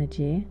earth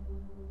energy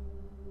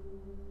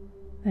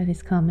that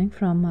is coming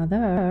from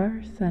Mother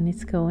Earth, and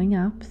it's going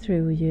up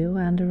through you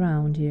and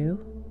around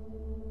you,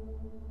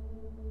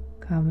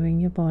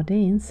 covering your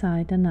body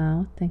inside and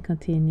out and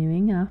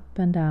continuing up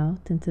and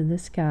out into the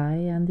sky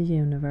and the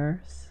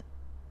universe.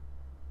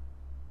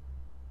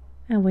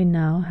 And we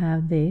now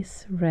have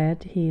this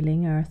red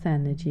healing earth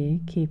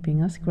energy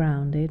keeping us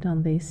grounded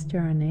on this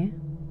journey.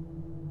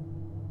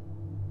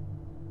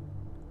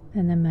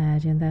 Then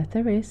imagine that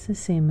there is a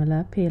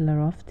similar pillar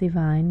of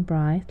divine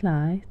bright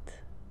light,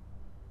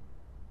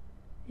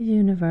 a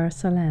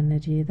universal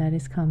energy that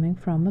is coming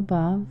from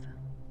above,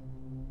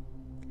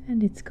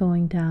 and it's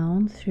going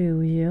down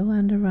through you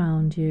and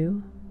around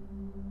you,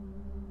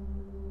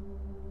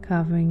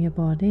 covering your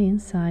body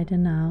inside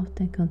and out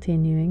and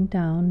continuing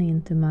down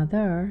into Mother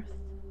Earth.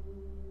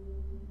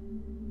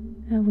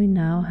 And we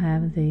now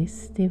have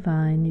this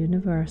divine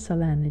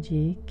universal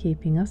energy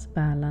keeping us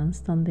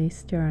balanced on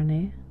this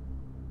journey.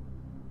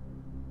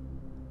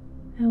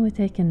 And we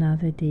take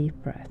another deep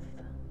breath.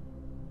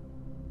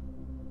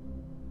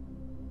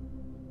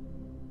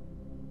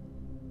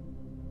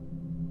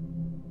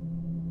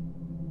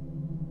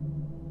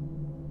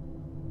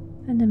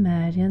 And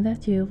imagine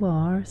that you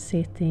are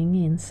sitting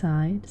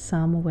inside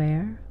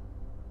somewhere.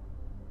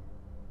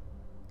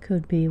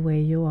 Could be where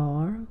you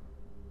are.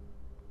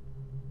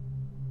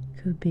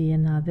 Could be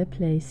another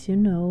place you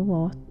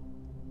know,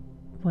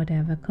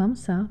 whatever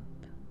comes up.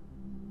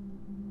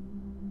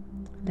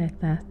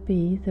 Let that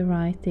be the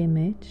right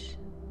image.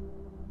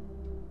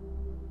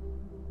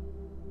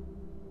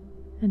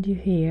 And you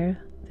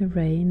hear the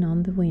rain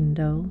on the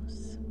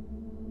windows,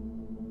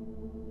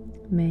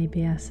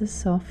 maybe as a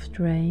soft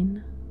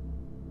rain,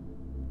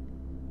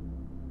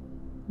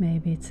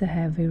 maybe it's a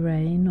heavy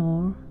rain,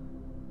 or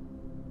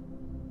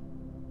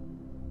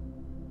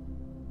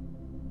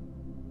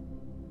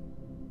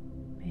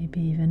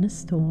maybe even a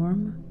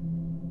storm.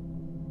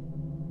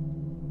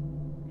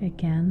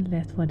 Again,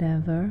 let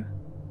whatever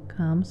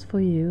comes for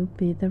you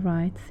be the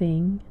right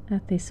thing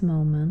at this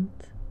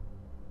moment.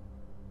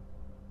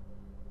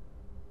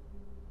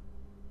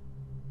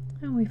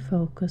 And we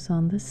focus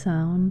on the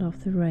sound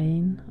of the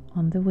rain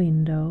on the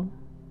window.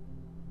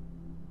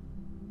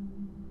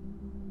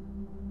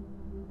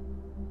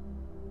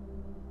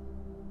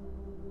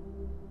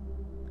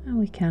 And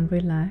we can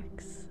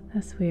relax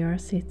as we are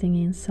sitting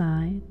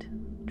inside,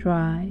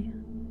 dry,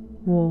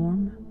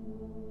 warm.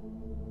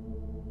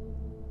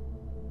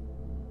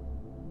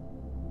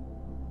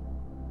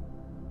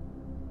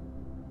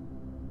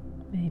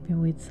 Maybe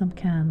with some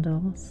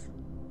candles.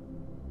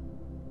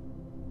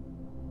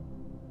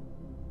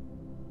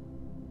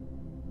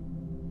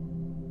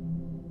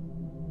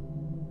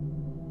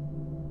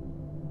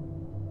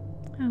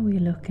 And we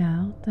look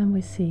out and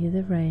we see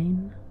the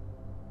rain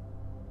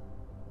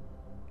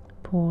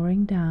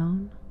pouring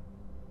down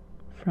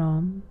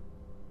from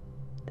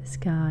the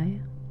sky.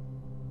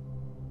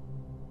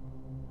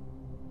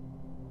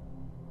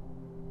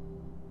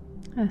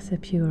 As a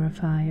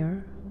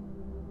purifier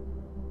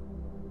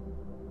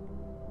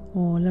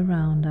all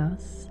around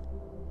us.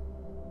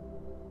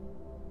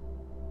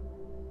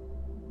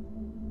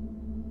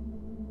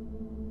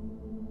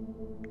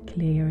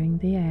 Clearing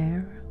the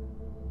air,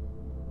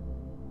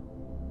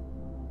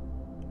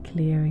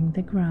 clearing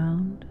the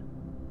ground,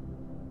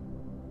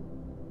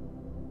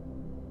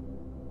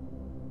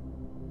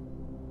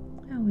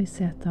 and we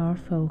set our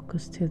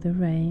focus to the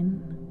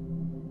rain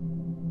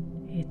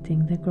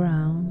hitting the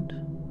ground,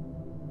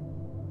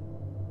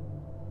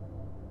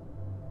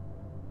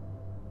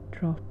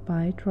 drop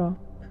by drop,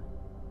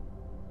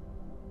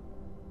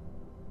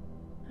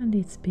 and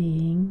it's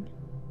being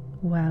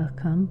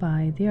welcomed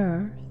by the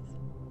earth.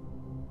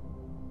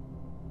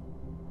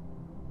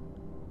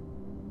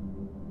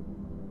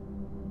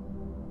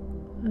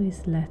 Who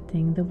is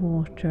letting the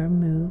water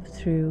move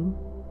through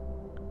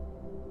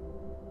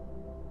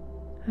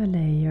her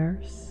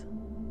layers,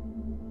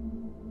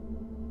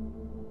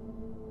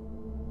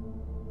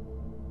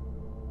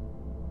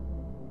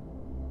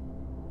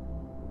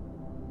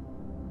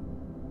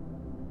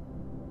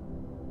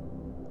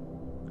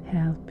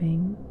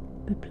 helping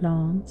the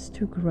plants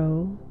to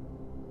grow,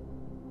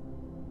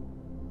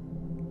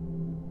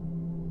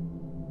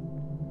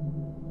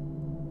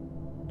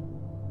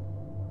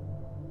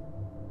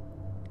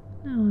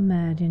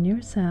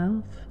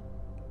 yourself,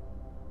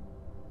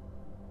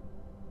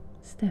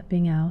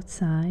 stepping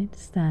outside,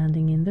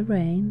 standing in the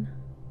rain,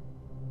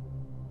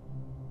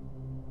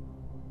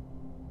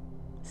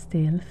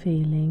 still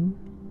feeling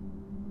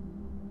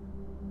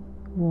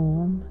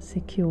warm,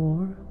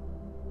 secure,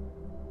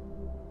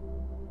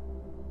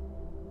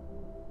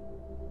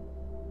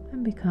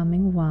 and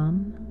becoming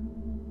one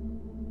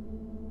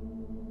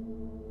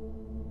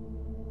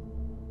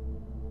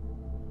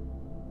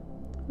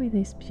with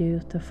this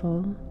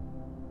beautiful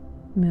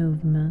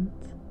movement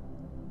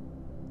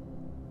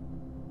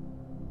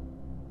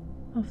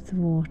of the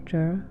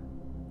water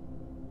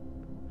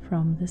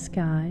from the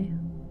sky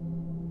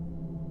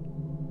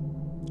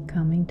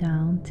coming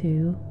down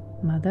to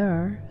Mother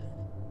Earth.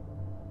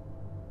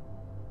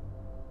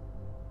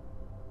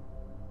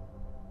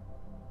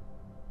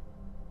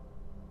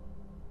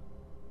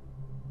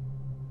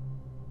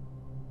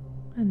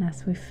 And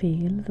as we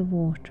feel the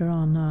water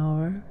on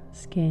our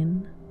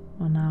skin,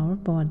 on our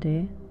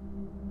body,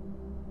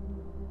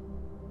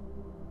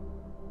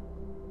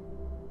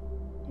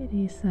 it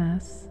is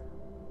as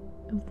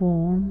a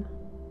warm,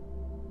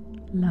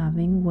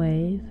 loving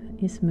wave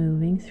is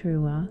moving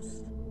through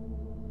us,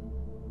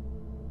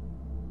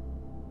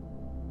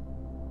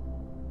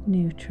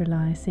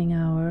 neutralizing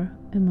our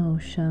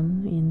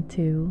emotion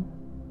into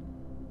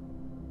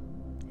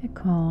a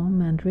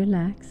calm and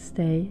relaxed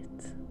state.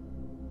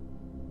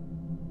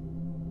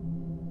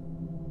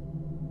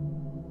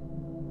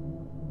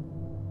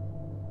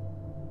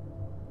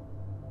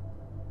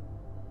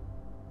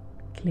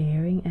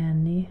 Clearing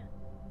any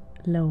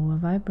lower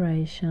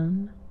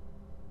vibration,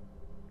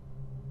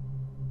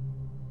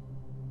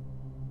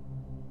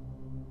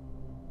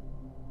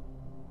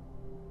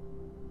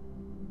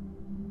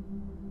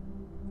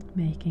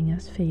 making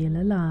us feel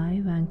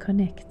alive and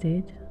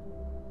connected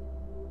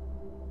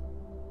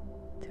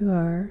to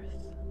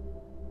Earth,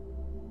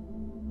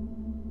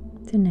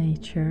 to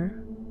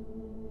nature,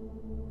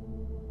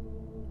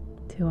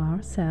 to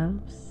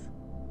ourselves.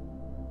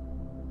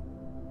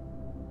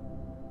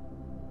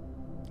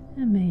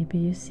 And maybe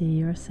you see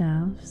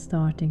yourself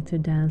starting to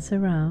dance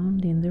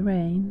around in the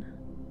rain.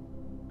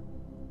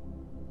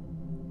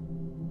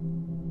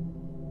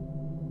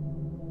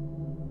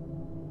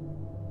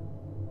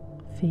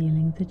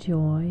 Feeling the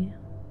joy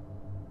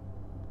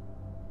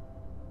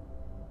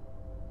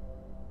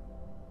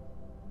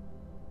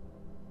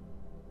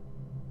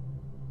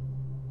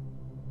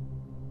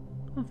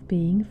of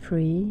being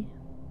free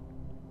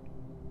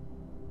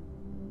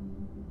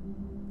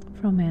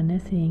from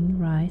anything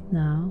right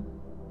now.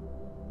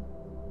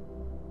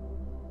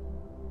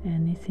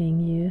 Anything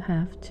you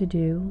have to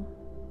do,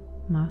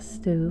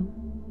 must do,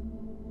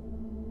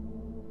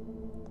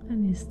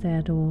 and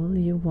instead all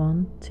you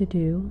want to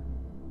do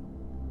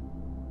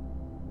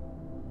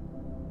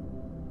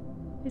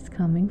is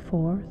coming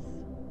forth.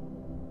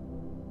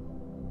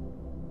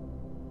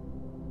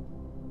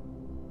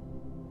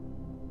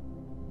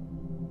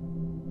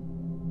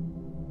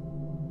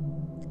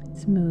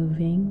 It's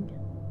moving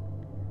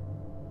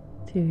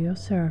to your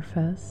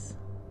surface.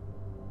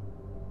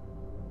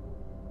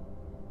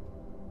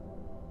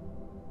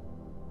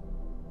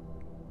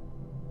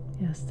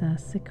 Just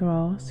as the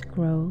grass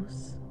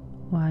grows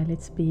while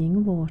it's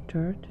being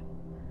watered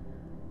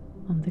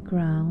on the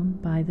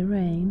ground by the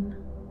rain.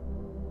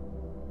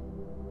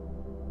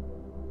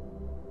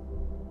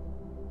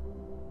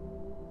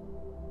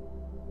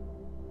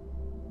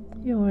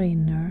 Your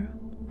inner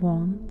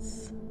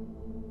wants,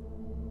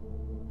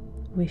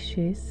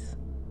 wishes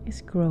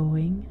is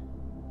growing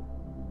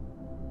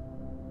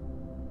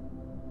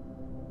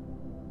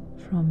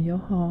from your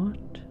heart,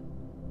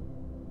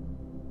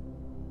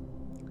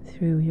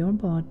 through your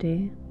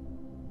body,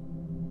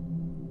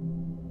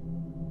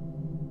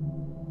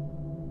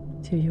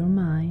 to your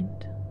mind,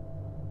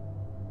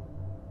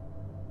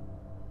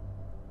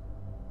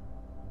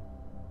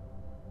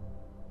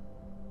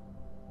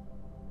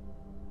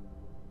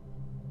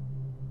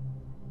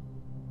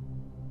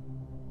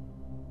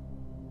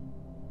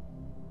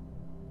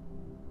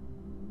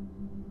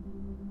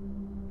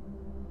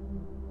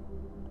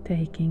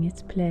 taking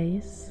its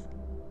place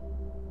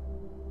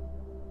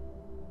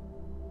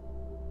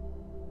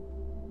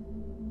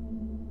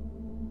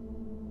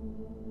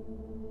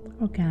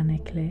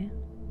organically,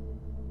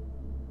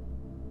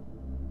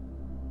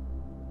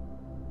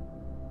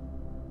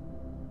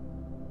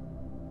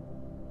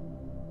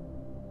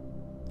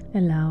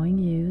 allowing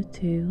you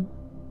to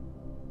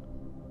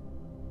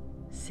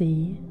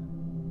see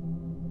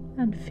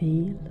and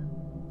feel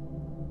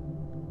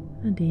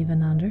and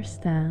even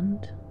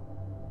understand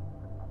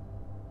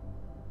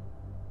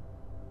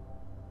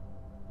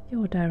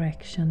your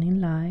direction in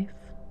life.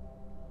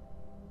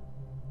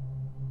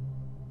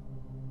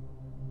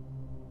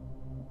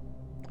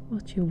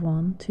 What you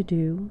want to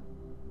do,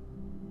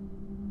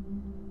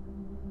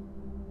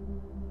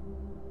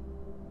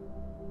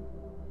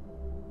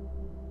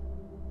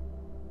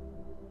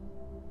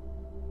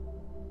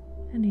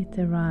 and it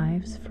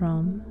arrives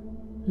from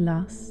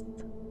lust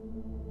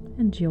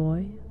and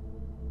joy,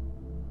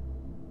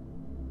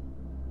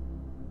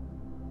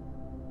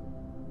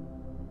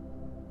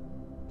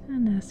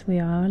 as we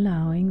are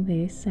allowing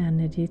this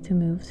energy to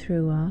move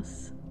through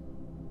us,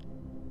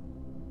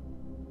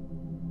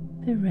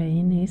 the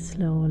rain is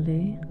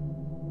slowly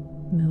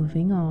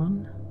moving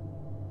on.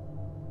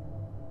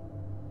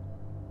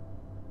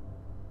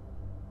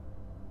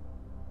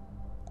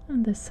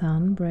 And the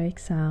sun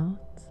breaks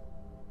out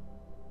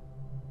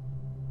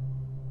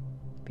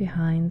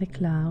behind the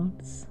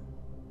clouds,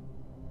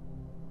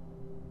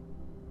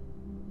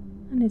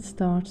 and it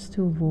starts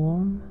to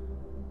warm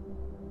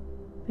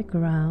the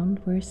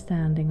ground we're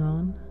standing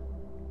on.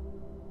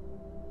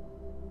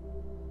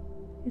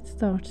 It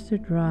starts to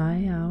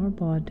dry our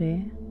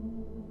body,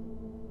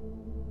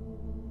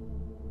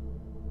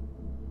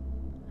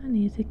 and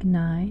it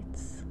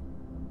ignites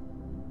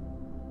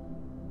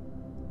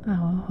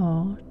our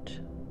heart,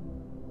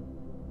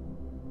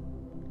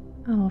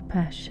 our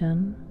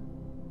passion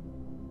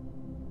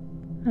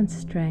and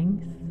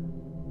strength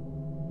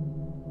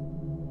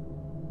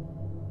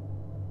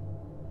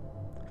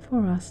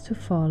for us to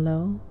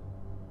follow,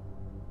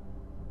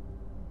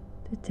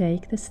 to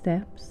take the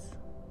steps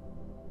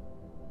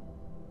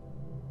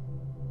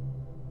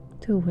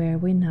to where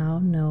we now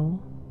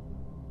know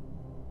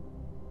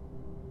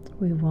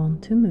we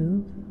want to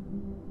move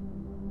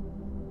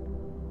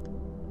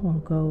or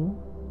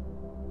go.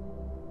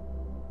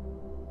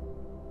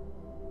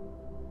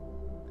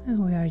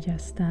 And we are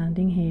just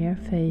standing here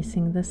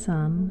facing the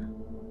sun,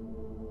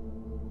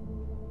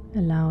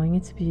 allowing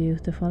its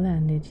beautiful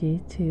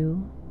energy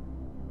to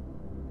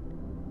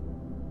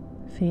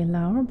fill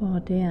our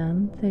body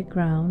and the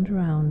ground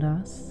around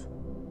us.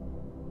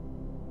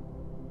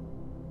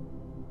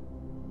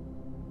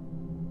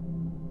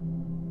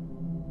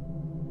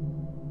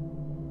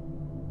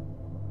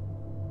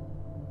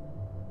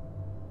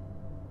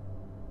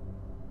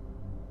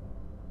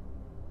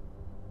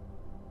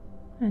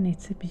 And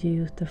it's a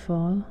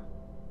beautiful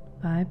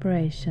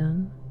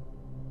vibration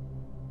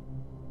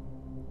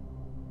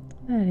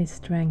that is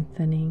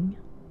strengthening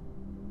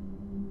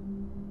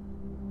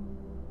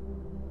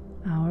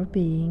our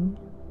being,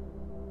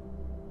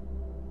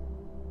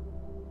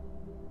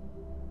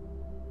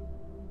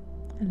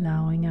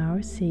 allowing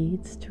our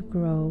seeds to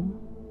grow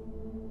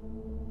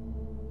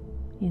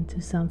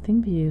into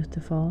something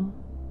beautiful,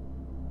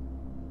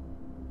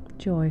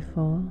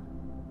 joyful,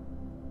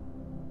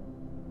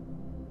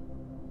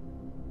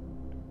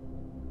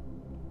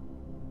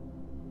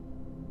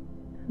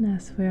 and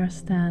as we are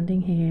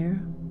standing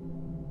here,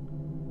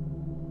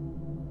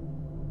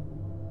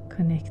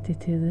 connected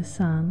to the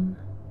sun,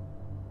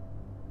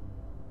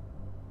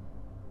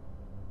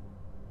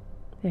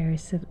 there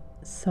is a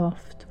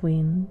soft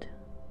wind.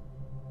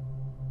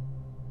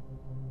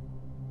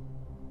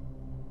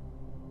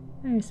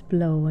 There is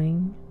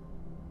blowing,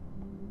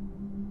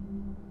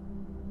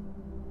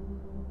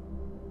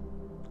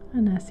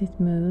 and as it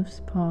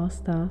moves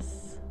past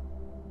us,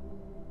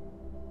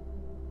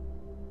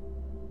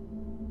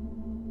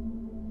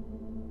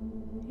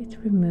 it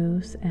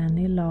removes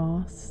any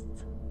last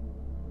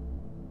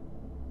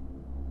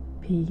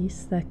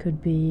piece that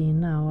could be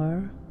in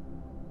our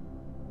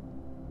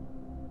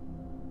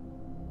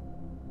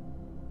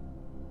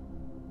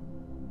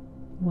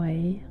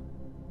way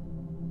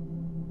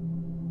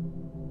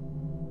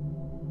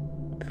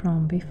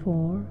from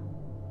before.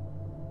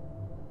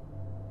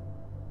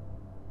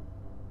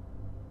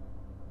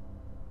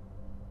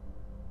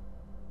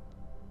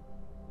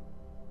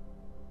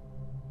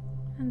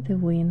 And the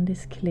wind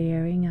is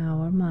clearing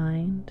our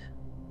mind,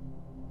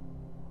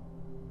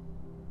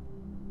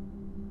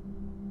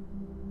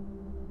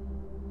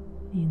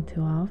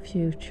 into our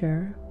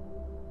future,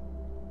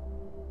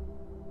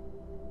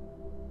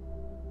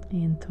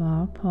 into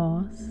our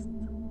past,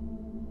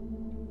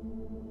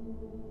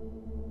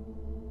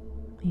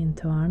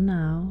 into our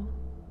now,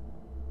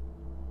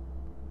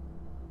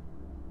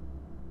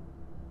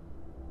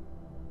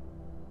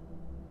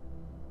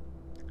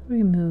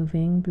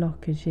 removing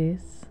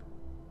blockages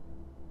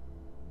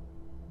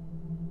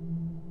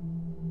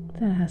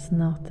that has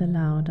not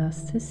allowed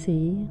us to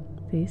see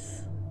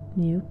this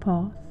new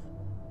path.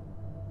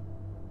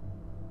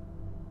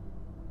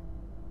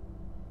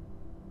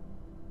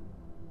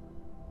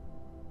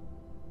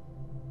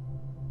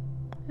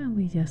 And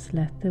we just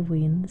let the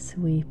wind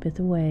sweep it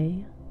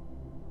away,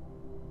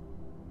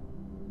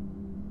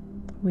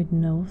 with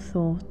no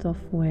thought of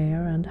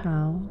where and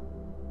how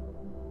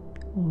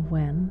or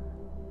when,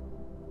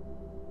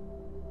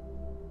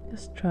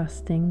 just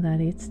trusting that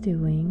it's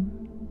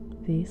doing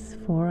this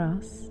for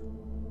us,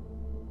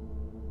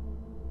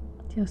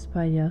 just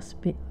by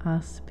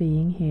us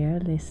being here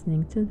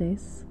listening to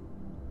this.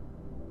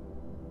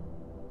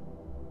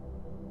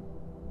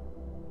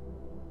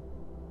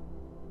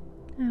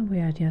 And we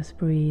are just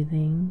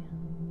breathing,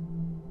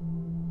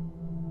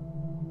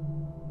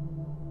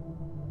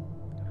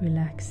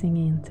 relaxing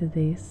into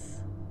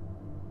this.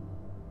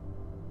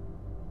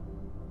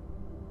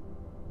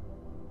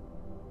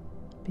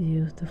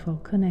 Beautiful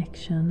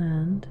connection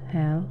and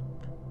help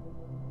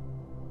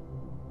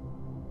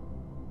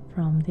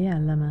from the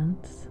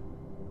elements.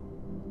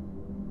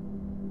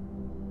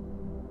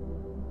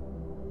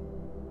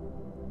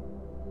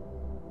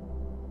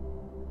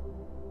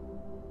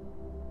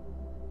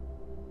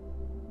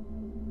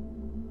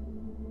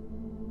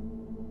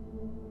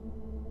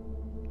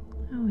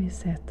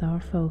 set our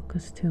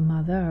focus to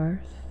Mother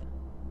Earth.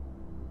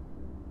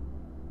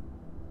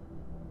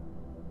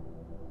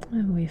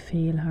 And we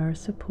feel her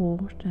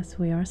support as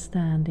we are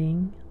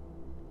standing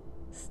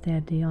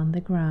steady on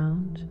the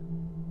ground.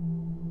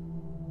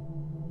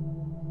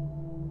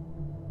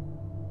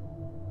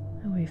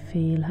 And we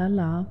feel her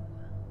love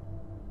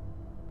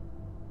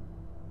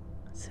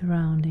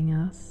surrounding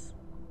us,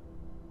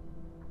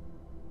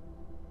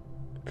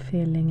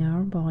 filling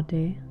our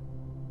body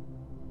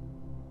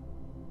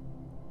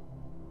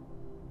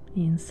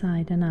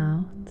inside and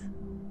out.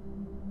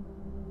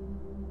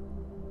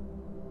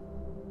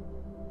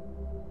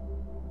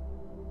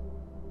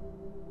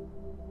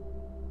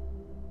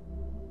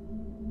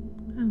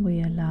 And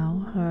we allow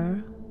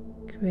her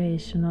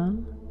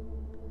creational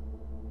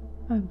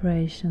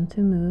vibration to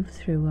move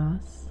through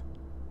us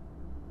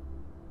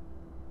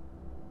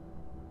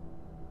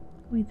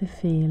with a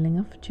feeling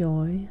of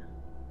joy.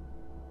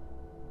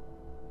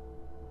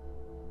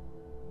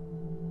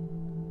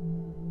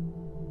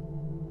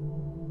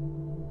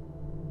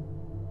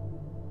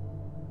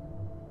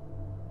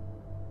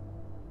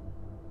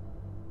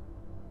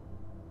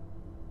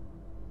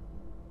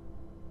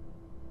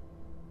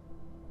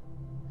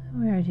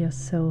 We are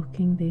just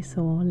soaking this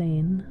all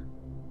in,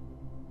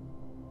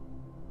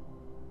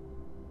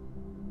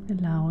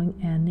 allowing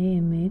any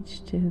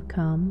image to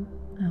come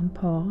and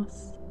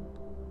pass.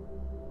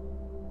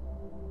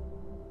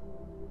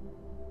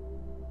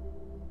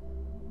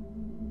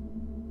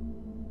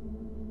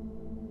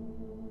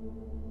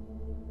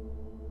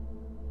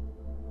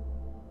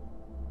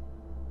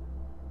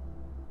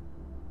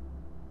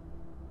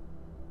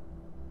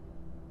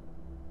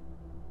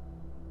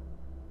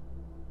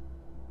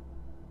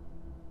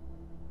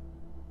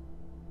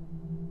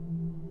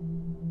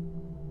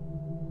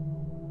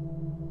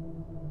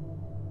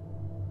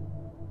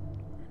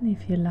 And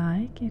if you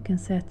like, you can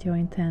set your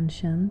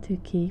intention to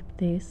keep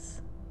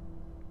this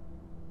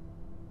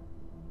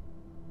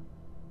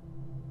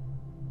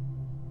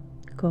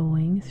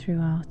going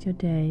throughout your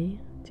day,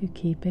 to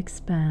keep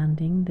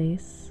expanding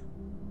this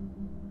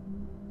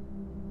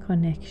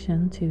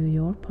connection to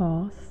your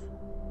path,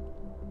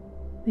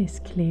 this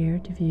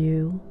cleared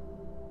view,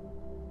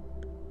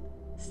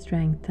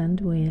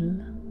 strengthened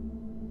will,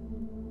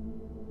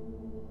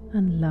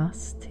 and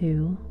lust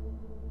to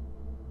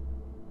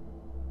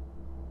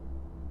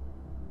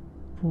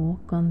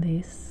walk on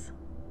this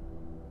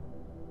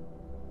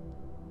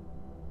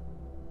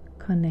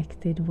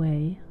connected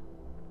way.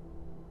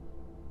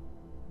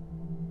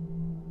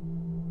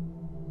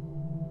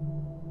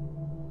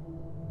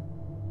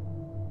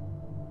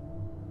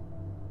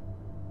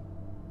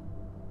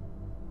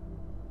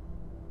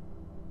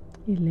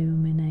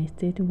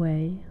 Illuminated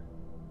way.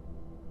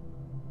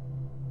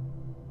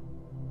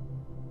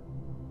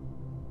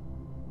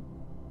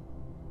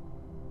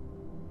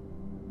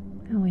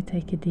 And we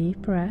take a deep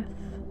breath.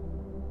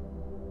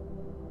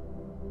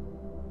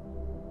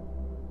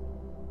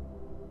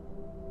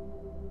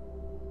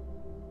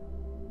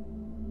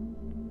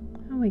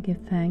 And we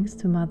give thanks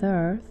to Mother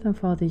Earth and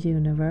Father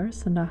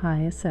Universe and our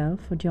higher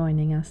self for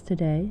joining us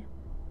today.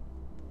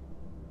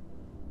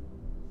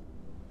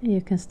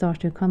 You can start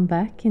to come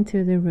back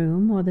into the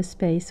room or the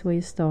space where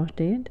you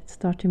started.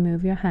 Start to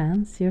move your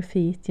hands, your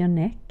feet, your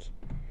neck.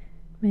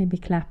 Maybe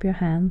clap your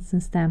hands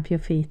and stamp your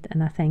feet,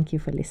 and I thank you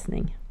for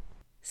listening.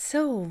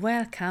 So,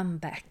 welcome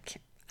back.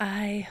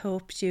 I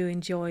hope you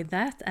enjoyed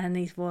that, and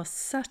it was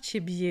such a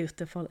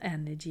beautiful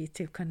energy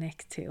to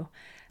connect to.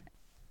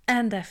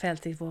 And I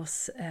felt it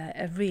was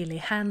a really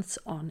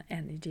hands-on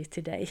energy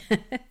today,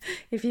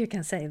 if you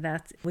can say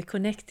that. We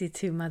connected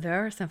to Mother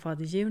Earth and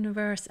Father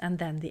Universe, and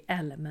then the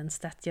elements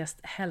that just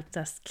helped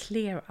us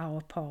clear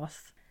our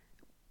path,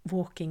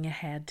 walking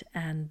ahead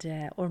and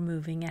or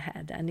moving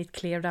ahead. And it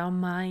cleared our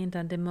mind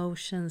and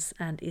emotions,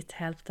 and it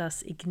helped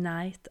us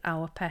ignite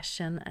our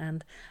passion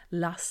and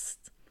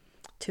lust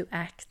to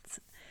act,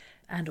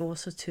 and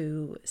also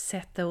to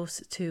set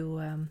those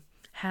to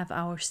have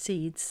our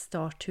seeds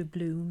start to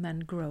bloom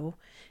and grow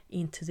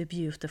into the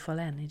beautiful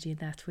energy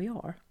that we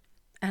are.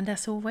 And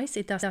as always,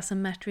 it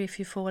doesn't matter if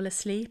you fall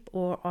asleep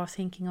or are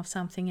thinking of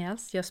something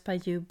else. Just by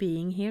you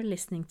being here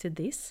listening to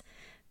this,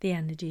 the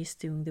energy is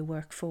doing the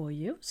work for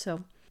you.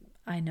 So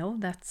I know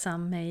that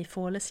some may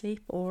fall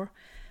asleep or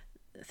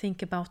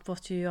think about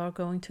what you are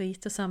going to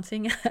eat or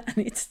something, and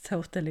it's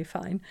totally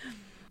fine.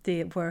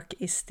 The work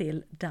is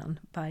still done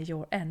by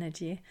your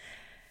energy.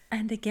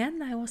 And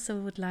again, I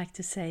also would like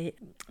to say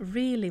a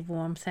really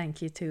warm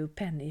thank you to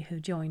Penny, who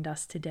joined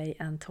us today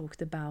and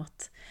talked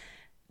about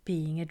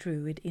being a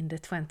druid in the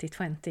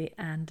 2020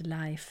 and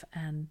life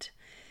and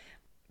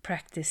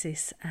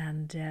practices.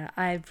 And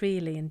I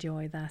really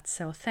enjoy that.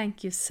 So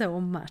thank you so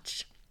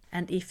much.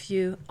 And if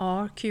you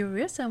are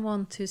curious and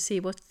want to see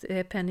what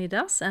Penny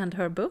does and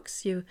her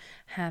books, you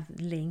have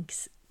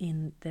links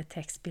in the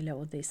text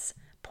below this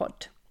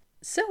pod.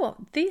 So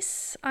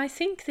I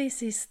think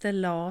this is the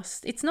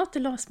last, it's not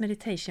the last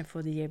meditation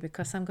for the year,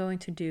 because I'm going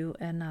to do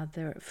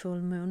another full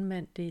moon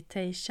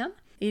meditation.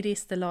 It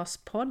is the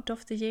last pod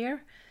of the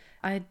year,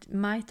 I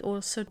might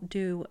also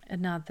do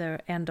another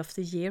end of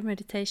the year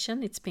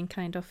meditation. It's been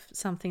kind of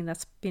something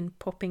that's been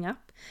popping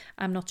up.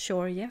 I'm not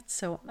sure yet,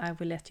 so I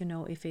will let you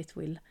know if it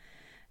will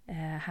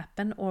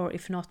happen, or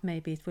if not,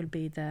 maybe it will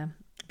be the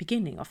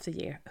beginning of the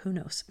year. Who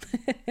knows?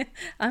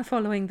 I'm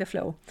following the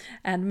flow,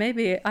 and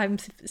maybe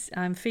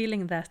I'm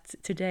feeling that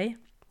today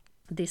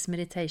this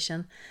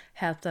meditation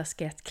helped us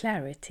get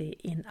clarity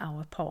in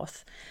our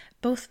path,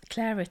 both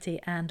clarity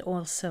and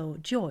also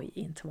joy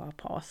into our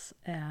path,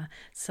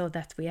 so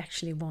that we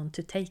actually want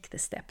to take the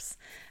steps.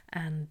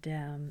 And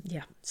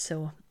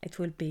so it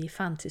will be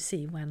fun to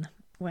see when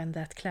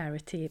that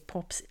clarity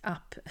pops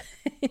up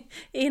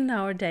in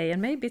our day,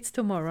 and maybe it's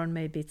tomorrow, and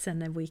maybe it's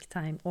in a week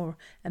time or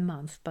a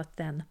month, but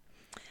then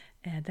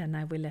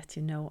I will let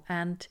you know.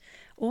 And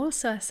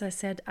also, as I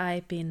said,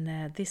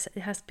 this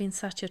has been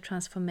such a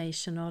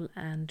transformational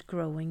and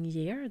growing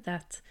year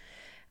that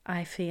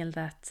I feel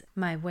that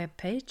my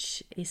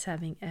webpage is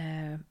having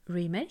a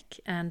remake,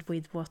 and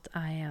with what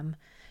I am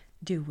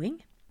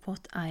doing,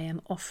 what I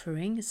am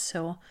offering.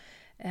 So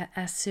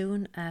as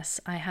soon as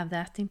I have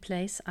that in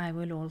place, I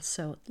will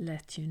also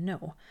let you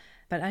know.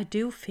 But I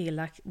do feel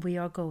like we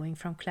are going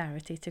from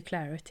clarity to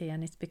clarity,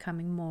 and it's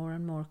becoming more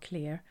and more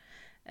clear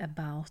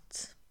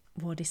about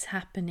what is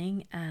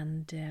happening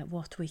and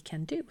what we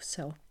can do.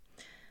 So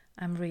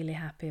I'm really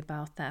happy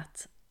about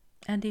that.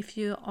 And if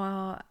you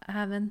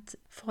haven't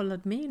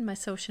followed me in my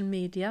social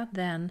media,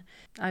 then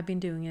I've been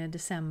doing a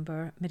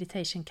December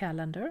meditation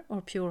calendar,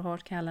 or Pure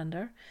Heart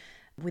calendar,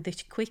 with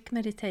a quick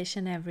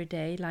meditation every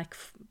day, like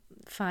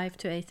 5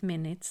 to 8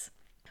 minutes,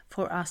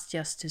 for us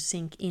just to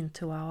sink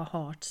into our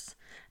hearts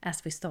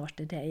as we start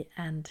the day.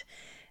 And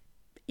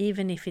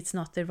even if it's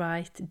not the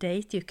right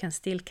date, you can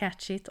still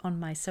catch it on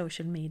my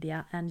social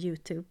media and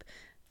YouTube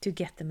to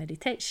get the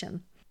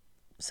meditation.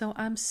 So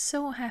I'm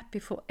so happy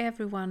for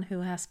everyone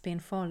who has been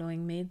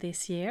following me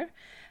this year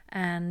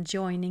and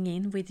joining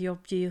in with your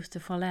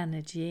beautiful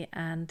energy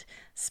and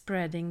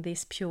spreading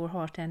this pure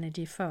heart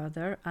energy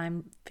further.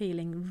 I'm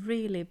feeling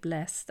really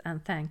blessed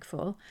and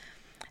thankful.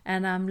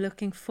 And I'm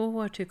looking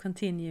forward to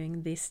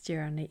continuing this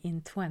journey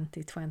in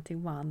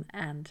 2021,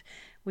 and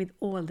with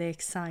all the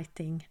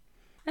exciting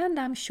and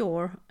I'm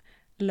sure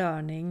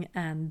learning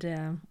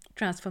and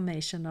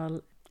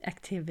transformational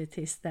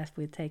activities that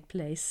will take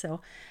place.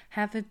 So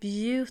have a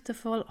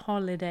beautiful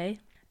holiday,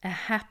 a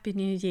happy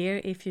new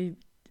year if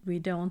we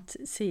don't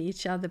see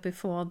each other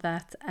before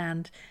that,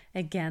 and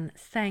again,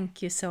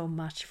 thank you so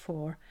much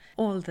for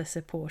all the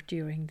support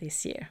during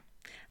this year.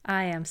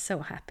 I am so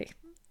happy.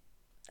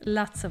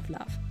 Lots of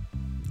love.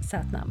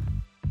 Sat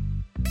Nam.